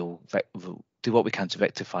 and we'll do what we can to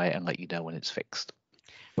rectify it and let you know when it's fixed.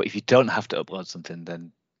 But if you don't have to upload something,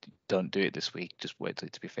 then don't do it this week. Just wait for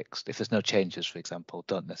it to be fixed. If there's no changes, for example,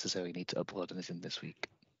 don't necessarily need to upload anything this week.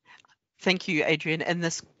 Thank you, Adrian. And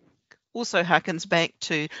this also harkens back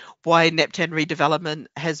to why NaPTAN redevelopment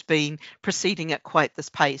has been proceeding at quite this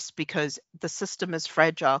pace, because the system is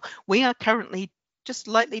fragile. We are currently just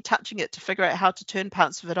lightly touching it to figure out how to turn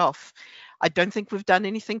parts of it off. I don't think we've done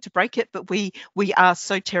anything to break it, but we are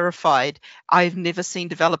so terrified. I've never seen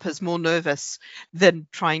developers more nervous than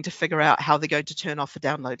trying to figure out how they're going to turn off a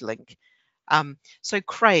download link. So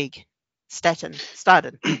Craig, Standen.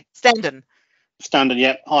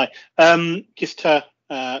 Yeah. Hi. Just to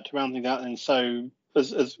round things out, and so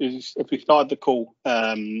as we started the call,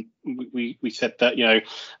 we said that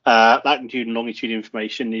latitude and longitude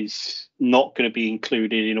information is not going to be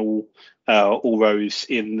included in all rows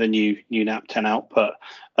in the new NaPTAN output.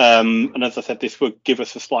 And as I said, this would give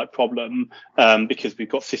us a slight problem because we've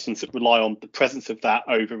got systems that rely on the presence of that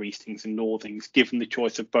over eastings and northings. Given the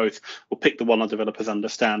choice of both, we'll pick the one our developers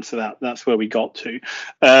understand. So that's where we got to.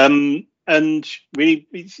 And really,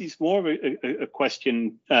 it's more of a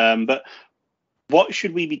question, but what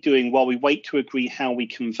should we be doing while we wait to agree how we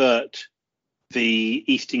convert the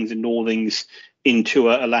eastings and northings into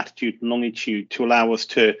a latitude and longitude to allow us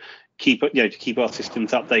to keep our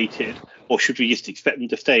systems updated, or should we just expect them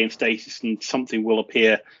to stay in stasis and something will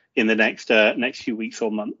appear in the next few weeks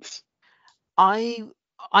or months?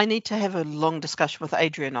 I need to have a long discussion with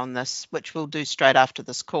Adrian on this, which we'll do straight after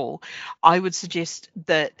this call. I would suggest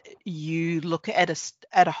that you look at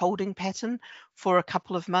a holding pattern for a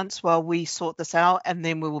couple of months while we sort this out, and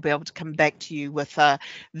then we will be able to come back to you with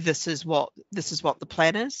this is what the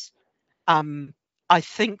plan is. I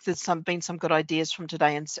think there's been some good ideas from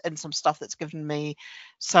today and some stuff that's given me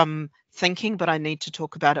some thinking, but I need to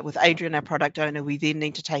talk about it with Adrian, our product owner. We then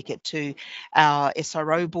need to take it to our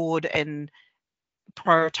SRO board and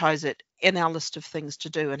prioritize it in our list of things to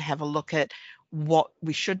do and have a look at what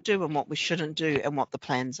we should do and what we shouldn't do and what the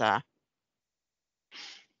plans are.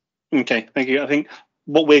 Okay, thank you. I think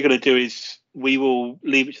what we're going to do is we will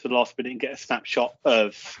leave it to the last minute and get a snapshot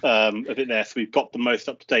of it there, so we've got the most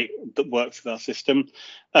up to date that works with our system.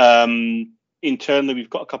 internally, we've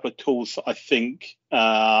got a couple of tools that I think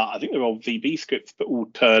they're old VB scripts, but will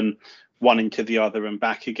turn one into the other and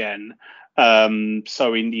back again.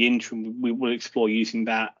 So in the interim, we will explore using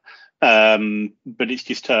that. But it's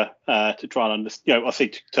just to try and understand. I say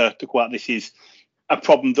to call out, this is a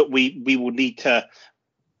problem that we will need to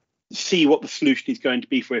see what the solution is going to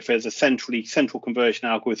be for. If there's a central conversion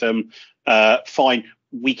algorithm, fine,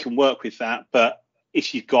 we can work with that. But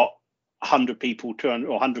if you've got 100 people, 200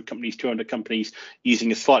 or 100 companies, 200 companies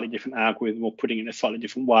using a slightly different algorithm or putting it in a slightly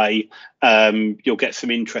different way, you'll get some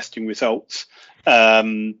interesting results.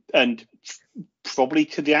 And probably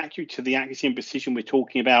to the accuracy and precision we're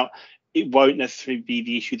talking about, it won't necessarily be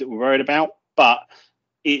the issue that we're worried about, but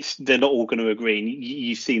they're not all going to agree. And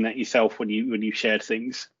you've seen that yourself when you shared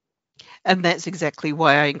things. And that's exactly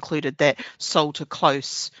why I included that Sol to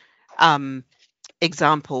close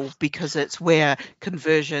example, because it's where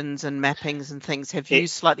conversions and mappings and things have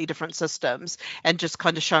used slightly different systems, and just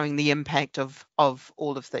kind of showing the impact of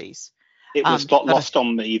all of these. It was got lost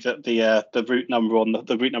on me that the route number of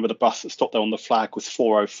the bus that stopped there on the flag was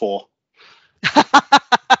 404.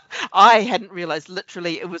 I hadn't realized.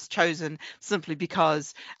 Literally, it was chosen simply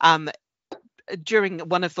because during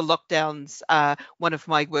one of the lockdowns, one of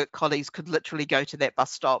my work colleagues could literally go to that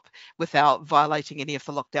bus stop without violating any of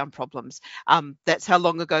the lockdown problems. That's how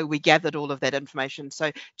long ago we gathered all of that information.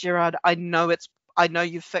 So, Gerard, I know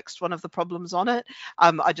you've fixed one of the problems on it.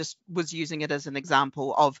 I just was using it as an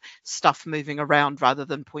example of stuff moving around rather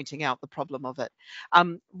than pointing out the problem of it.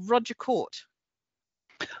 Roger Court.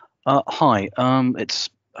 Hi, it's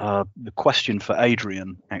the question for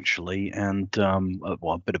Adrian, actually, and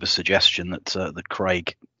a bit of a suggestion that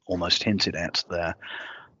Craig almost hinted at there.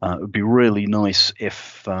 It would be really nice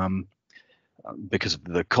if, because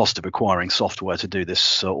the cost of acquiring software to do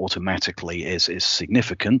this automatically is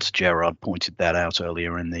significant. Gerard pointed that out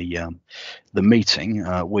earlier in the meeting.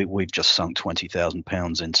 We've just sunk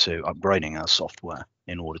 £20,000 into upgrading our software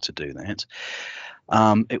in order to do that.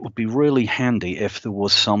 It would be really handy if there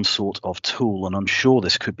was some sort of tool, and I'm sure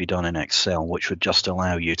this could be done in Excel, which would just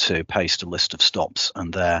allow you to paste a list of stops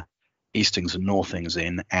and their eastings and northings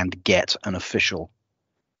in and get an official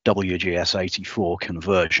WGS84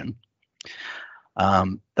 conversion.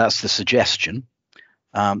 That's the suggestion.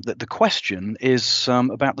 That the question is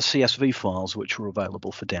about the CSV files which are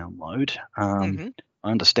available for download. I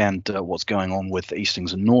understand what's going on with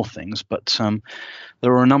eastings and northings, but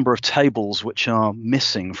there are a number of tables which are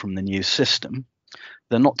missing from the new system.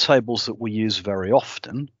 They're not tables that we use very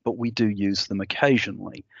often, but we do use them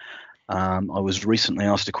occasionally. I was recently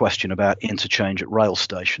asked a question about interchange at rail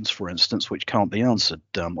stations, for instance, which can't be answered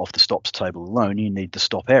off the stops table alone. You need the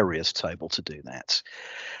stop areas table to do that.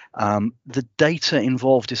 The data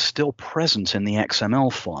involved is still present in the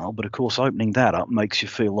XML file, but of course opening that up makes you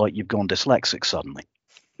feel like you've gone dyslexic suddenly.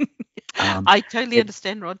 I totally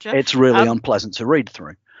understand, Roger. It's really unpleasant to read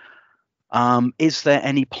through. Is there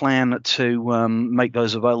any plan to make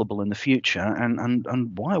those available in the future,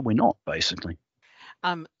 and why are we not, basically?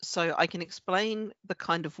 So I can explain the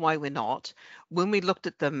kind of why we're not. When we looked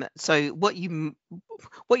at them, so what you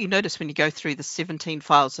notice when you go through the 17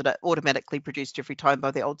 files that are automatically produced every time by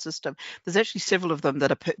the old system, there's actually several of them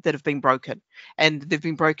that have been broken, and they've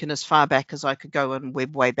been broken as far back as I could go and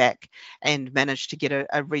web way back and manage to get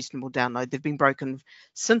a reasonable download. They've been broken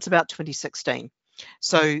since about 2016.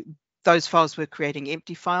 So those files were creating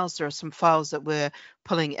empty files. There are some files that were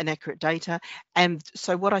pulling inaccurate data. And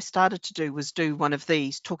so what I started to do was do one of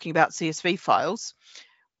these, talking about CSV files.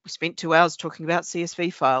 We spent 2 hours talking about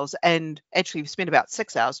CSV files, and actually we spent about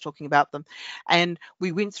 6 hours talking about them. And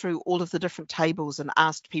we went through all of the different tables and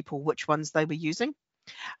asked people which ones they were using.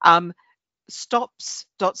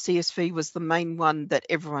 Stops.csv was the main one that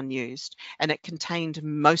everyone used, and it contained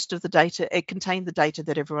most of the data. It contained the data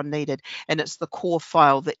that everyone needed, and it's the core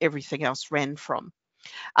file that everything else ran from.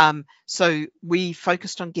 So we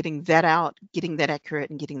focused on getting that out, getting that accurate,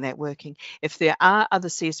 and getting that working. If there are other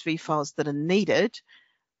CSV files that are needed,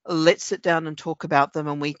 let's sit down and talk about them,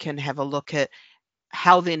 and we can have a look at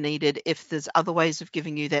how they're needed, if there's other ways of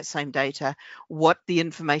giving you that same data, what the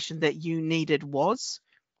information that you needed was,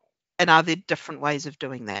 and are there different ways of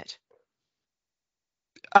doing that?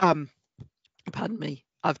 Pardon me,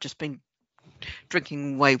 I've just been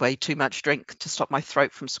drinking way too much drink to stop my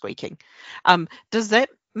throat from squeaking. Does that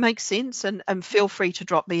make sense? And feel free to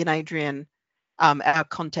drop me and Adrian. Our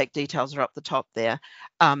contact details are up the top there,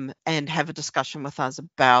 and have a discussion with us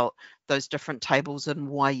about those different tables and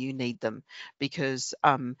why you need them, because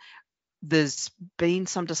there's been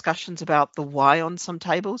some discussions about the why on some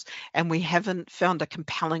tables, and we haven't found a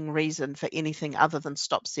compelling reason for anything other than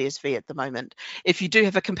stop CSV at the moment. If you do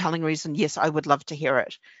have a compelling reason, yes, I would love to hear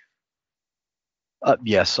it.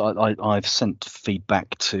 Yes, I've sent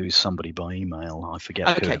feedback to somebody by email. I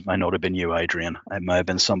forget who. It may not have been you, Adrian. It may have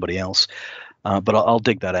been somebody else. But I'll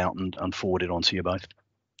dig that out and forward it on to you both.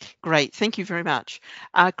 Great. Thank you very much.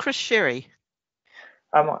 Chris Sherry.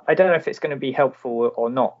 I don't know if it's going to be helpful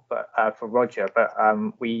or not, but for Roger, but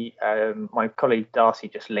my colleague Darcy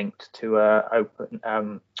just linked to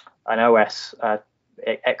an OS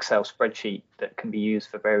Excel spreadsheet that can be used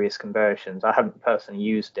for various conversions. I haven't personally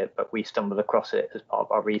used it, but we stumbled across it as part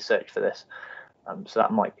of our research for this, so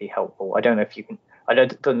that might be helpful. I don't know if you can.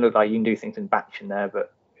 It doesn't look like you can do things in batch in there,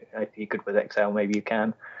 but if you're good with Excel, maybe you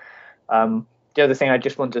can. The other thing I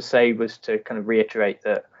just wanted to say was to kind of reiterate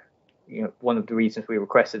that, one of the reasons we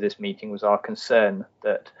requested this meeting was our concern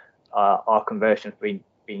that our conversions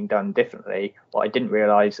being done differently. What I didn't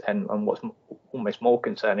realise, and what's almost more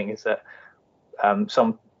concerning, is that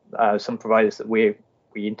some providers that we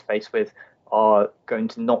interface with are going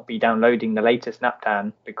to not be downloading the latest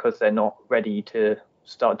NaPTAN because they're not ready to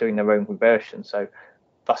start doing their own conversion. So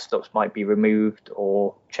bus stops might be removed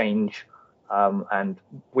or change, and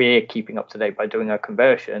we're keeping up to date by doing our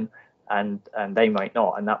conversion, and they might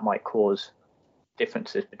not, and that might cause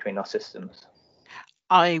differences between our systems.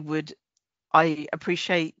 I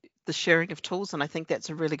appreciate the sharing of tools, and I think that's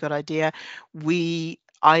a really good idea.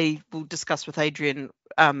 I will discuss with Adrian,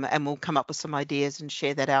 and we'll come up with some ideas and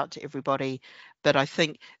share that out to everybody. But I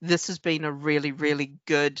think this has been a really, really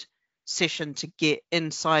good session to get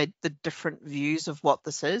inside the different views of what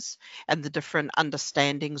this is and the different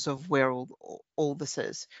understandings of where all this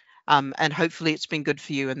is. And hopefully it's been good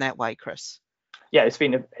for you in that way, Chris. Yeah, it's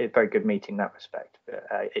been a very good meeting in that respect.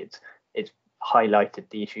 It's highlighted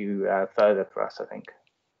the issue further for us, I think.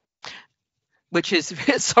 Which is,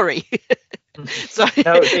 sorry. So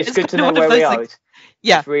no, it's good to know where we are.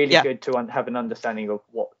 It's really good to have an understanding of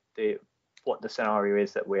what the scenario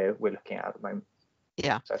is that we're looking at the moment.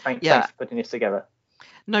 Yeah. So thanks for putting this together.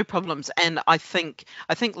 No problems. And I think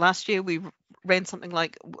last year we ran something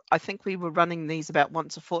like, I think we were running these about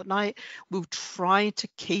once a fortnight. We'll try to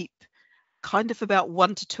keep kind of about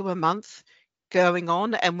 1 to 2 a month going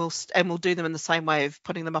on, and we'll do them in the same way of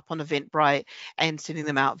putting them up on Eventbrite and sending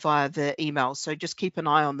them out via the email. So just keep an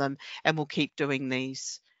eye on them, and we'll keep doing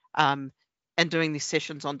these and doing these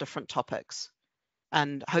sessions on different topics.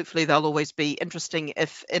 And hopefully they'll always be interesting,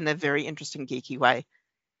 if in a very interesting, geeky way.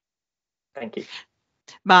 Thank you.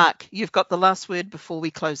 Mark, you've got the last word before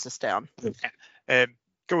we close this down.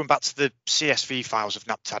 Going back to the CSV files of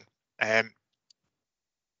NaPTAN,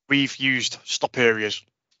 we've used stop areas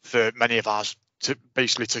for many of ours to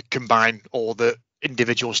combine all the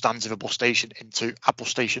individual stands of a bus station into a bus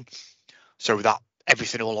station, so that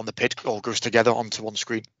everything all on the PID all goes together onto one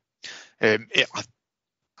screen. I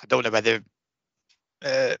don't know whether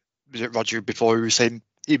was it Roger before he was saying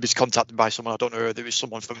he was contacted by someone. I don't know whether it was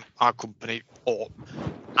someone from our company or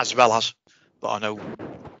as well as, but I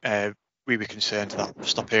know we were concerned that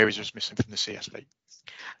stop areas was missing from the CSV,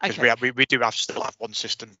 because we do still have one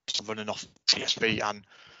system running off CSV,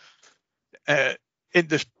 and in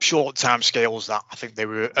the short time scales that I think they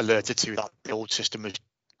were alerted to, that the old system was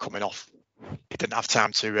coming off, it didn't have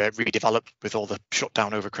time to redevelop with all the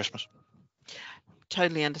shutdown over Christmas.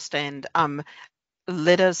 Totally understand.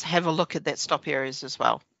 Let us have a look at that stop areas as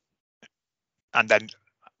well. And then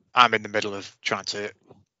I'm in the middle of trying to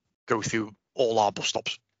go through all our bus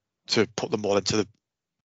stops to put them all into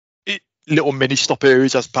the little mini stop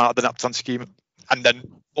areas as part of the NaPTAN schema, and then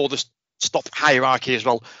all the stop hierarchy as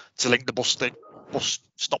well to link the bus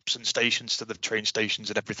stops and stations to the train stations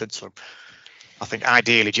and everything. So I think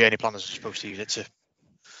ideally journey planners are supposed to use it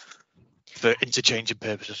for interchanging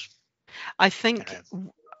purposes. I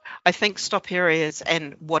think stop areas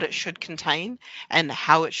and what it should contain and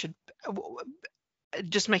how it should,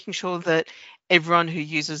 just making sure that everyone who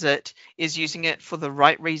uses it is using it for the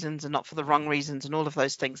right reasons and not for the wrong reasons, and all of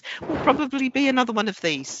those things will probably be another one of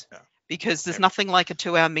these, because there's nothing like a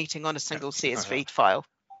 2-hour meeting on a single CSV file.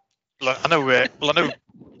 Well, I know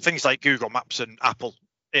things like Google Maps and Apple,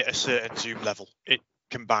 at a certain zoom level, it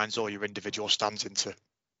combines all your individual stands into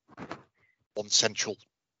one central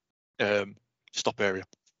stop area,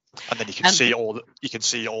 and then you can see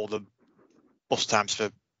all the bus times for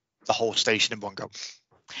the whole station in one go.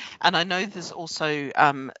 And I know there's also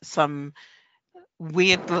some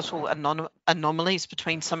weird little anomalies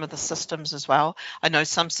between some of the systems as well. I know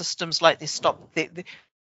some systems like they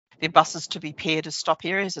their buses to be paired as stop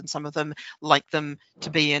areas, and some of them like them to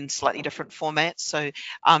be in slightly different formats. So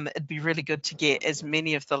it'd be really good to get as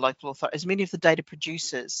many of the data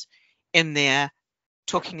producers in there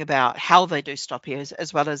talking about how they do stop areas,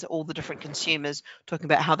 as well as all the different consumers talking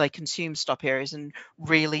about how they consume stop areas, and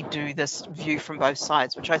really do this view from both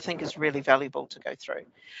sides, which I think is really valuable to go through.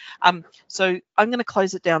 So I'm going to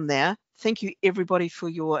close it down there. Thank you everybody for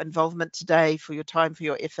your involvement today, for your time, for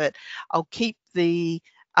your effort. I'll keep the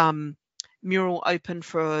mural open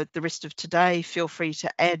for the rest of today. Feel free to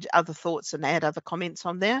add other thoughts and add other comments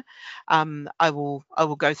on there. I will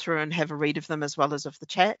go through and have a read of them, as well as of the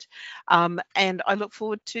chat. And I look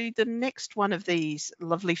forward to the next one of these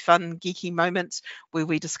lovely, fun, geeky moments where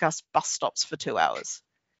we discuss bus stops for 2 hours.